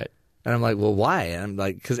 Right. And I'm like, well, why? And I'm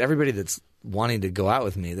like, because everybody that's wanting to go out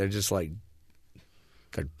with me, they're just like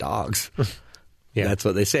they're dogs. That's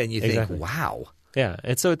what they say, and you think, wow. Yeah,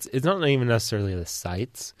 and so it's not even necessarily the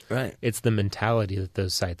sites. Right. It's the mentality that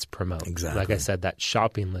those sites promote. Exactly. Like I said, that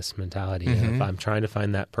shopping list mentality of I'm trying to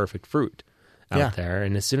find that perfect fruit out there.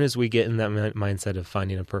 And as soon as we get in that mindset of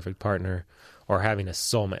finding a perfect partner or having a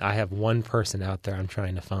soulmate, I have one person out there I'm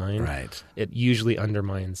trying to find. Right. It usually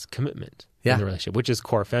undermines commitment. in the relationship, which is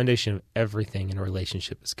core. Foundation of everything in a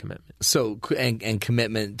relationship is commitment. So and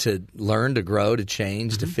commitment to learn, to grow, to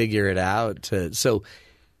change, to figure it out. So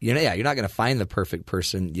you're not going to find the perfect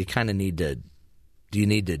person. You kind of need to. Do you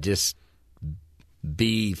need to just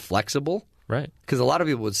be flexible? Right. Because a lot of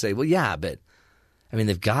people would say, well, yeah, but I mean,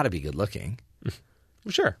 they've got to be good looking.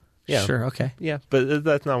 Sure. Yeah. Sure. Okay. Yeah, but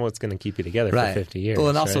that's not what's going to keep you together for 50 years. Well,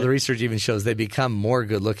 and also right? the research even shows they become more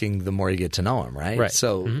good looking the more you get to know them, right? Right.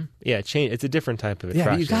 So it's a different type of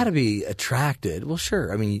attraction. Yeah, but you got to be attracted. Well,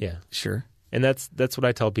 sure. I mean, sure. And that's what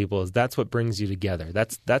I tell people is that's what brings you together.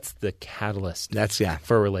 That's the catalyst.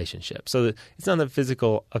 For a relationship. So it's not that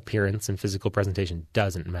physical appearance and physical presentation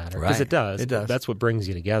doesn't matter because it does. It does. That's what brings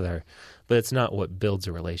you together, but it's not what builds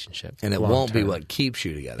a relationship. And it won't be what keeps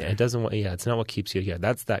you together. Yeah, it doesn't. Yeah, it's not what keeps you together.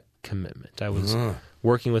 That's that commitment. I was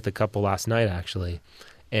working with a couple last night actually,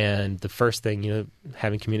 and the first thing,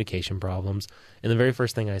 having communication problems, and the very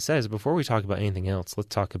first thing I said is before we talk about anything else, let's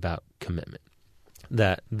talk about commitment.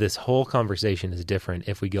 That this whole conversation is different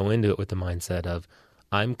if we go into it with the mindset of,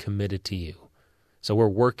 I'm committed to you. So we're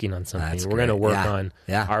working on something. We're going to work on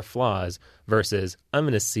our flaws versus I'm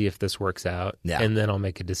going to see if this works out, and then I'll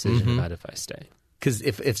make a decision about if I stay. Because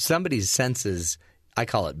if somebody senses, I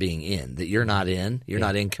call it being in, that you're not in,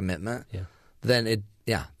 not in commitment, then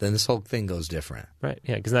then this whole thing goes different. Right,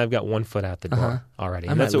 yeah, because I've got one foot out the door already.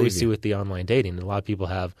 And that's what we see with the online dating. A lot of people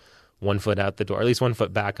have one foot out the door, or at least one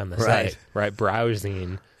foot back on the site, right?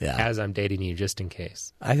 Browsing as I'm dating you just in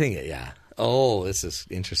case. I think Oh, this is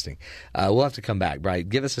interesting. We'll have to come back, Brian.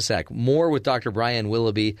 Give us a sec. More with Dr. Brian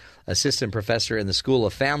Willoughby, assistant professor in the School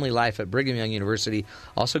of Family Life at Brigham Young University.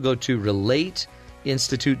 Also go to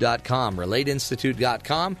relateinstitute.com,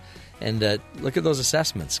 relateinstitute.com, and look at those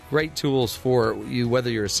assessments. Great tools for you, whether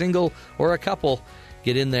you're a single or a couple.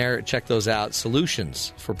 Get in there, check those out.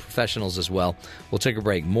 Solutions for professionals as well. We'll take a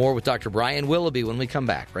break. More with Dr. Brian Willoughby when we come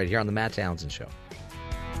back, right here on The Matt Townsend Show.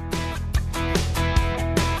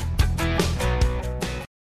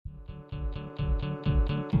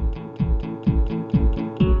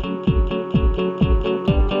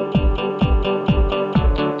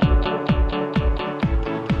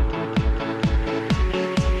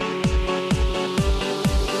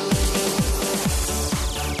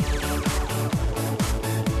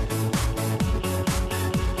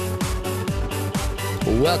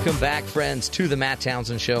 Welcome back, friends, to the Matt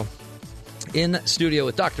Townsend Show. In studio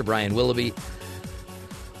with Dr. Brian Willoughby,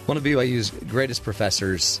 one of BYU's greatest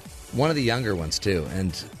professors, one of the younger ones, too.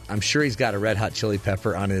 And I'm sure he's got a red hot chili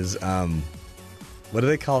pepper on his, what do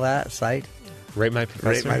they call that site? Rate My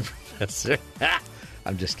Professor. Rate My Professor.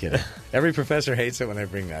 I'm just kidding. Every professor hates it when I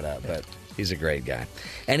bring that up, but he's a great guy.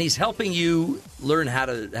 And he's helping you learn how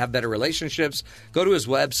to have better relationships. Go to his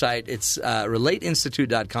website. It's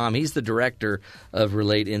relateinstitute.com. He's the director of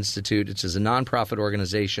Relate Institute. It's a nonprofit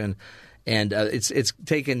organization. And it's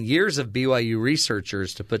taken years of BYU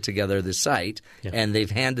researchers to put together the site, and they've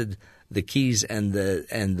handed the keys and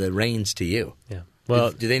the reins to you. Yeah. Well,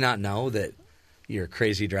 do they not know that you're a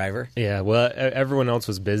crazy driver? Yeah, well, everyone else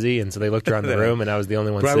was busy, and so they looked around the room, and I was the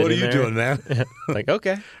only one sitting there. What are you doing, man? Like,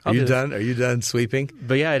 okay. Are you done? Are you done sweeping?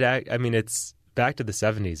 But yeah, I mean, it's back to the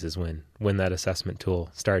 70s is when that assessment tool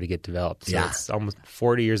started to get developed. So it's almost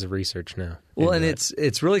 40 years of research now. Well, and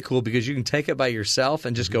it's really cool because you can take it by yourself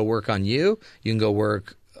and just go work on you. You can go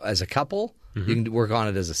work as a couple. You can work on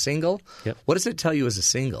it as a single. Yep. What does it tell you as a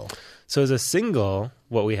single? So as a single,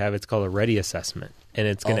 what we have, it's called a ready assessment. And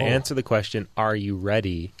it's going to answer the question, are you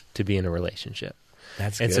ready to be in a relationship?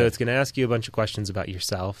 That's good. And so it's going to ask you a bunch of questions about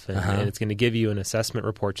yourself, and it's going to give you an assessment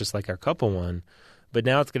report just like our couple one. But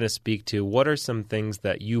now it's going to speak to what are some things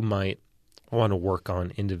that you might want to work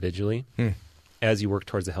on individually as you work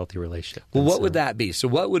towards a healthy relationship. Well, what would that be? So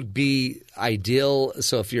what would be ideal?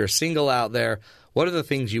 So if you're single out there, what are the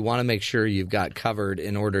things you want to make sure you've got covered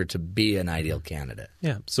in order to be an ideal candidate?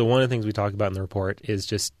 Yeah. So one of the things we talk about in the report is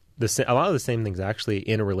just a lot of the same things actually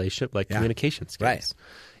in a relationship, like communication skills,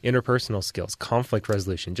 interpersonal skills, conflict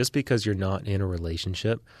resolution. Just because you're not in a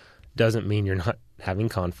relationship doesn't mean you're not having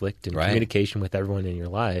conflict and communication with everyone in your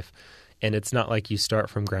life. And it's not like you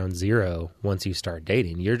start from ground zero once you start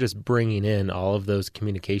dating. You're just bringing in all of those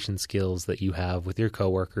communication skills that you have with your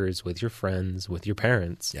coworkers, with your friends, with your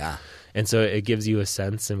parents. Yeah. And so it gives you a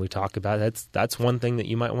sense, and we talk about that's one thing that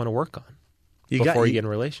you might want to work on before you get in a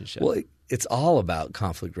relationship. Well, it's all about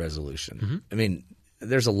conflict resolution. I mean,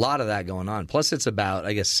 there's a lot of that going on. Plus, it's about,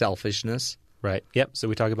 I guess, selfishness. Right. Yep. So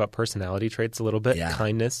we talk about personality traits a little bit,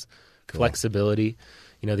 kindness, flexibility.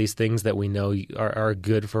 these things that we know are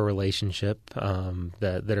good for a relationship, that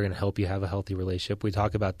are going to help you have a healthy relationship. We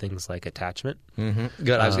talk about things like attachment. Mm-hmm.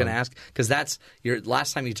 Good. I was going to ask, because that's your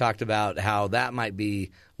last time you talked about how that might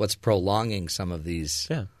be what's prolonging some of these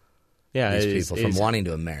these people from wanting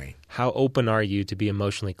to marry. How open are you to be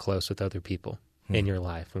emotionally close with other people in your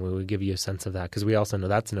life? And we would give you a sense of that, because we also know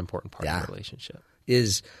that's an important part of the relationship.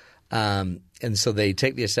 And so they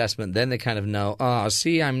take the assessment, then they kind of know,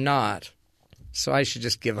 I'm not. So I should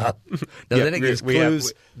just give up. Then it gives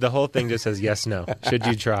clues. The whole thing just says yes, no. Should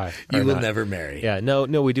you try? You will never marry. Yeah, no.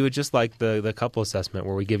 We do it just like the couple assessment,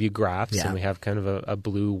 where we give you graphs and we have kind of a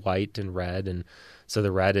blue, white, and red. And so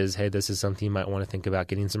the red is, hey, this is something you might want to think about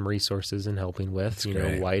getting some resources and helping with.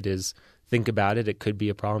 That's White is think about it. It could be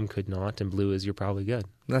a problem, could not. And blue is you're probably good.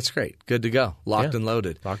 That's great. Good to go. Locked and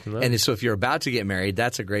loaded. Locked and loaded. And so if you're about to get married,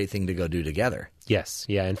 that's a great thing to go do together. Yes.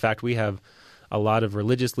 Yeah. In fact, we have a lot of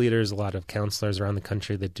religious leaders, a lot of counselors around the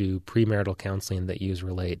country that do premarital counseling that use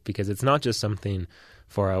Relate, because it's not just something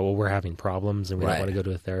for, we're having problems and we don't want to go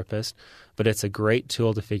to a therapist, but it's a great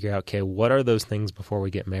tool to figure out, okay, what are those things before we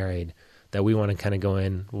get married that we want to kind of go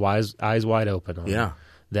in eyes wide open on,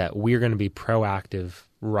 that we're going to be proactive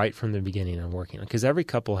right from the beginning and working on. Because every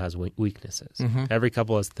couple has weaknesses. Mm-hmm. Every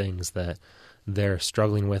couple has things that they're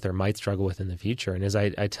struggling with or might struggle with in the future. And as I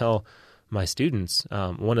tell my students,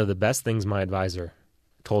 one of the best things my advisor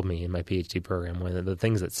told me in my PhD program, one of the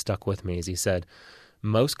things that stuck with me is he said,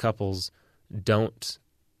 most couples don't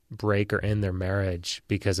break or end their marriage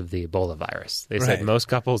because of the Ebola virus. They said most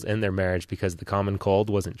couples end their marriage because the common cold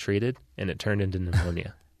wasn't treated and it turned into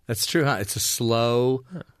pneumonia. That's true, huh? It's a slow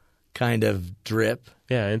kind of drip.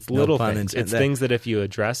 Yeah, it's little things. It's things that if you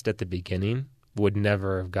addressed at the beginning would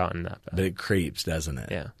never have gotten that bad. But it creeps, doesn't it?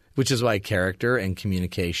 Yeah. Which is why character and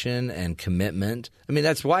communication and commitment. I mean,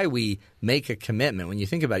 that's why we make a commitment. When you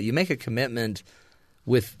think about it, you make a commitment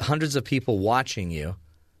with hundreds of people watching you,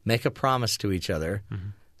 make a promise to each other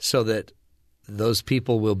so that those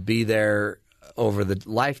people will be there over the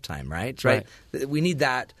lifetime, right? We need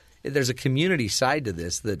that. There's a community side to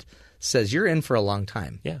this that says you're in for a long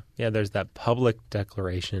time. Yeah. Yeah, there's that public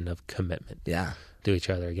declaration of commitment. Yeah. To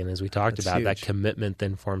each other. Again, as we talked about, huge. That commitment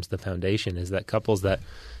then forms the foundation. Is that couples that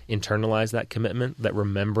internalize that commitment, that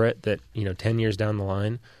remember it, that 10 years down the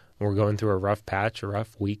line, when we're going through a rough patch, a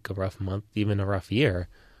rough week, a rough month, even a rough year,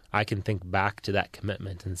 I can think back to that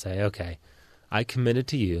commitment and say, okay, I committed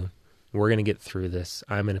to you. We're going to get through this.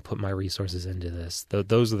 I'm going to put my resources into this.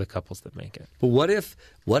 Those are the couples that make it. But what if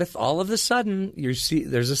all of a sudden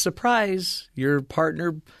there's a surprise? Your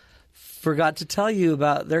partner forgot to tell you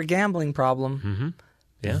about their gambling problem. Mm-hmm.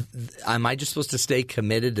 Yeah. Am I just supposed to stay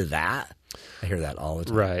committed to that? I hear that all the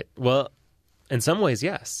time. Right. Well, in some ways,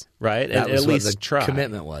 yes. Right. That and was at what least the try.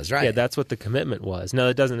 Commitment was, right? Yeah, that's what the commitment was. No,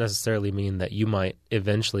 it doesn't necessarily mean that you might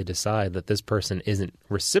eventually decide that this person isn't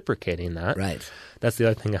reciprocating that. Right. That's the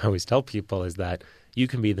other thing I always tell people is that you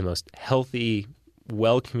can be the most healthy,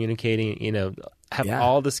 well-communicating, have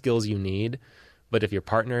all the skills you need, but if your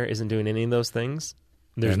partner isn't doing any of those things,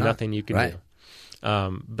 there's nothing you can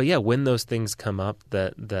do. But yeah, when those things come up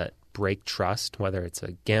that break trust, whether it's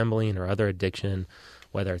a gambling or other addiction,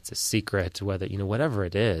 whether it's a secret, whether whatever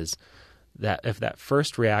it is, that if that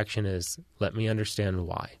first reaction is let me understand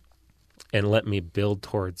why, and let me build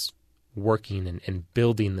towards working and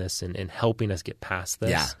building this and helping us get past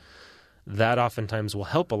this, that oftentimes will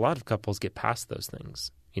help a lot of couples get past those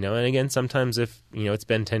things. And again, sometimes if it's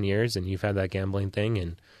been 10 years and you've had that gambling thing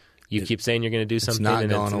and you keep saying you're going to do something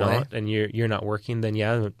and it's not, and you're not working, then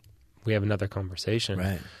we have another conversation.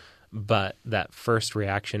 Right. But that first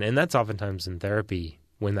reaction, and that's oftentimes in therapy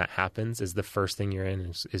when that happens, is the first thing you're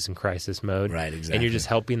in is in crisis mode. Right, exactly. And you're just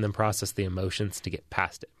helping them process the emotions to get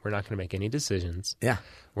past it. We're not going to make any decisions. Yeah.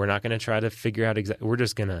 We're not going to try to figure out we're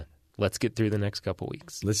just going to let's get through the next couple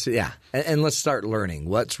weeks. And let's start learning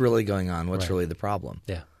what's really going on, what's really the problem.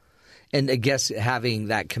 Yeah. And I guess having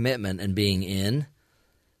that commitment and being in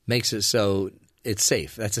makes it so it's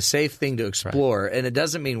safe. That's a safe thing to explore. Right. And it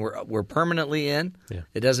doesn't mean we're permanently in. Yeah.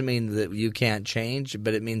 It doesn't mean that you can't change,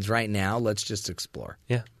 but it means right now let's just explore.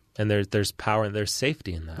 Yeah. And there's power and there's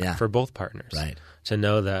safety in that for both partners. Right. To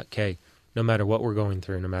know that, okay, no matter what we're going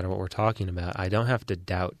through, no matter what we're talking about, I don't have to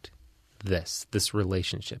doubt this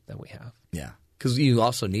relationship that we have. Yeah. Because you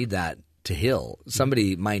also need that to heal.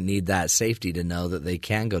 Somebody might need that safety to know that they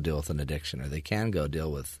can go deal with an addiction or they can go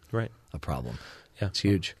deal with a problem. Yeah. It's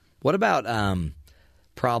huge. What about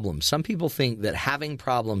problems? Some people think that having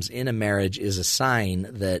problems in a marriage is a sign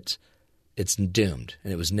that it's doomed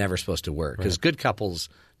and it was never supposed to work because good couples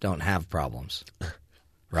don't have problems,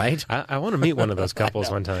 right? I want to meet one of those couples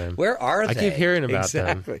one time. Where are they? I keep hearing about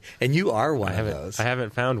them. And you are one of those. I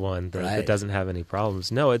haven't found one that doesn't have any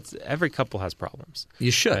problems. No, every couple has problems.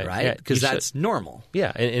 You should, right? Because that's normal.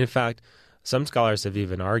 Yeah. And in fact, some scholars have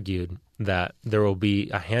even argued that there will be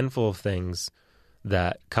a handful of things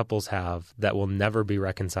that couples have that will never be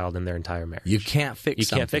reconciled in their entire marriage. You can't fix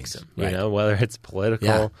them. Right. Whether it's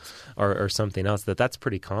political or something else. That's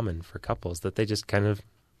pretty common for couples, that they just kind of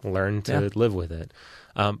learn to live with it.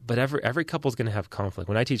 But every couple is going to have conflict.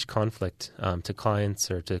 When I teach conflict to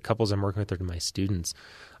clients or to couples I'm working with or to my students,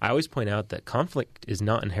 I always point out that conflict is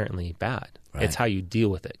not inherently bad. Right. It's how you deal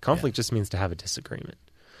with it. Conflict just means to have a disagreement.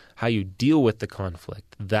 How you deal with the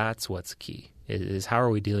conflict, that's what's key. Is how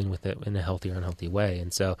are we dealing with it in a healthy or unhealthy way?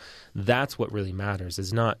 And so that's what really matters,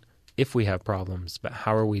 is not if we have problems, but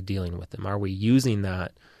how are we dealing with them? Are we using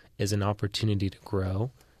that as an opportunity to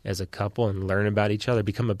grow as a couple and learn about each other,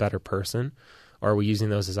 become a better person? Or are we using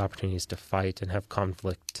those as opportunities to fight and have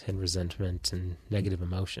conflict and resentment and negative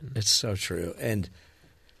emotion? It's so true. And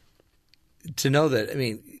to know that, I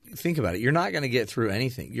mean, think about it. You're not going to get through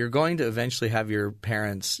anything. You're going to eventually have your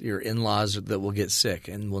parents, your in-laws that will get sick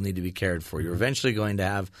and will need to be cared for. You're eventually going to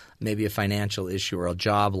have maybe a financial issue or a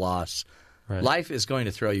job loss. Right. Life is going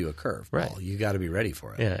to throw you a curve. Right. You got to be ready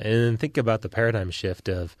for it. Yeah, and then think about the paradigm shift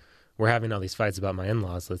of we're having all these fights about my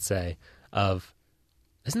in-laws, let's say, of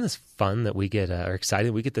isn't this fun that we get or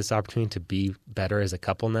excited? We get this opportunity to be better as a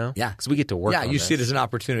couple now. Yeah. Because we get to work on you see it as an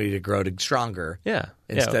opportunity to grow to stronger. Yeah.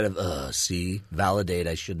 Instead of, validate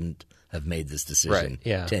I shouldn't have made this decision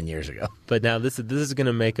 10 years ago. But now this is going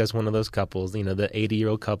to make us one of those couples, the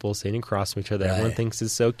 80-year-old couple sitting across from each other. Right. Everyone thinks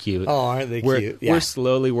is so cute. Oh, aren't they cute? We're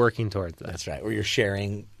slowly working towards that. That's right. Where you're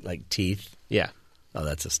sharing like teeth. Yeah. Oh,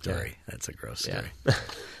 that's a story. Yeah. That's a gross story. Yeah.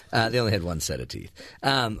 They only had one set of teeth.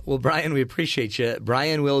 Well, Brian, we appreciate you.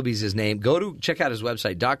 Brian Willoughby's his name. Check out his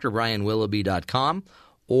website, drbrianwilloughby.com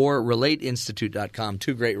or relateinstitute.com.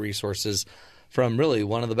 Two great resources from really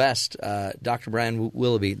one of the best, Dr. Brian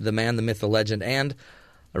Willoughby, the man, the myth, the legend, and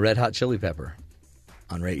a red hot chili pepper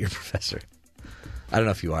on Rate Your Professor. I don't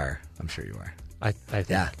know if you are. I'm sure you are. I think.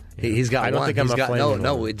 Yeah. He's got one. I don't think I'm a flaming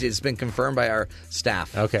No, it's been confirmed by our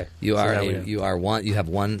staff. Okay. You are one. You have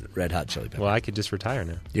one red hot chili pepper. Well, I could just retire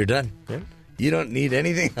now. You're done. Yeah. You don't need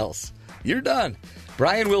anything else. You're done.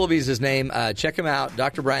 Brian Willoughby's his name. Check him out,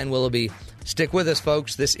 Dr. Brian Willoughby. Stick with us,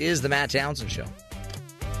 folks. This is the Matt Townsend Show.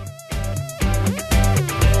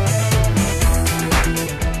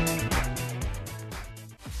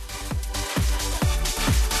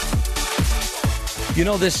 You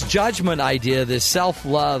know, this judgment idea, this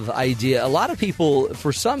self-love idea, a lot of people,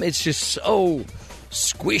 for some, it's just so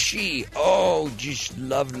squishy. Oh, just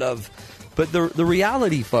love. But the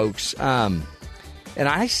reality, folks, and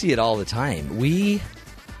I see it all the time, we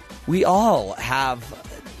all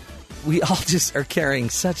just are carrying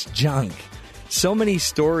such junk. So many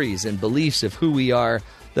stories and beliefs of who we are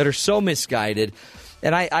that are so misguided.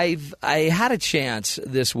 And I had a chance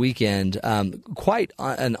this weekend, quite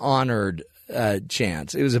an honored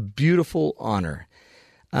chance. It was a beautiful honor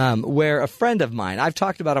where a friend of mine, I've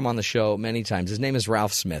talked about him on the show many times. His name is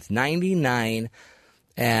Ralph Smith, 99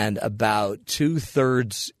 and about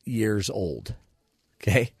 2/3 years old.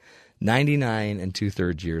 Okay, 99 and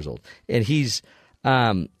 2/3 years old, and he's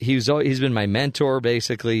been my mentor.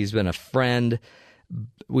 Basically, he's been a friend.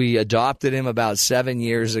 We adopted him about 7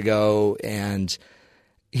 years ago, and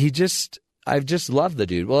I've just loved the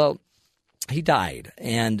dude. Well, he died,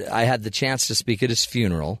 and I had the chance to speak at his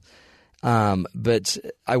funeral. But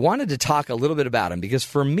I wanted to talk a little bit about him because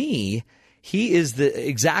for me, he is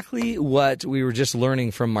exactly what we were just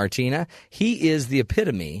learning from Martina. He is the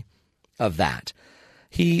epitome of that.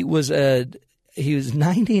 He was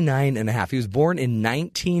 99 and a half. He was born in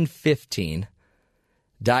 1915,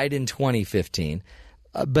 died in 2015.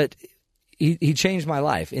 But he changed my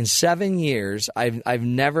life. In 7 years, I've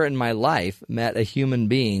never in my life met a human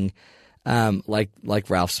being like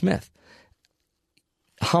Ralph Smith.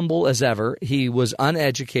 Humble as ever. He was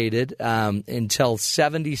uneducated until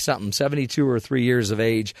 70-something, 72 or 3 years of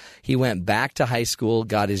age. He went back to high school,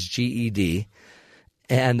 got his GED,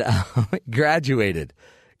 and graduated.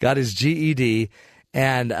 Got his GED,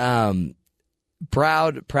 and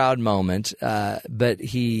proud moment. But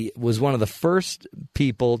he was one of the first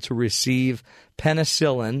people to receive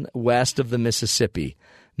penicillin west of the Mississippi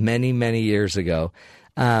many, many years ago.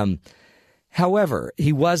 However,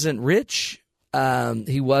 he wasn't rich.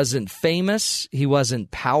 He wasn't famous. He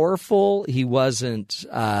wasn't powerful. He wasn't,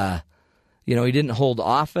 he didn't hold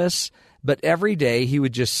office. But every day he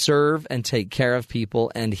would just serve and take care of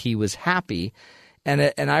people, and he was happy.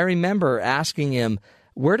 And I remember asking him,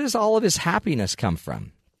 where does all of his happiness come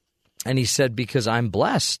from? And he said, because I'm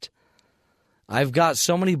blessed. I've got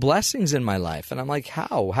so many blessings in my life. And I'm like,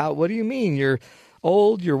 how? What do you mean? You're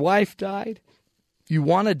old, your wife died. You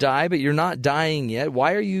want to die, but you're not dying yet.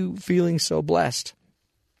 Why are you feeling so blessed?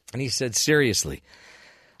 And he said, seriously,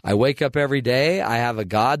 I wake up every day. I have a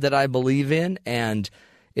God that I believe in. And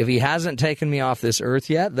if he hasn't taken me off this earth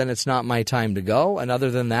yet, then it's not my time to go. And other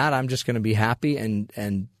than that, I'm just going to be happy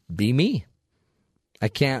and be me. I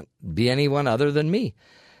can't be anyone other than me.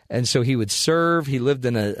 And so he would serve. He lived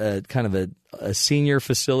in a kind of a senior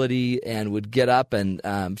facility and would get up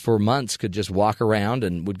and for months could just walk around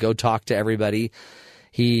and would go talk to everybody.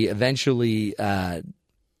 He eventually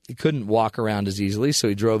he couldn't walk around as easily, so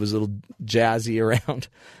he drove his little Jazzy around.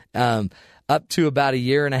 Up to about a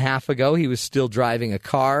year and a half ago, he was still driving a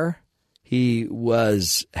car. He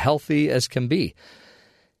was healthy as can be.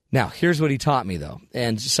 Now, here's what he taught me, though.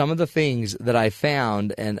 And some of the things that I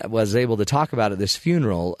found and was able to talk about at this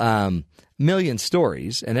funeral, million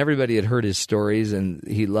stories, and everybody had heard his stories, and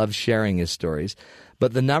he loved sharing his stories.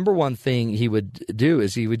 But the number one thing he would do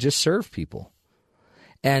is he would just serve people.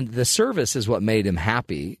 And the service is what made him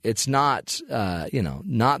happy. It's not,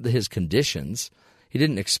 not his conditions. He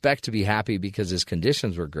didn't expect to be happy because his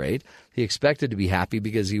conditions were great. He expected to be happy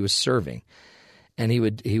because he was serving. And he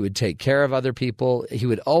would take care of other people. He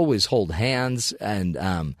would always hold hands. And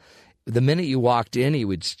the minute you walked in, he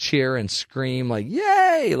would cheer and scream like,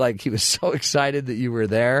 yay! Like he was so excited that you were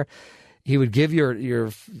there. He would give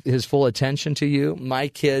his full attention to you. My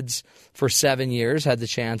kids, for 7 years, had the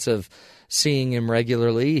chance of seeing him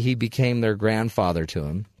regularly. He became their grandfather to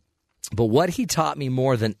him. But what he taught me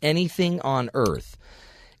more than anything on earth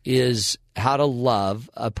is how to love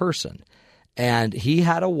a person. And he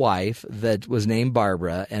had a wife that was named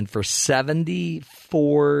Barbara, and for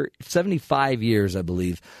 75 years, I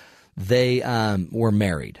believe, they were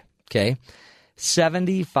married, okay?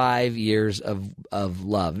 75 years of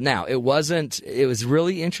love. Now, it was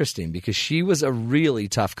really interesting because she was a really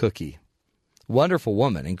tough cookie. Wonderful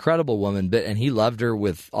woman, incredible woman, and he loved her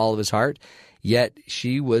with all of his heart, yet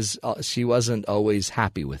she wasn't always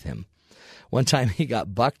happy with him. One time he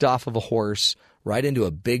got bucked off of a horse right into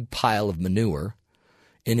a big pile of manure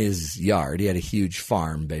in his yard. He had a huge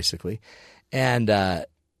farm, basically, and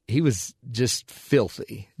he was just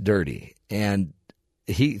filthy, dirty, and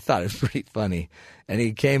he thought it was pretty funny. And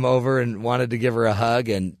he came over and wanted to give her a hug,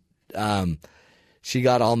 and she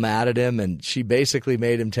got all mad at him, and she basically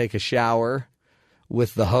made him take a shower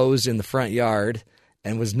with the hose in the front yard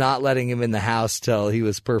and was not letting him in the house till he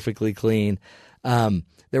was perfectly clean.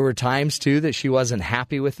 There were times, too, that she wasn't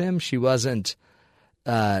happy with him. She wasn't,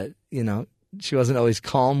 she wasn't always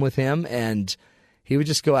calm with him, and he would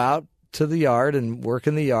just go out to the yard and work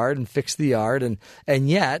in the yard and fix the yard. And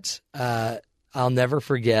yet, I'll never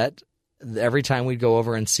forget, every time we'd go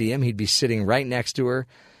over and see him, he'd be sitting right next to her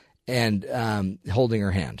and holding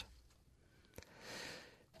her hand.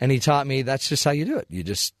 And he taught me that's just how you do it. You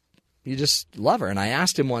just love her. And I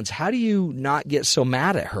asked him once, how do you not get so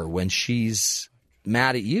mad at her when she's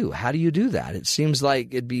mad at you? How do you do that? It seems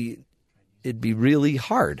like it'd be really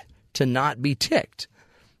hard to not be ticked.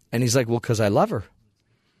 And he's like, well, because I love her.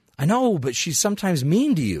 I know, but she's sometimes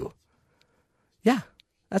mean to you. Yeah,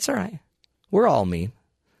 that's all right. We're all mean.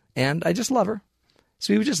 And I just love her.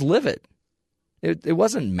 So he would just live it. It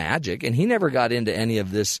wasn't magic. And he never got into any of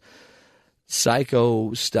this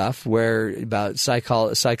psycho stuff about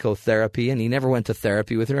psychotherapy, and he never went to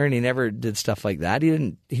therapy with her, and he never did stuff like that.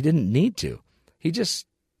 He didn't need to. He just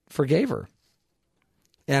forgave her.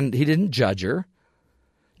 And he didn't judge her.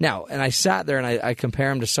 Now, and I sat there and I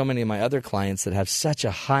compare him to so many of my other clients that have such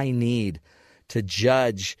a high need to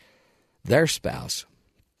judge their spouse.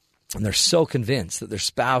 And they're so convinced that their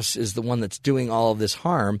spouse is the one that's doing all of this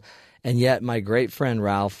harm. And yet my great friend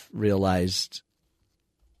Ralph realized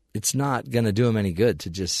it's not going to do him any good to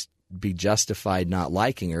just be justified not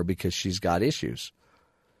liking her because she's got issues.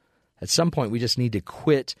 At some point, we just need to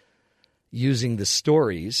quit using the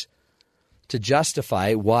stories to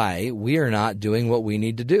justify why we are not doing what we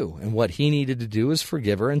need to do. And what he needed to do is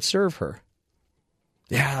forgive her and serve her.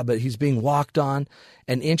 Yeah, but he's being walked on.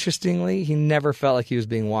 And interestingly, he never felt like he was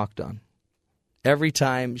being walked on. Every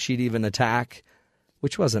time she'd even attack,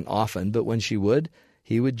 which wasn't often, but when she would,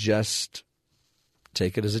 he would just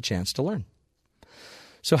take it as a chance to learn.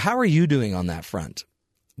 So how are you doing on that front?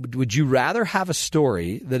 Would you rather have a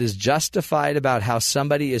story that is justified about how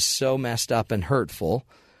somebody is so messed up and hurtful,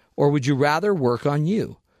 or would you rather work on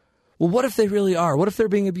you? Well, what if they really are? What if they're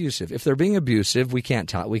being abusive? If they're being abusive, we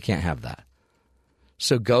can't have that.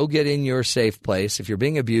 So go get in your safe place. If you're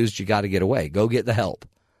being abused, you got to get away. Go get the help.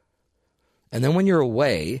 And then when you're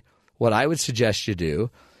away, what I would suggest you do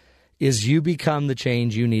is you become the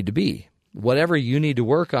change you need to be. Whatever you need to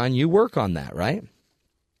work on, you work on that, right?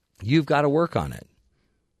 You've got to work on it.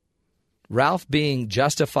 Ralph being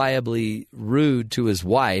justifiably rude to his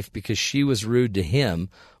wife because she was rude to him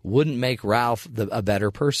wouldn't make Ralph a better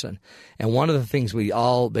person. And one of the things we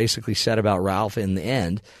all basically said about Ralph in the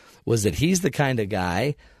end was that he's the kind of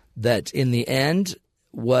guy that in the end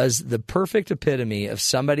was the perfect epitome of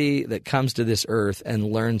somebody that comes to this earth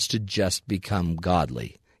and learns to just become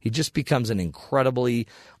godly. He just becomes an incredibly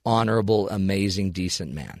honorable, amazing,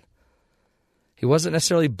 decent man. He wasn't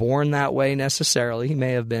necessarily born that way necessarily. He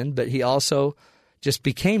may have been, but he also just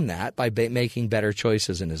became that by making better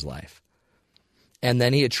choices in his life. And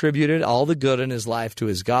then he attributed all the good in his life to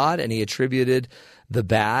his God, and he attributed the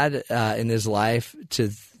bad in his life to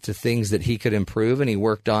things that he could improve, and he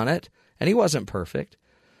worked on it. And he wasn't perfect,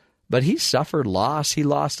 but he suffered loss. He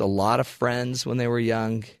lost a lot of friends when they were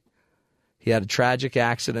young. He had a tragic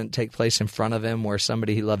accident take place in front of him where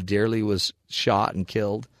somebody he loved dearly was shot and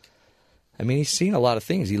killed. I mean, he's seen a lot of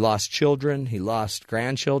things. He lost children. He lost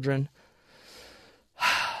grandchildren.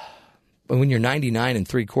 But when you're 99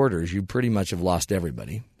 3/4, you pretty much have lost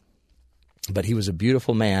everybody. But he was a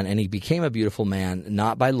beautiful man, and he became a beautiful man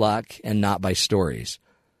not by luck and not by stories.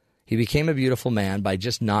 He became a beautiful man by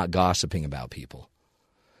just not gossiping about people.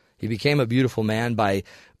 He became a beautiful man by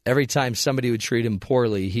every time somebody would treat him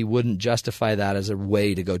poorly, he wouldn't justify that as a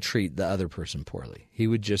way to go treat the other person poorly. He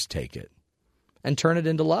would just take it and turn it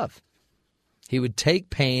into love. He would take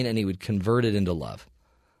pain and he would convert it into love.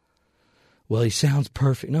 Well, he sounds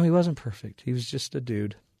perfect. No, he wasn't perfect. He was just a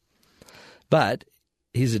dude. But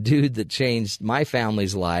he's a dude that changed my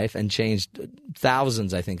family's life and changed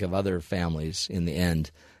thousands, I think, of other families in the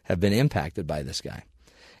end have been impacted by this guy.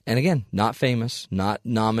 And again, not famous, not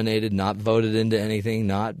nominated, not voted into anything,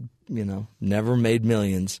 not, never made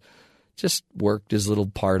millions, just worked his little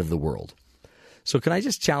part of the world. So can I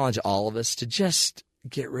just challenge all of us to just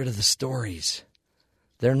get rid of the stories?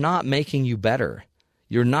 They're not making you better.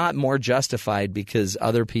 You're not more justified because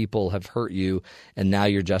other people have hurt you and now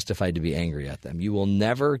you're justified to be angry at them. You will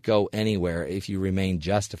never go anywhere if you remain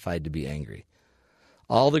justified to be angry.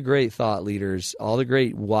 All the great thought leaders, all the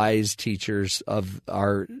great wise teachers of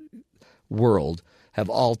our world have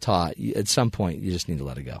all taught at some point you just need to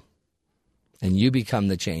let it go. And you become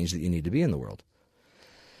the change that you need to be in the world.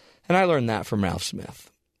 And I learned that from Ralph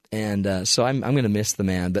Smith. And so I'm going to miss the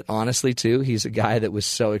man. But honestly, too, he's a guy that was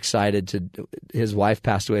so excited his wife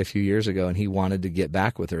passed away a few years ago, and he wanted to get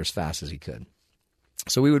back with her as fast as he could.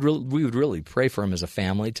 So we would really pray for him as a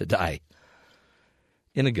family to die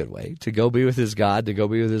in a good way, to go be with his God, to go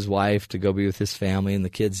be with his wife, to go be with his family and the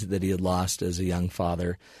kids that he had lost as a young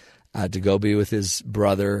father, to go be with his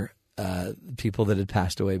brother, people that had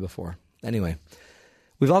passed away before. Anyway,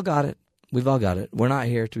 we've all got it. We've all got it. We're not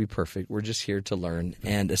here to be perfect. We're just here to learn.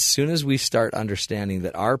 And as soon as we start understanding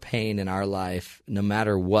that our pain in our life, no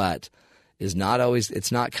matter what, is not always,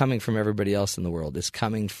 it's not coming from everybody else in the world. It's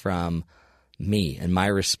coming from me and my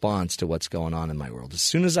response to what's going on in my world. As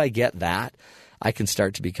soon as I get that, I can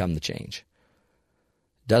start to become the change.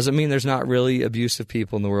 Doesn't mean there's not really abusive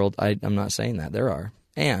people in the world. I'm not saying that. There are.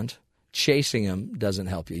 And chasing them doesn't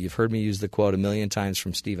help you. You've heard me use the quote a million times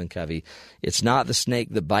from Stephen Covey. It's not the snake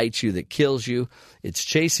that bites you that kills you. It's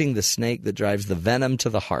chasing the snake that drives the venom to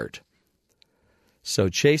the heart. So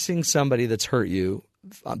chasing somebody that's hurt you,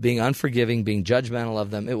 being unforgiving, being judgmental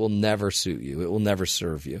of them, it will never suit you. It will never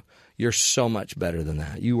serve you. You're so much better than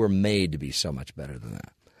that. You were made to be so much better than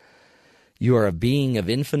that. You are a being of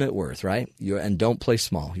infinite worth, right? And don't play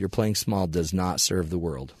small. Your playing small does not serve the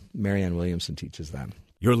world. Marianne Williamson teaches that.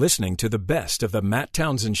 You're listening to the best of the Matt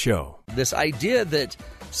Townsend Show. This idea that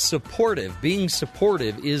being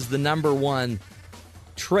supportive is the number one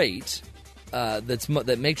trait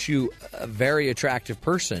that makes you a very attractive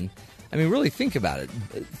person. I mean, really think about it.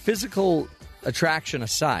 Physical attraction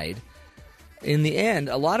aside, in the end,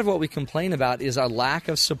 a lot of what we complain about is our lack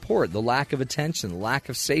of support, the lack of attention, the lack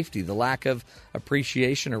of safety, the lack of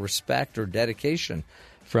appreciation or respect or dedication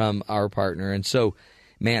from our partner. And so,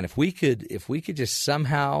 man, if we could just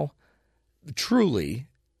somehow truly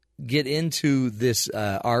get into this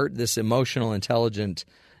art, this emotional, intelligent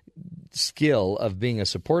skill of being a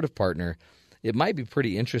supportive partner, it might be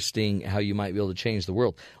pretty interesting how you might be able to change the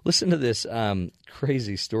world. Listen to this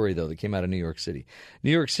crazy story, though, that came out of New York City.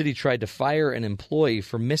 New York City tried to fire an employee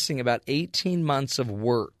for missing about 18 months of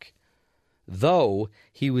work, though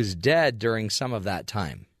he was dead during some of that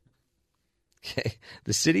time. Okay.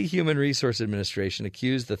 The City Human Resource Administration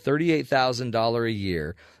accused the $38,000 a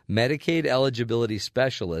year Medicaid eligibility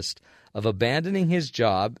specialist of abandoning his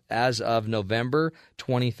job as of November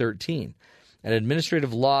 2013. An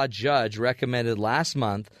administrative law judge recommended last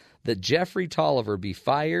month that Jeffrey Tolliver be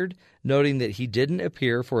fired, noting that he didn't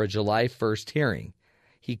appear for a July 1st hearing.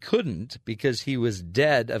 He couldn't because he was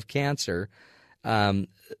dead of cancer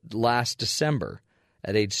last December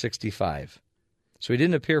at age 65. So he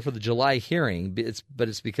didn't appear for the July hearing, but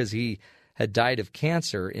it's because he had died of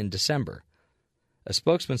cancer in December. A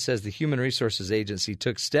spokesman says the Human Resources Agency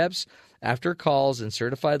took steps after calls and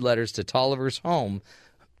certified letters to Tolliver's home.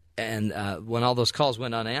 And when all those calls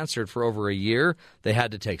went unanswered for over a year, they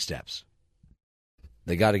had to take steps.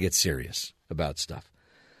 They got to get serious about stuff.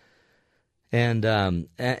 And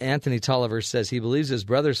Anthony Tolliver says he believes his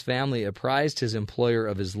brother's family apprised his employer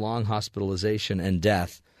of his long hospitalization and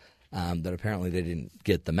death, that apparently they didn't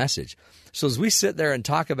get the message. So as we sit there and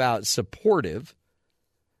talk about supportive,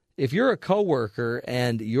 if you're a coworker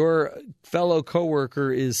and your fellow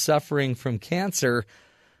coworker is suffering from cancer,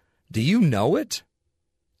 do you know it?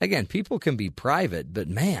 Again, people can be private, but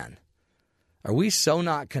man, are we so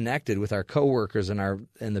not connected with our coworkers and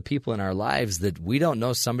the people in our lives that we don't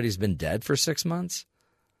know somebody's been dead for 6 months?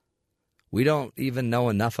 We don't even know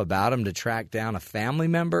enough about them to track down a family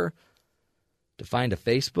member, to find a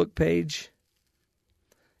Facebook page.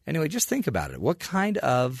 Anyway, just think about it. What kind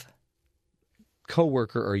of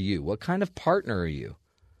coworker are you? What kind of partner are you?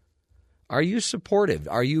 Are you supportive?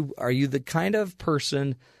 Are you the kind of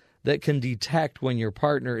person that can detect when your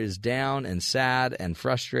partner is down and sad and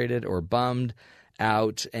frustrated or bummed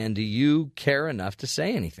out, and do you care enough to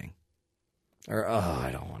say anything? Or,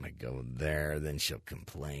 I don't want to go there, then she'll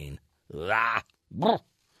complain. Let's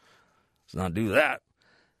not do that.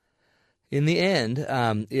 In the end,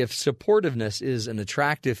 if supportiveness is an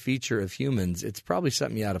attractive feature of humans, it's probably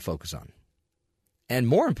something you ought to focus on. And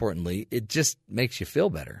more importantly, it just makes you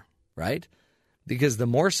feel better, right? Because the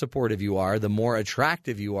more supportive you are, the more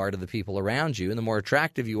attractive you are to the people around you. And the more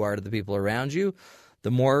attractive you are to the people around you, the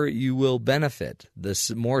more you will benefit, the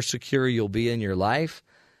more secure you'll be in your life.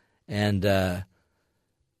 And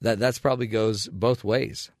that's probably goes both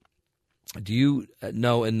ways. Do you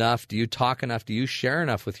know enough? Do you talk enough? Do you share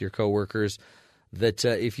enough with your coworkers that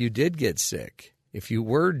if you did get sick, if you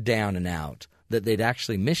were down and out, that they'd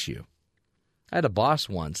actually miss you? I had a boss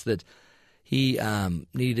once that he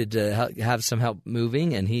needed to have some help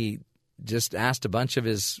moving, and he just asked a bunch of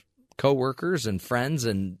his coworkers and friends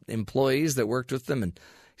and employees that worked with them, and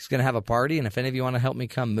he's going to have a party, and if any of you want to help me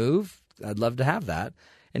come move, I'd love to have that.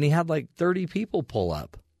 And he had like 30 people pull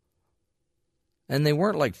up. And they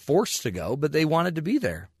weren't like forced to go, but they wanted to be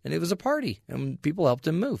there. And it was a party, and people helped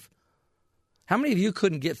him move. How many of you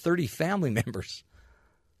couldn't get 30 family members?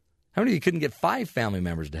 How many of you couldn't get 5 family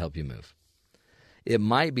members to help you move? It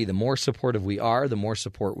might be the more supportive we are, the more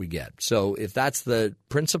support we get. So if that's the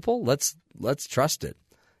principle, let's trust it.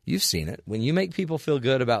 You've seen it. When you make people feel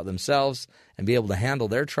good about themselves and be able to handle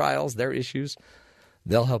their trials, their issues,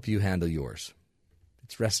 they'll help you handle yours.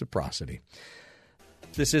 It's reciprocity.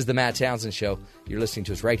 This is the Matt Townsend Show. You're listening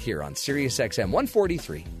to us right here on Sirius XM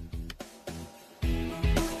 143